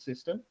Entertainment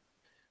System.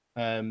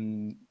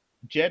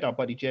 Jed, our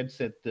buddy Jed,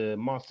 said the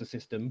Master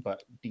System,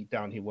 but deep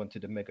down he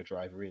wanted a Mega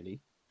Drive, really.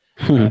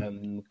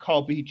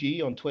 Carl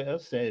BG on Twitter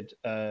said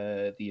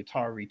the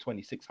Atari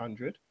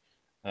 2600.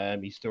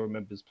 He still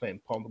remembers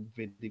playing Pong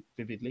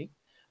vividly.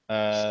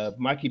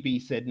 Mikey B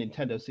said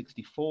Nintendo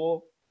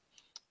 64.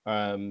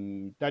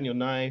 Daniel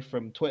Nye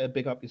from Twitter,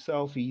 big up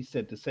yourself. He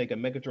said the Sega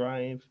Mega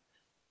Drive.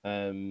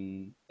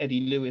 Eddie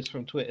Lewis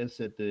from Twitter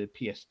said the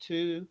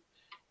PS2.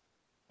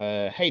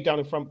 Hey Down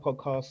in Front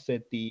podcast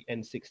said the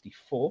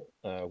N64,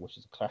 which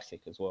is a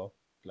classic as well,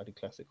 bloody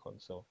classic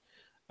console.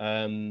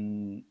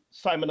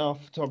 Simon R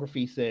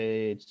Photography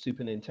said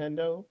Super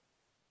Nintendo.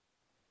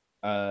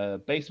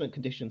 Basement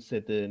Conditions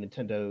said the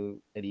Nintendo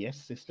NES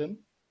system.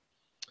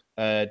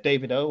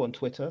 David O on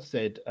Twitter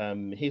said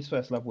his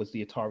first love was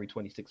the Atari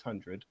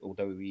 2600,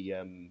 although he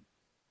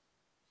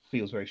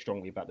feels very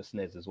strongly about the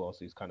SNES as well,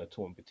 so he's kind of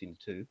torn between the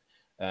two.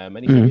 And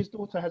he said his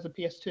daughter has a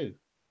PS2,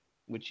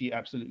 which he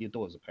absolutely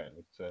adores,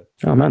 apparently. So,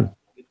 oh man,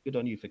 good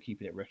on you for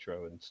keeping it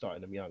retro and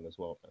starting them young as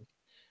well, man.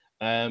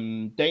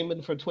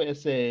 Damon from Twitter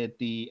said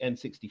the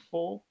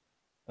N64.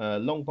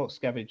 Longbox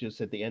Scavenger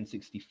said the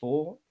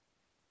N64.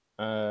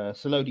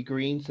 Salodi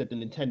Green said the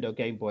Nintendo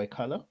Game Boy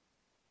Color.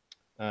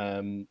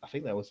 I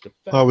think that was the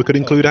first. Oh, we could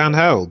include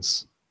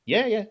handhelds.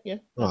 Yeah.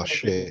 Oh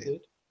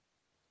shit.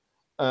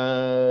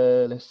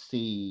 Let's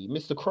see.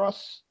 Mr.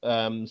 Cross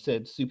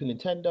said Super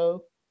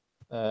Nintendo.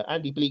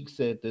 Andy Bleak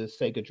said the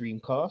Sega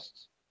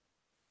Dreamcast.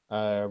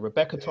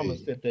 Rebecca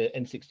Thomas said the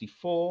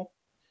N64.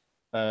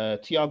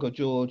 Tiago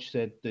George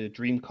said the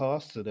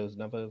Dreamcast, so there was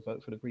another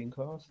vote for the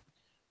Dreamcast.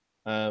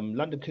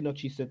 London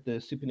Kinochi said the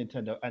Super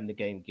Nintendo and the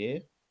Game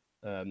Gear,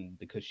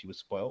 because she was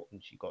spoilt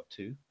and she got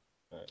two.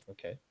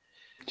 Okay.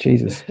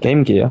 Jesus,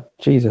 Game Gear,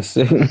 Jesus.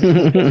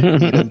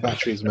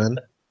 Batteries, man.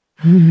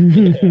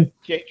 Yeah.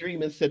 Jake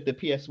Dreamer said the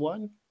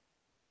PS1.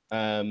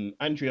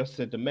 Andreas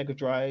said the Mega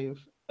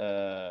Drive.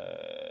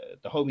 The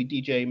homie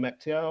DJ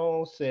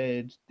Mactel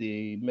said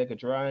the Mega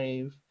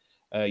Drive.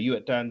 You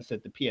at Dan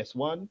said the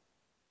PS1.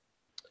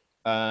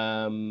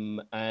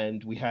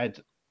 And we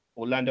had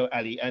Orlando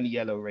Alley and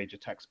Yellow Rage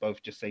Attacks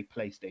both just say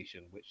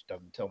PlayStation, which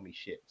doesn't tell me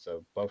shit.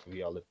 So both of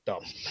y'all are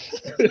dumb.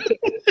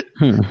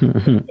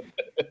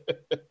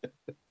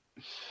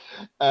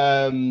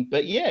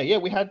 But yeah,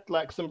 we had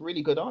like some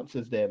really good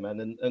answers there,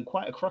 man, and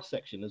quite a cross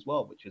section as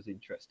well, which was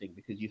interesting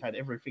because you had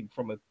everything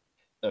from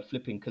a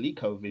flipping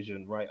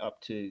ColecoVision right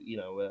up to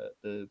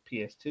the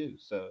PS2.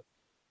 So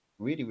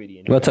really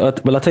interesting.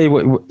 Well, I'll tell you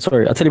what.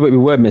 Sorry, I'll tell you what we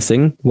were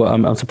missing. Well,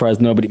 I'm surprised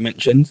nobody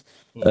mentioned.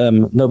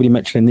 Nobody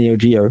mentioned Neo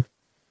Geo,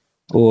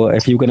 or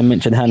if you were going to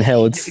mention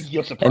handhelds.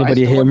 You're surprised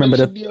anybody here remember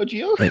the Neo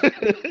Geo?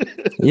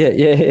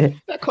 Yeah.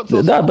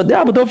 But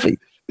don't think.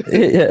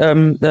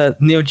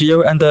 Neo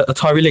Geo and the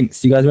Atari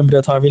Lynx. You guys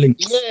remember the Atari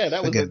Lynx? Yeah,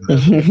 that was a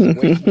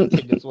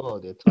thing as well.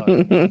 The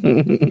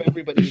Atari.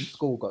 Everybody in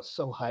school got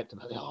so hyped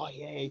about it. Oh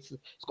yeah, it's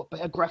got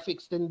better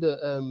graphics than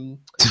the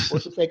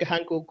what's the Sega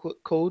handheld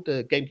called?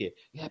 The Game Gear.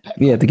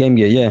 Yeah, the Game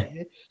Gear. Yeah,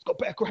 it's got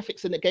better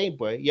graphics than the Game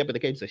Boy. Yeah, but the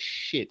games are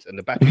shit and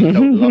the batteries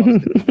don't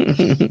last.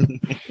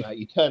 Like,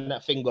 you turn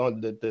that thing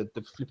on,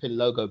 the flipping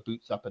logo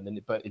boots up, and then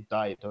it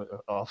died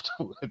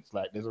afterwards.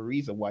 Like, there's a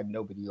reason why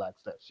nobody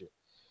likes that shit.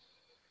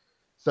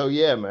 So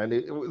yeah, man,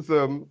 it was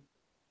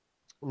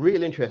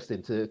real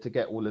interesting to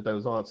get all of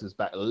those answers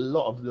back. A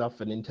lot of love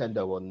for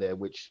Nintendo on there,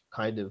 which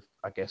kind of,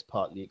 I guess,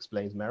 partly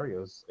explains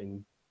Mario's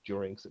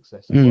enduring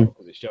success as well,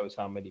 because it shows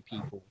how many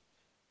people,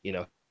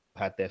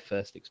 had their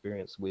first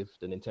experience with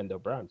the Nintendo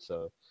brand.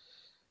 So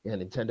yeah,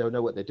 Nintendo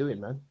know what they're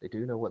doing, man. They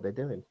do know what they're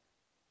doing.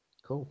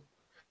 Cool.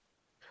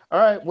 All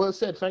right, well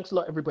said. Thanks a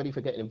lot, everybody,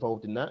 for getting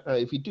involved in that.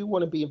 If you do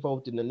want to be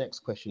involved in the next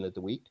question of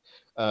the week,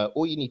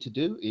 all you need to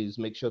do is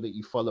make sure that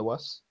you follow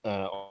us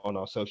on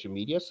our social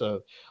media.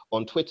 So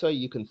on Twitter,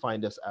 you can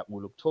find us at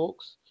Woolong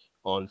Talks.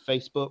 On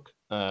Facebook,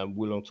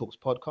 Woolong Talks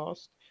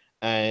Podcast.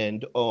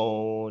 And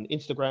on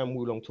Instagram,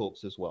 Woolong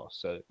Talks as well.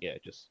 So yeah,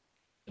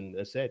 and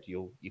as I said,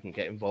 you can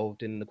get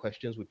involved in the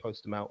questions. We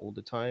post them out all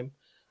the time.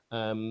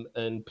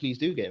 And please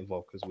do get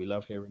involved because we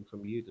love hearing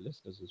from you, the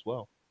listeners, as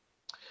well.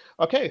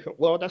 Okay,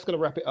 well, that's going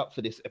to wrap it up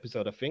for this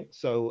episode, I think.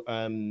 So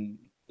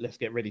let's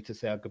get ready to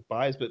say our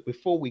goodbyes. But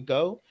before we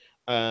go,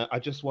 I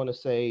just want to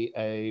say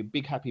a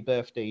big happy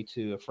birthday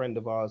to a friend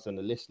of ours and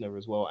a listener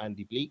as well,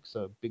 Andy Bleak.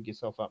 So big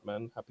yourself up,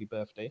 man. Happy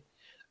birthday.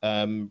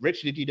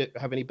 Rich, did you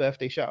have any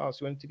birthday shout outs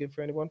you wanted to give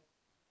for anyone?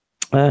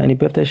 Any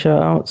birthday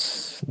shout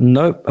outs?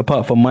 Nope,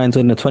 apart from mine's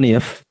on the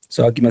 20th.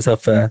 So I'll give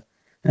myself an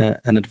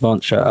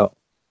advance shout out.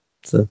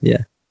 So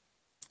yeah,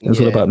 it's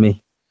all about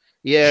me.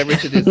 Yeah,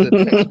 Richard is a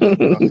textbook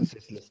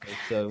narcissist listener,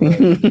 so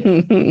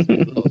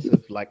lots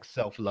of like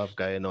self-love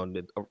going on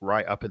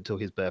right up until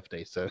his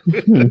birthday. So,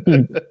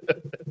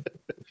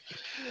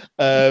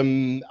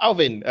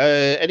 Alvin,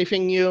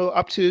 anything you're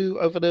up to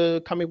over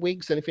the coming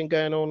weeks? Anything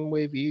going on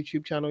with your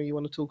YouTube channel you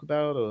want to talk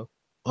about? Or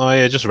oh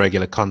yeah, just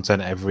regular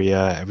content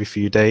every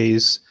few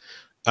days.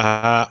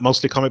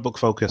 Mostly comic book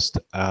focused,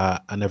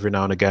 and every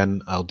now and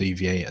again I'll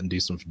deviate and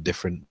do something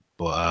different.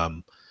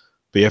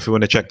 But yeah, if you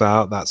want to check that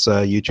out, that's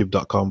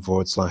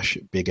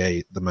youtube.com/Big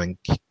A the Man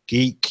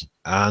Geek.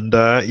 And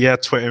yeah,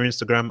 Twitter,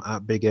 Instagram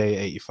at Big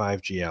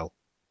A85GL.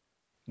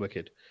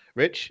 Wicked.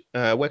 Rich,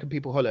 where can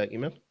people holler at you,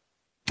 man?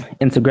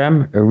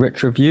 Instagram,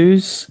 Rich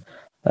Reviews.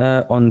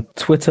 On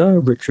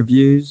Twitter, Rich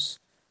Reviews.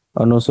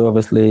 And also,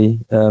 obviously,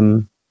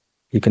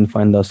 you can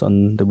find us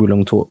on the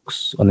Woolong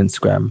Talks on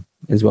Instagram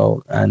as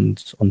well,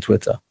 and on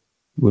Twitter,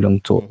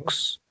 Woolong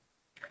Talks.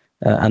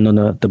 And on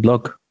the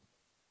blog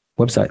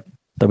website,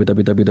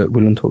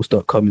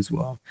 www.woolongtalks.com as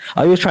well.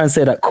 I always try and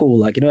say that cool,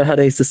 like, you know how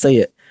they used to say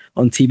it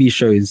on TV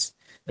shows,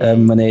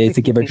 when they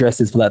to give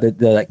addresses for like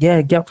they're like,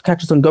 yeah,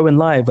 catch us on Going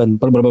Live and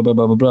blah blah blah blah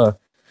blah blah blah.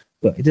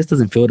 But it just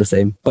doesn't feel the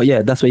same. But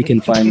yeah, that's where you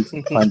can find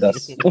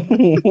us.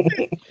 You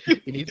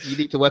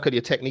need to work on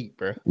your technique,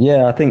 bro.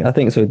 Yeah, I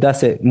think so.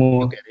 That's it.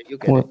 More You'll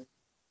get it.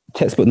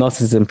 textbook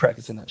narcissism,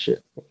 practicing that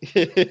shit.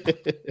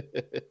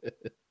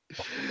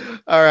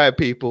 All right,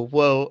 people.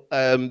 Well,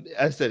 as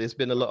I said, it's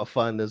been a lot of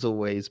fun as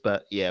always,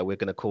 but yeah, we're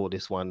gonna call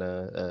this one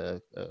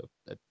gonna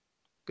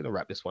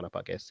wrap this one up,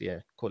 I guess. Yeah,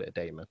 call it a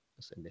day, man.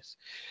 Let's end this.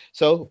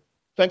 So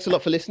thanks a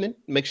lot for listening.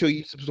 Make sure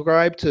you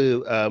subscribe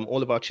to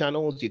all of our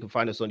channels. You can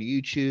find us on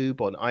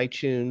YouTube, on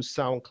iTunes,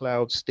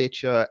 SoundCloud,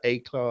 Stitcher,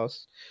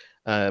 Acast.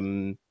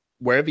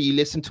 Wherever you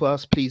listen to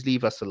us, please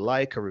leave us a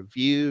like, a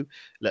review.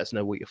 Let us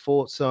know what your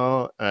thoughts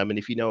are. And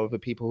if you know other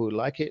people who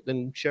like it,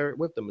 then share it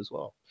with them as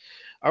well.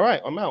 All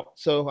right, I'm out.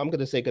 So I'm going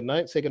to say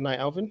goodnight. Say goodnight,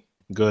 Alvin.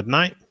 Good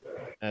night.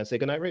 Say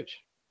goodnight, Rich.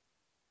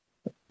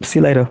 See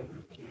you later.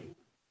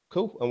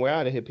 Cool. And we're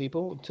out of here,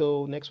 people.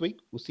 Until next week,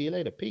 we'll see you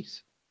later.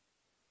 Peace.